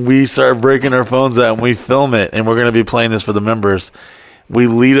 And we start breaking our phones out and we film it. And we're going to be playing this for the members. We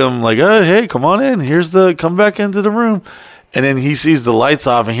lead them like, oh, hey, come on in. Come back into the room. And then he sees the lights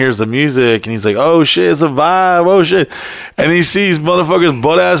off and hears the music. And he's like, oh, shit, it's a vibe. Oh, shit. And he sees motherfuckers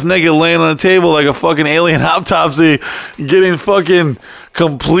butt-ass naked laying on the table like a fucking alien autopsy, getting fucking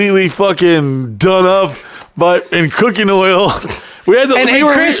completely fucking done up in cooking oil.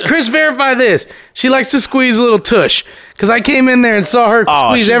 Chris, verify this. She likes to squeeze a little tush. Because I came in there and saw her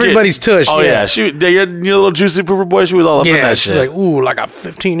squeeze everybody's tush. Oh, yeah. Your little juicy pooper boy, she was all up in that shit. She's like, ooh, like a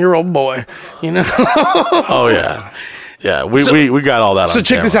 15-year-old boy. Oh, yeah. Yeah, we got all that So on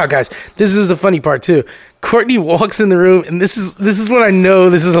check camera. this out, guys. This is the funny part, too. Courtney walks in the room, and this is what I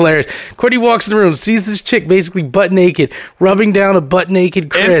know. This is hilarious. Courtney walks in the room, sees this chick basically butt naked, rubbing down a butt naked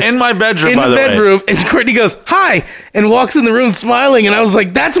Chris in my bedroom. By the way, and Courtney goes hi, and walks in the room smiling, and I was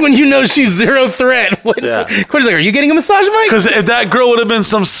like, that's when you know she's zero threat. Yeah. Courtney's like, are you getting a massage, Mike? Because if that girl would have been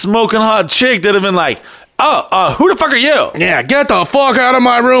some smoking hot chick, they'd have been like, who the fuck are you? Yeah, get the fuck out of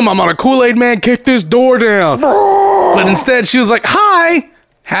my room. I'm on a Kool-Aid man. Kick this door down. But instead, she was like, hi,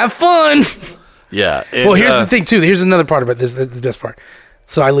 have fun. Yeah. Well, here's the thing, too. Here's another part about this. That's the best part.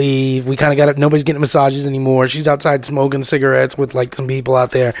 So I leave. We kind of got up. Nobody's getting massages anymore. She's outside smoking cigarettes with, like, some people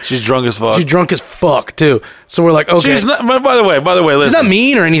out there. She's drunk as fuck. She's drunk as fuck, too. So we're like, okay. She's not, by the way, listen. She's not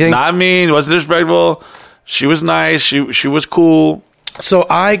mean or anything. Not mean. Wasn't disrespectful. She was nice. She was cool. So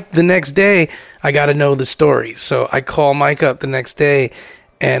the next day, I got to know the story. So I call Mike up the next day,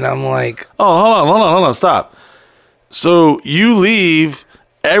 and I'm like... Oh, hold on. Stop. So you leave.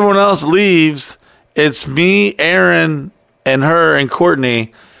 Everyone else leaves. It's me, Aaron, and her and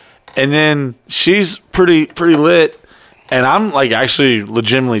Courtney, and then she's pretty lit, And I'm like actually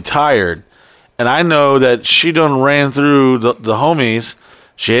legitimately tired. And I know that she done ran through the homies.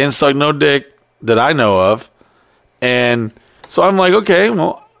 She ain't sucked no dick that I know of. And so I'm like, okay,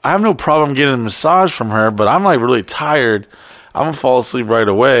 well, I have no problem getting a massage from her, but I'm like really tired. I'm going to fall asleep right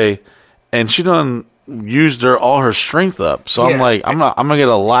away. And she done used all her strength up. So I'm like, I'm going to get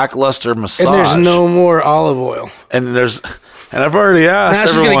a lackluster massage. And there's no more olive oil. And I've already asked now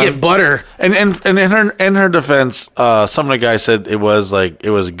she's everyone. Gonna get butter. And in her defense, some of the guys said it was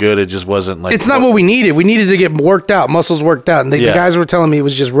good. It just wasn't like. It's not what we needed. We needed to get worked out, muscles worked out. And the guys were telling me it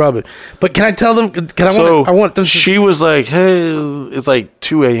was just rubbing. But can I tell them? I want them. She was like, "Hey, it's like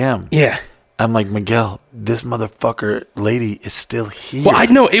 2 a.m." Yeah. I'm like, Miguel, this motherfucker lady is still here. Well, I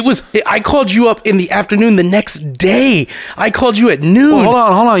know I called you up in the afternoon the next day. I called you at noon.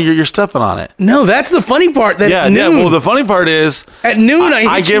 Well, hold on. You're stepping on it. No, that's the funny part. Noon, well, the funny part is at noon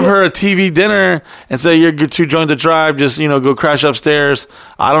I give her a TV dinner and say you're too drunk to drive. Just go crash upstairs.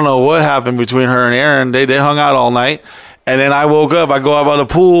 I don't know what happened between her and Aaron. They hung out all night, and then I woke up. I go out by the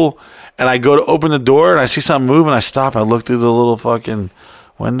pool and I go to open the door and I see something moving. I stop. I look through the little fucking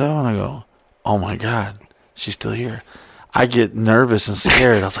window and I go, oh my God, she's still here. I get nervous and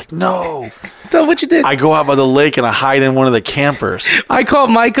scared. I was like, no. Tell what you did. I go out by the lake and I hide in one of the campers. I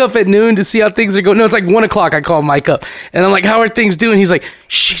called Mike up at noon to see how things are going. No, it's like 1 o'clock. I called Mike up and I'm like, how are things doing? He's like,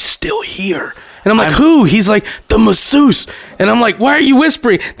 she's still here. And I'm like, who? He's like, the masseuse. And I'm like, why are you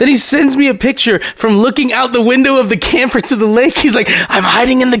whispering? Then he sends me a picture from looking out the window of the camper to the lake. He's like, I'm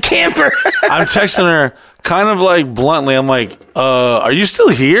hiding in the camper. I'm texting her kind of like bluntly. I'm like, are you still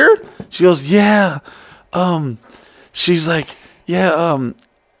here? She goes, yeah. She's like, yeah.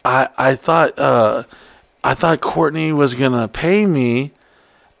 I thought Courtney was gonna pay me,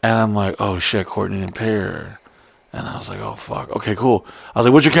 and I'm like, oh shit, Courtney didn't pay her. And I was like, oh fuck. Okay, cool. I was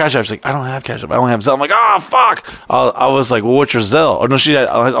like, what's your Cash App? She's like, I don't have Cash App. I don't have Zelle. I'm like, oh fuck. I was like, well, what's your Zelle? Oh no,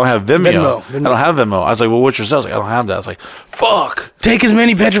 I don't have Vimeo. I don't have Venmo. I was like, well, what's your Zelle? Like, I don't have that. I was like, fuck. Take as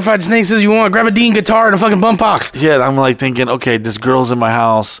many petrified snakes as you want. Grab a Dean guitar and a fucking bump box. Yeah, and I'm like thinking, okay, this girl's in my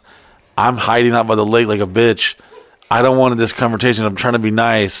house. I'm hiding out by the lake like a bitch. I don't want this confrontation. I'm trying to be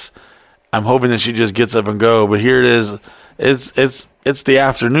nice. I'm hoping that she just gets up and go. But here it is. It's the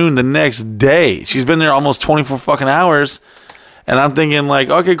afternoon the next day. She's been there almost 24 fucking hours. And I'm thinking like,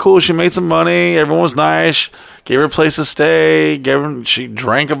 okay, cool. She made some money. Everyone was nice. Gave her a place to stay. She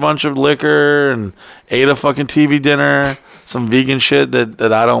drank a bunch of liquor and ate a fucking TV dinner. Some vegan shit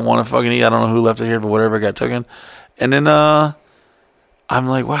that I don't want to fucking eat. I don't know who left it here, but whatever got taken. And then I'm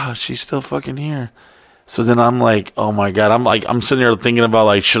like, wow, she's still fucking here. So then I'm like, oh my God. I'm sitting here thinking about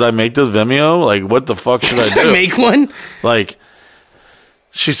like, should I make this Vimeo? Like, what the fuck should I do? Should I make one? Like,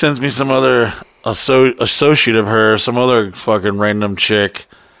 she sends me some other associate of her, some other fucking random chick.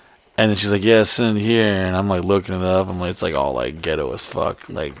 And then she's like, yeah, send it here. And I'm like looking it up. I'm like, it's like all like ghetto as fuck.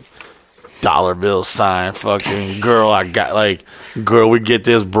 Like dollar bill sign, fucking girl, we get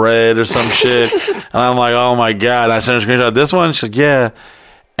this bread or some shit. And I'm like, oh my God. I sent her a screenshot. This one? She's like, yeah.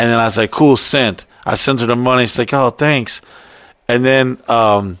 And then I was like, cool, sent. I sent her the money. She's like, oh, thanks. And then,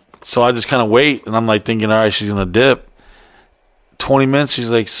 so I just kind of wait. And I'm like thinking, all right, she's going to dip. 20 minutes.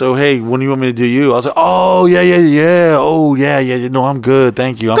 She's like, so, hey, when do you want me to do you? I was like, oh, yeah. Oh, yeah. No, I'm good.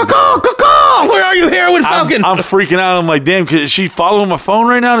 Thank you. Where are you, Heroin Falcon? I'm freaking out. I'm like, damn, is she following my phone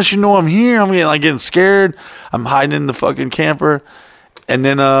right now? Does she know I'm here? I'm getting scared. I'm hiding in the fucking camper. And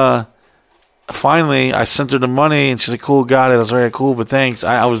then, finally, I sent her the money, and she's like, cool, got it. I was like, cool, but thanks.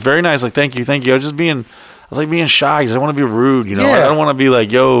 I was very nice, like, thank you. I was just being shy because I want to be rude, you know? Yeah. I don't want to be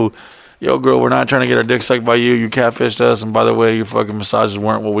like, yo, girl, we're not trying to get our dick sucked by you. You catfished us, and by the way, your fucking massages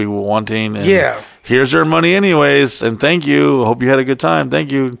weren't what we were wanting. And yeah. Here's your money anyways, and thank you. Hope you had a good time.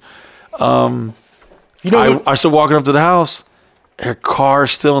 Thank you. I started walking up to the house. Her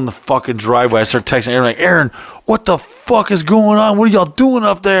car's still in the fucking driveway. I start texting Aaron, like, Aaron, what the fuck is going on? What are y'all doing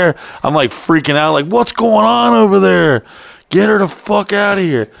up there? I'm like freaking out, like, what's going on over there? Get her the fuck out of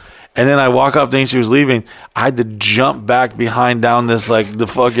here. And then I walk up, thinking she was leaving. I had to jump back behind down this, like,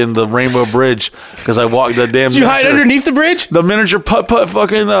 the Rainbow Bridge because I walked the damn. Did you hide underneath the bridge? The miniature putt-putt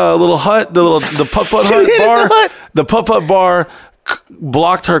fucking little hut, the putt-putt hut bar. The putt-putt bar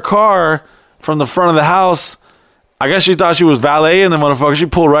blocked her car from the front of the house. I guess she thought she was valeting the motherfucker. She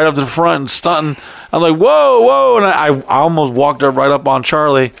pulled right up to the front and stunting. I'm like, whoa. And I almost walked her right up on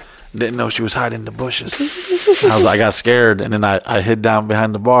Charlie. Didn't know she was hiding in the bushes. I got scared. And then I hid down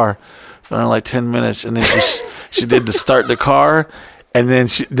behind the bar for like 10 minutes. And then she did to start the car. And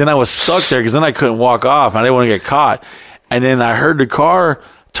then I was stuck there because then I couldn't walk off. I didn't want to get caught. And then I heard the car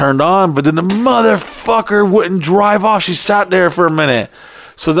turned on. But then the motherfucker wouldn't drive off. She sat there for a minute.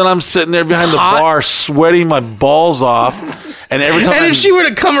 So then I'm sitting there behind the bar, sweating my balls off. And every time, and if she were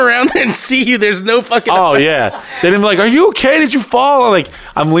to come around there and see you, there's no fucking. Oh yeah, they'd be like, "Are you okay? Did you fall?" I'm like,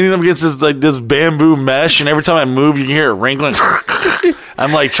 I'm leaning up against this bamboo mesh, and every time I move, you can hear it wrinkling.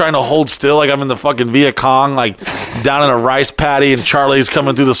 I'm like trying to hold still, like I'm in the fucking Viet Cong, like down in a rice paddy, and Charlie's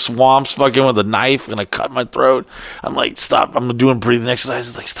coming through the swamps, fucking with a knife, and I cut my throat. I'm like, stop! I'm doing breathing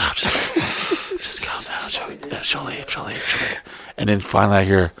exercises. Like, stop! Just calm down. She'll leave. And then finally,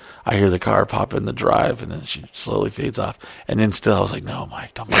 I hear the car pop in the drive, and then she slowly fades off. And then still, I was like, no,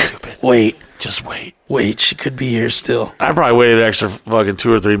 Mike, don't be stupid. Wait. Just wait. Wait, she could be here still. I probably waited an extra fucking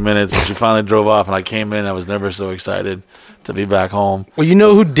 2 or 3 minutes, and she finally drove off, and I came in. I was never so excited to be back home. Well, you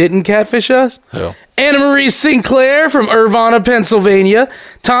know who didn't catfish us? Who? Anna Marie Sinclair from Urbana, Pennsylvania.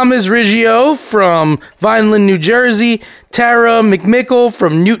 Thomas Riggio from Vineland, New Jersey. Tara McMickle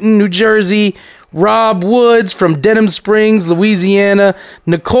from Newton, New Jersey. Rob Woods from Denham Springs, Louisiana.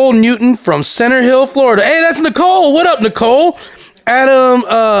 Nicole Newton from Center Hill, Florida. Hey, that's Nicole. What up, Nicole? Adam.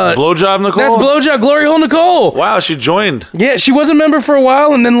 Blowjob Nicole? That's Blowjob Glory Hole Nicole. Wow, she joined. Yeah, she was a member for a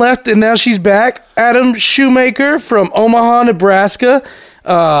while and then left, and now she's back. Adam Shoemaker from Omaha, Nebraska.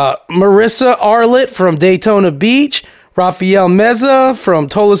 Marissa Arlett from Daytona Beach. Rafael Meza from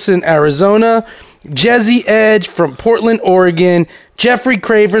Tolleson, Arizona. Jesse Edge from Portland, Oregon. Jeffrey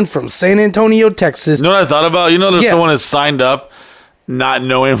Craven from San Antonio, Texas. You know what I thought about? You know, there's someone that signed up not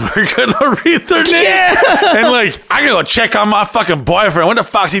knowing we're going to read their name. Yeah. And like, I gotta go check on my fucking boyfriend. What the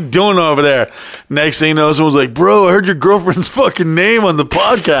fuck's he doing over there? Next thing you know, someone's like, bro, I heard your girlfriend's fucking name on the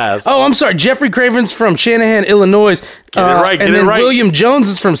podcast. Oh, I'm sorry. Jeffrey Craven's from Shanahan, Illinois. Get it right. And then William Jones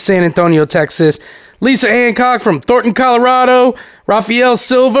is from San Antonio, Texas. Lisa Hancock from Thornton, Colorado. Rafael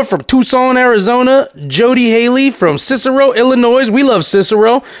Silva from Tucson, Arizona. Jody Haley from Cicero, Illinois. We love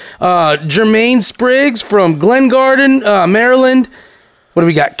Cicero. Jermaine Spriggs from Glen Garden, Maryland. What do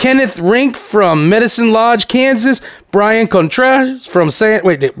we got? Kenneth Rink from Medicine Lodge, Kansas. Brian Contreras from Santa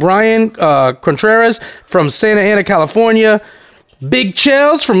Ana, California. Big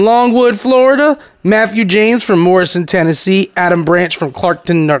Chels from Longwood, Florida. Matthew James from Morrison, Tennessee. Adam Branch from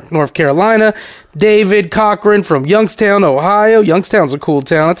Clarkton, North Carolina. David Cochran from Youngstown, Ohio. Youngstown's a cool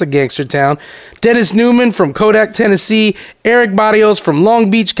town. That's a gangster town. Dennis Newman from Kodak, Tennessee. Eric Barrios from Long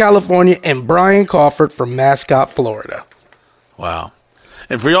Beach, California. And Brian Crawford from Mascot, Florida. Wow.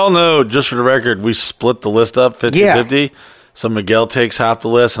 And for y'all know, just for the record, we split the list up 50-50. So Miguel takes half the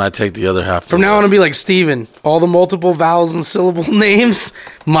list, and I take the other half. From now on, it'll be like Steven. All the multiple vowels and syllable names,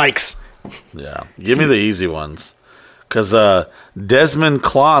 Mike's. Yeah. Give me the easy ones. Because Desmond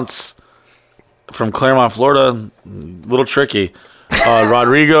Klontz from Claremont, Florida, a little tricky.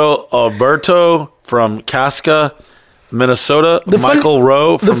 Rodrigo Alberto from Casca, Minnesota. Michael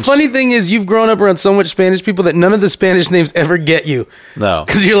Rowe from... The funny thing is, you've grown up around so much Spanish people that none of the Spanish names ever get you. No.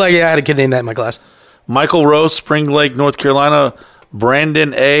 Because you're like, yeah, I had a kid named that in my class. Michael Rose, Spring Lake, North Carolina.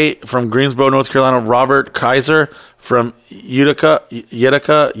 Brandon A. from Greensboro, North Carolina. Robert Kaiser from Utica, New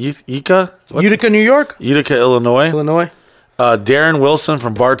York? Utica, Illinois. Darren Wilson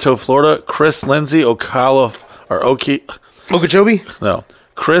from Bartow, Florida. Chris Lindsay, Okeechobee? No.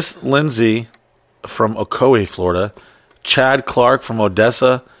 Chris Lindsay from Ocoee, Florida. Chad Clark from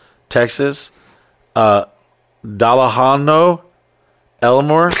Odessa, Texas. Dalahano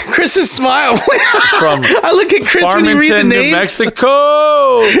Elmore. Chris's smile. From I look at Chris Farmington, when you read the names. New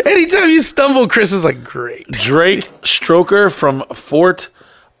Mexico. Anytime you stumble, Chris is like, great. Drake Stroker from Fort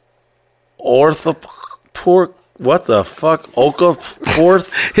Orthoport. What the fuck? Oglethorpe.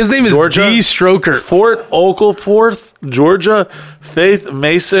 His name is Georgia. G. Stroker. Fort Oglethorpe, Georgia. Faith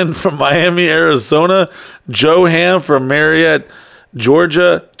Mason from Miami, Arizona. Joe Ham from Marietta,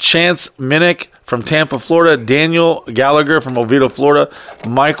 Georgia. Chance Minnick from Tampa, Florida. Daniel Gallagher from Oviedo, Florida.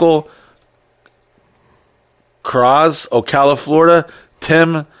 Michael Kraz, Ocala, Florida.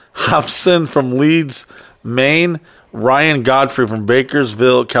 Tim Hobson from Leeds, Maine. Ryan Godfrey from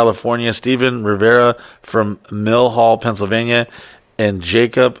Bakersville, California. Stephen Rivera from Mill Hall, Pennsylvania. And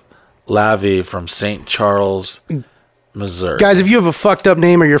Jacob Lavey from St. Charles, Missouri. Guys, if you have a fucked up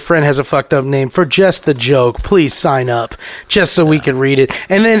name or your friend has a fucked up name, for just the joke, please sign up just so we can read it.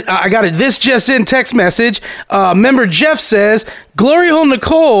 And then I got this just in text message. Member Jeff says, Glory Hole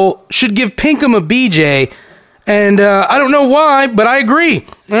Nicole should give Pinkham a BJ. And I don't know why, but I agree.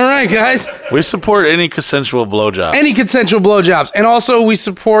 All right, guys. We support any consensual blowjobs. Any consensual blowjobs. And also, we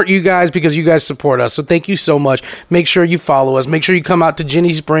support you guys because you guys support us. So thank you so much. Make sure you follow us. Make sure you come out to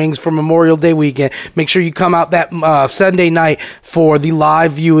Ginny Springs for Memorial Day weekend. Make sure you come out that Sunday night for the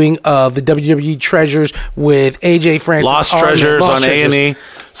live viewing of the WWE Treasures with AJ Francis. Lost Treasures on A&E.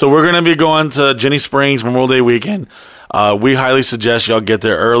 So we're going to be going to Ginny Springs Memorial Day weekend. We highly suggest y'all get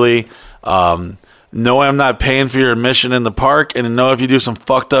there early. No, I'm not paying for your admission in the park, and no, if you do some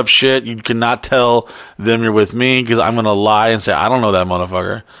fucked up shit, you cannot tell them you're with me, because I'm gonna lie and say I don't know that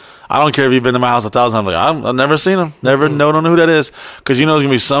motherfucker. I don't care if you've been to my house 1,000 times. I've never seen him. Never, don't know who that is. Because you know there's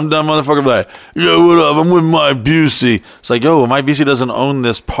going to be some dumb motherfucker like, yo, what up? I'm with Mike Busey. It's like, yo, Mike Busey doesn't own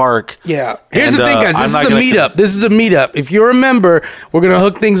this park. Yeah. Here's the thing, guys. This is a meetup. This is a meetup. If you're a member, we're going to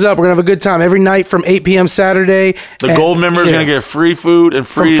hook things up. We're going to have a good time every night from 8 p.m. Saturday. The gold members are going to get free food and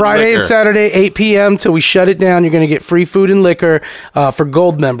free From Friday liquor. and Saturday, 8 p.m. till we shut it down. You're going to get free food and liquor for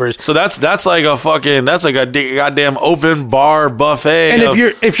gold members. So that's like a fucking, that's like a goddamn open bar buffet. And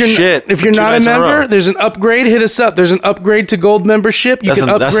if you're not a member, there's an upgrade. Hit us up. There's an upgrade to gold membership. You can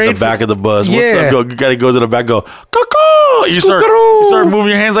upgrade. That's the back of the buzz. Yeah. You got to go to the back. Go, cuckoo. You start moving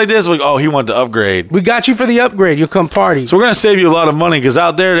your hands like this. Like, oh, he wanted to upgrade. We got you for the upgrade. You'll come party. So we're gonna save you a lot of money, because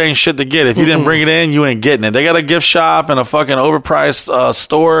out there ain't shit to get. If you didn't bring it in, you ain't getting it. They got a gift shop and a fucking overpriced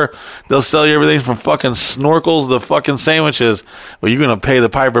store. They'll sell you everything from fucking snorkels to fucking sandwiches. But you're gonna pay the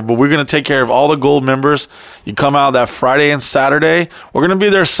piper. But we're gonna take care of all the gold members. You come out that Friday and Saturday. We're gonna be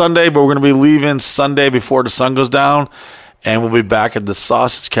there Sunday, but we're gonna be leaving Sunday before the sun goes down. And we'll be back at the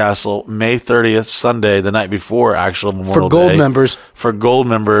Sausage Castle May 30th, Sunday, the night before actual Memorial Day. For gold members. For gold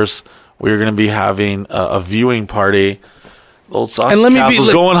members, we're going to be having a viewing party. Old Sausage Castle's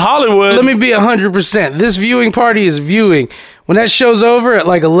going Hollywood. Let me be 100%. This viewing party is viewing. When that show's over at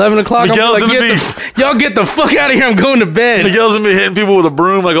like 11 o'clock, Miguel's I'm like, y'all get the fuck out of here. I'm going to bed. Miguel's going to be hitting people with a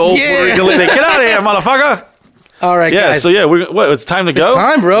broom like an old Puerto Rican lady. Get out of here, motherfucker. All right, guys. So it's time to go? It's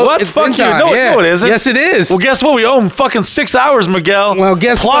time, bro. What? It's Fuck you. time. No, Yeah. no, it isn't. Yes, it is. Well, guess what? We owe him fucking 6 hours, Miguel. Well,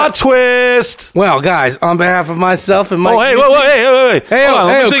 guess Plot twist. Well, guys, on behalf of myself and Mike. Oh, hey, wait.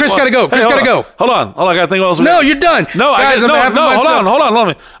 Hey, Chris gotta go. Chris gotta go. Hold on. I gotta think what else. No, you're done. No, guys, hold on.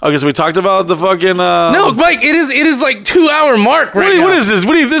 Let me. Okay, so we talked about the fucking. No, Mike, it is like 2-hour mark right now. What is this?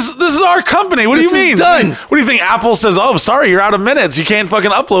 This is our company. What do you mean? Done. What do you think? Apple says, "Oh, sorry, you're out of minutes. You can't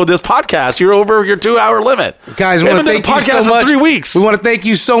fucking upload this podcast. You're over your 2-hour limit." Guys, we want to thank you so much. In 3 weeks. We want to thank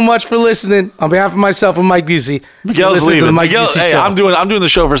you so much for listening. On behalf of myself and Mike Busey, Miguel's leaving. Miguel, hey, show. I'm doing the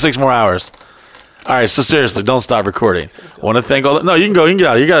show for 6 more hours. All right, so seriously, don't stop recording. I want to thank all. No, you can go. You can get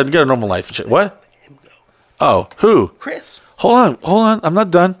out. You got a normal life and shit. What? Oh, who? Chris. Hold on. I'm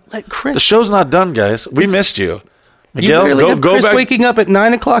not done. Let Chris. The show's not done, guys. We missed you. Miguel, you have go Chris back. waking up at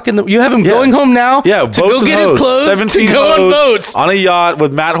 9 o'clock in the. You have him going home now. Yeah, to boats go and get hoes. his clothes. 17 to go on boats on a yacht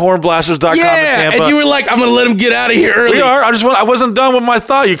with MattHornblasters.com in Tampa. And you were like, "I'm going to let him get out of here early." We are. I wasn't done with my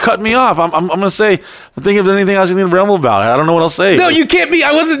thought. You cut me off. I'm going to say. Think of anything else you need to ramble about. I don't know what else to say. No, you can't be.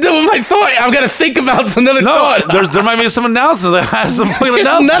 I wasn't done with my thought. I've got to think about another thought. There might be some announcements. I have some fucking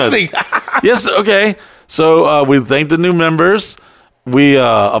announcements. Nothing. Yes. Okay. So we thank the new members. We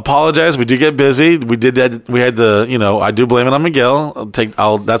apologize. We do get busy. We did that. We had the, I do blame it on Miguel.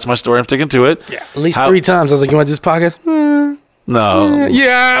 That's my story. I'm sticking to it. Yeah. At least 3 times. I was like, "You want this podcast?" No.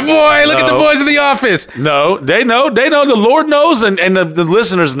 Yeah, boy. Look at the boys in the office. No, they know. The Lord knows, and the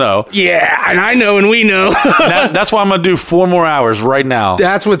listeners know. Yeah, and I know, and we know. That's why I'm going to do 4 more hours right now.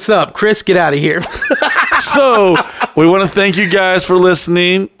 That's what's up. Chris, get out of here. So we want to thank you guys for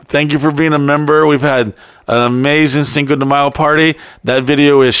listening. Thank you for being a member. We've had an amazing Cinco de Mayo party. That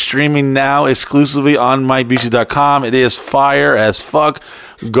video is streaming now exclusively on MikeBusey.com. It is fire as fuck.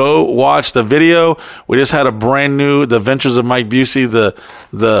 Go watch the video. We just had a brand new The Adventures of Mike Busey,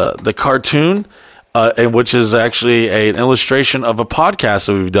 the cartoon, and which is actually an illustration of a podcast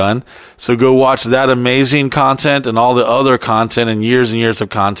that we've done. So go watch that amazing content and all the other content and years of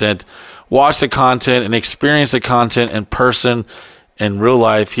content. Watch the content and experience the content in person, in real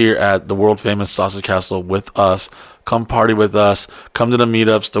life, here at the world famous Sausage Castle with us. Come party with us. Come to the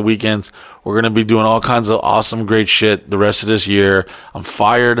meetups, the weekends. We're going to be doing all kinds of awesome, great shit the rest of this year. I'm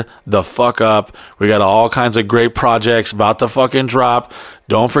fired the fuck up. We got all kinds of great projects about to fucking drop.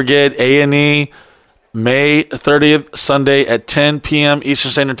 Don't forget A&E, May 30th, Sunday at 10 p.m.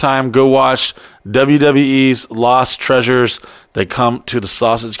 Eastern Standard Time. Go watch WWE's Lost Treasures. They come to the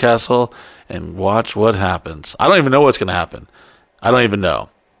Sausage Castle and watch what happens. I don't even know what's going to happen. I don't even know.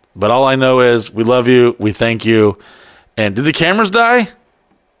 But all I know is we love you. We thank you. And did the cameras die?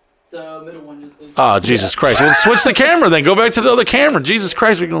 The middle one just did. Oh, Jesus Christ. Well, switch the camera then. Go back to the other camera. Jesus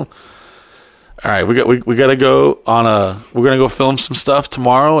Christ. All right, we got to go we're going to go film some stuff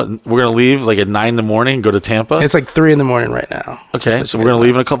tomorrow, and we're going to leave like at 9 in the morning and go to Tampa. It's like 3 in the morning right now. Okay, so we're going to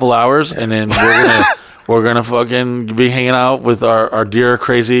leave in a couple hours, and then we're going to fucking be hanging out with our dear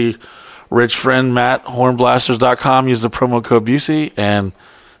crazy rich friend Matt, hornblasters.com. Use the promo code Busey, and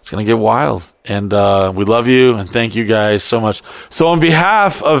it's going to get wild. And we love you, and thank you guys so much. So on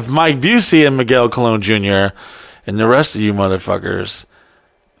behalf of Mike Busey and Miguel Colon Jr., And the rest of you motherfuckers,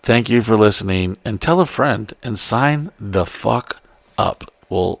 thank you for listening. And tell a friend and sign the fuck up.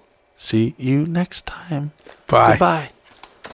 We'll see you next time. Bye. Goodbye.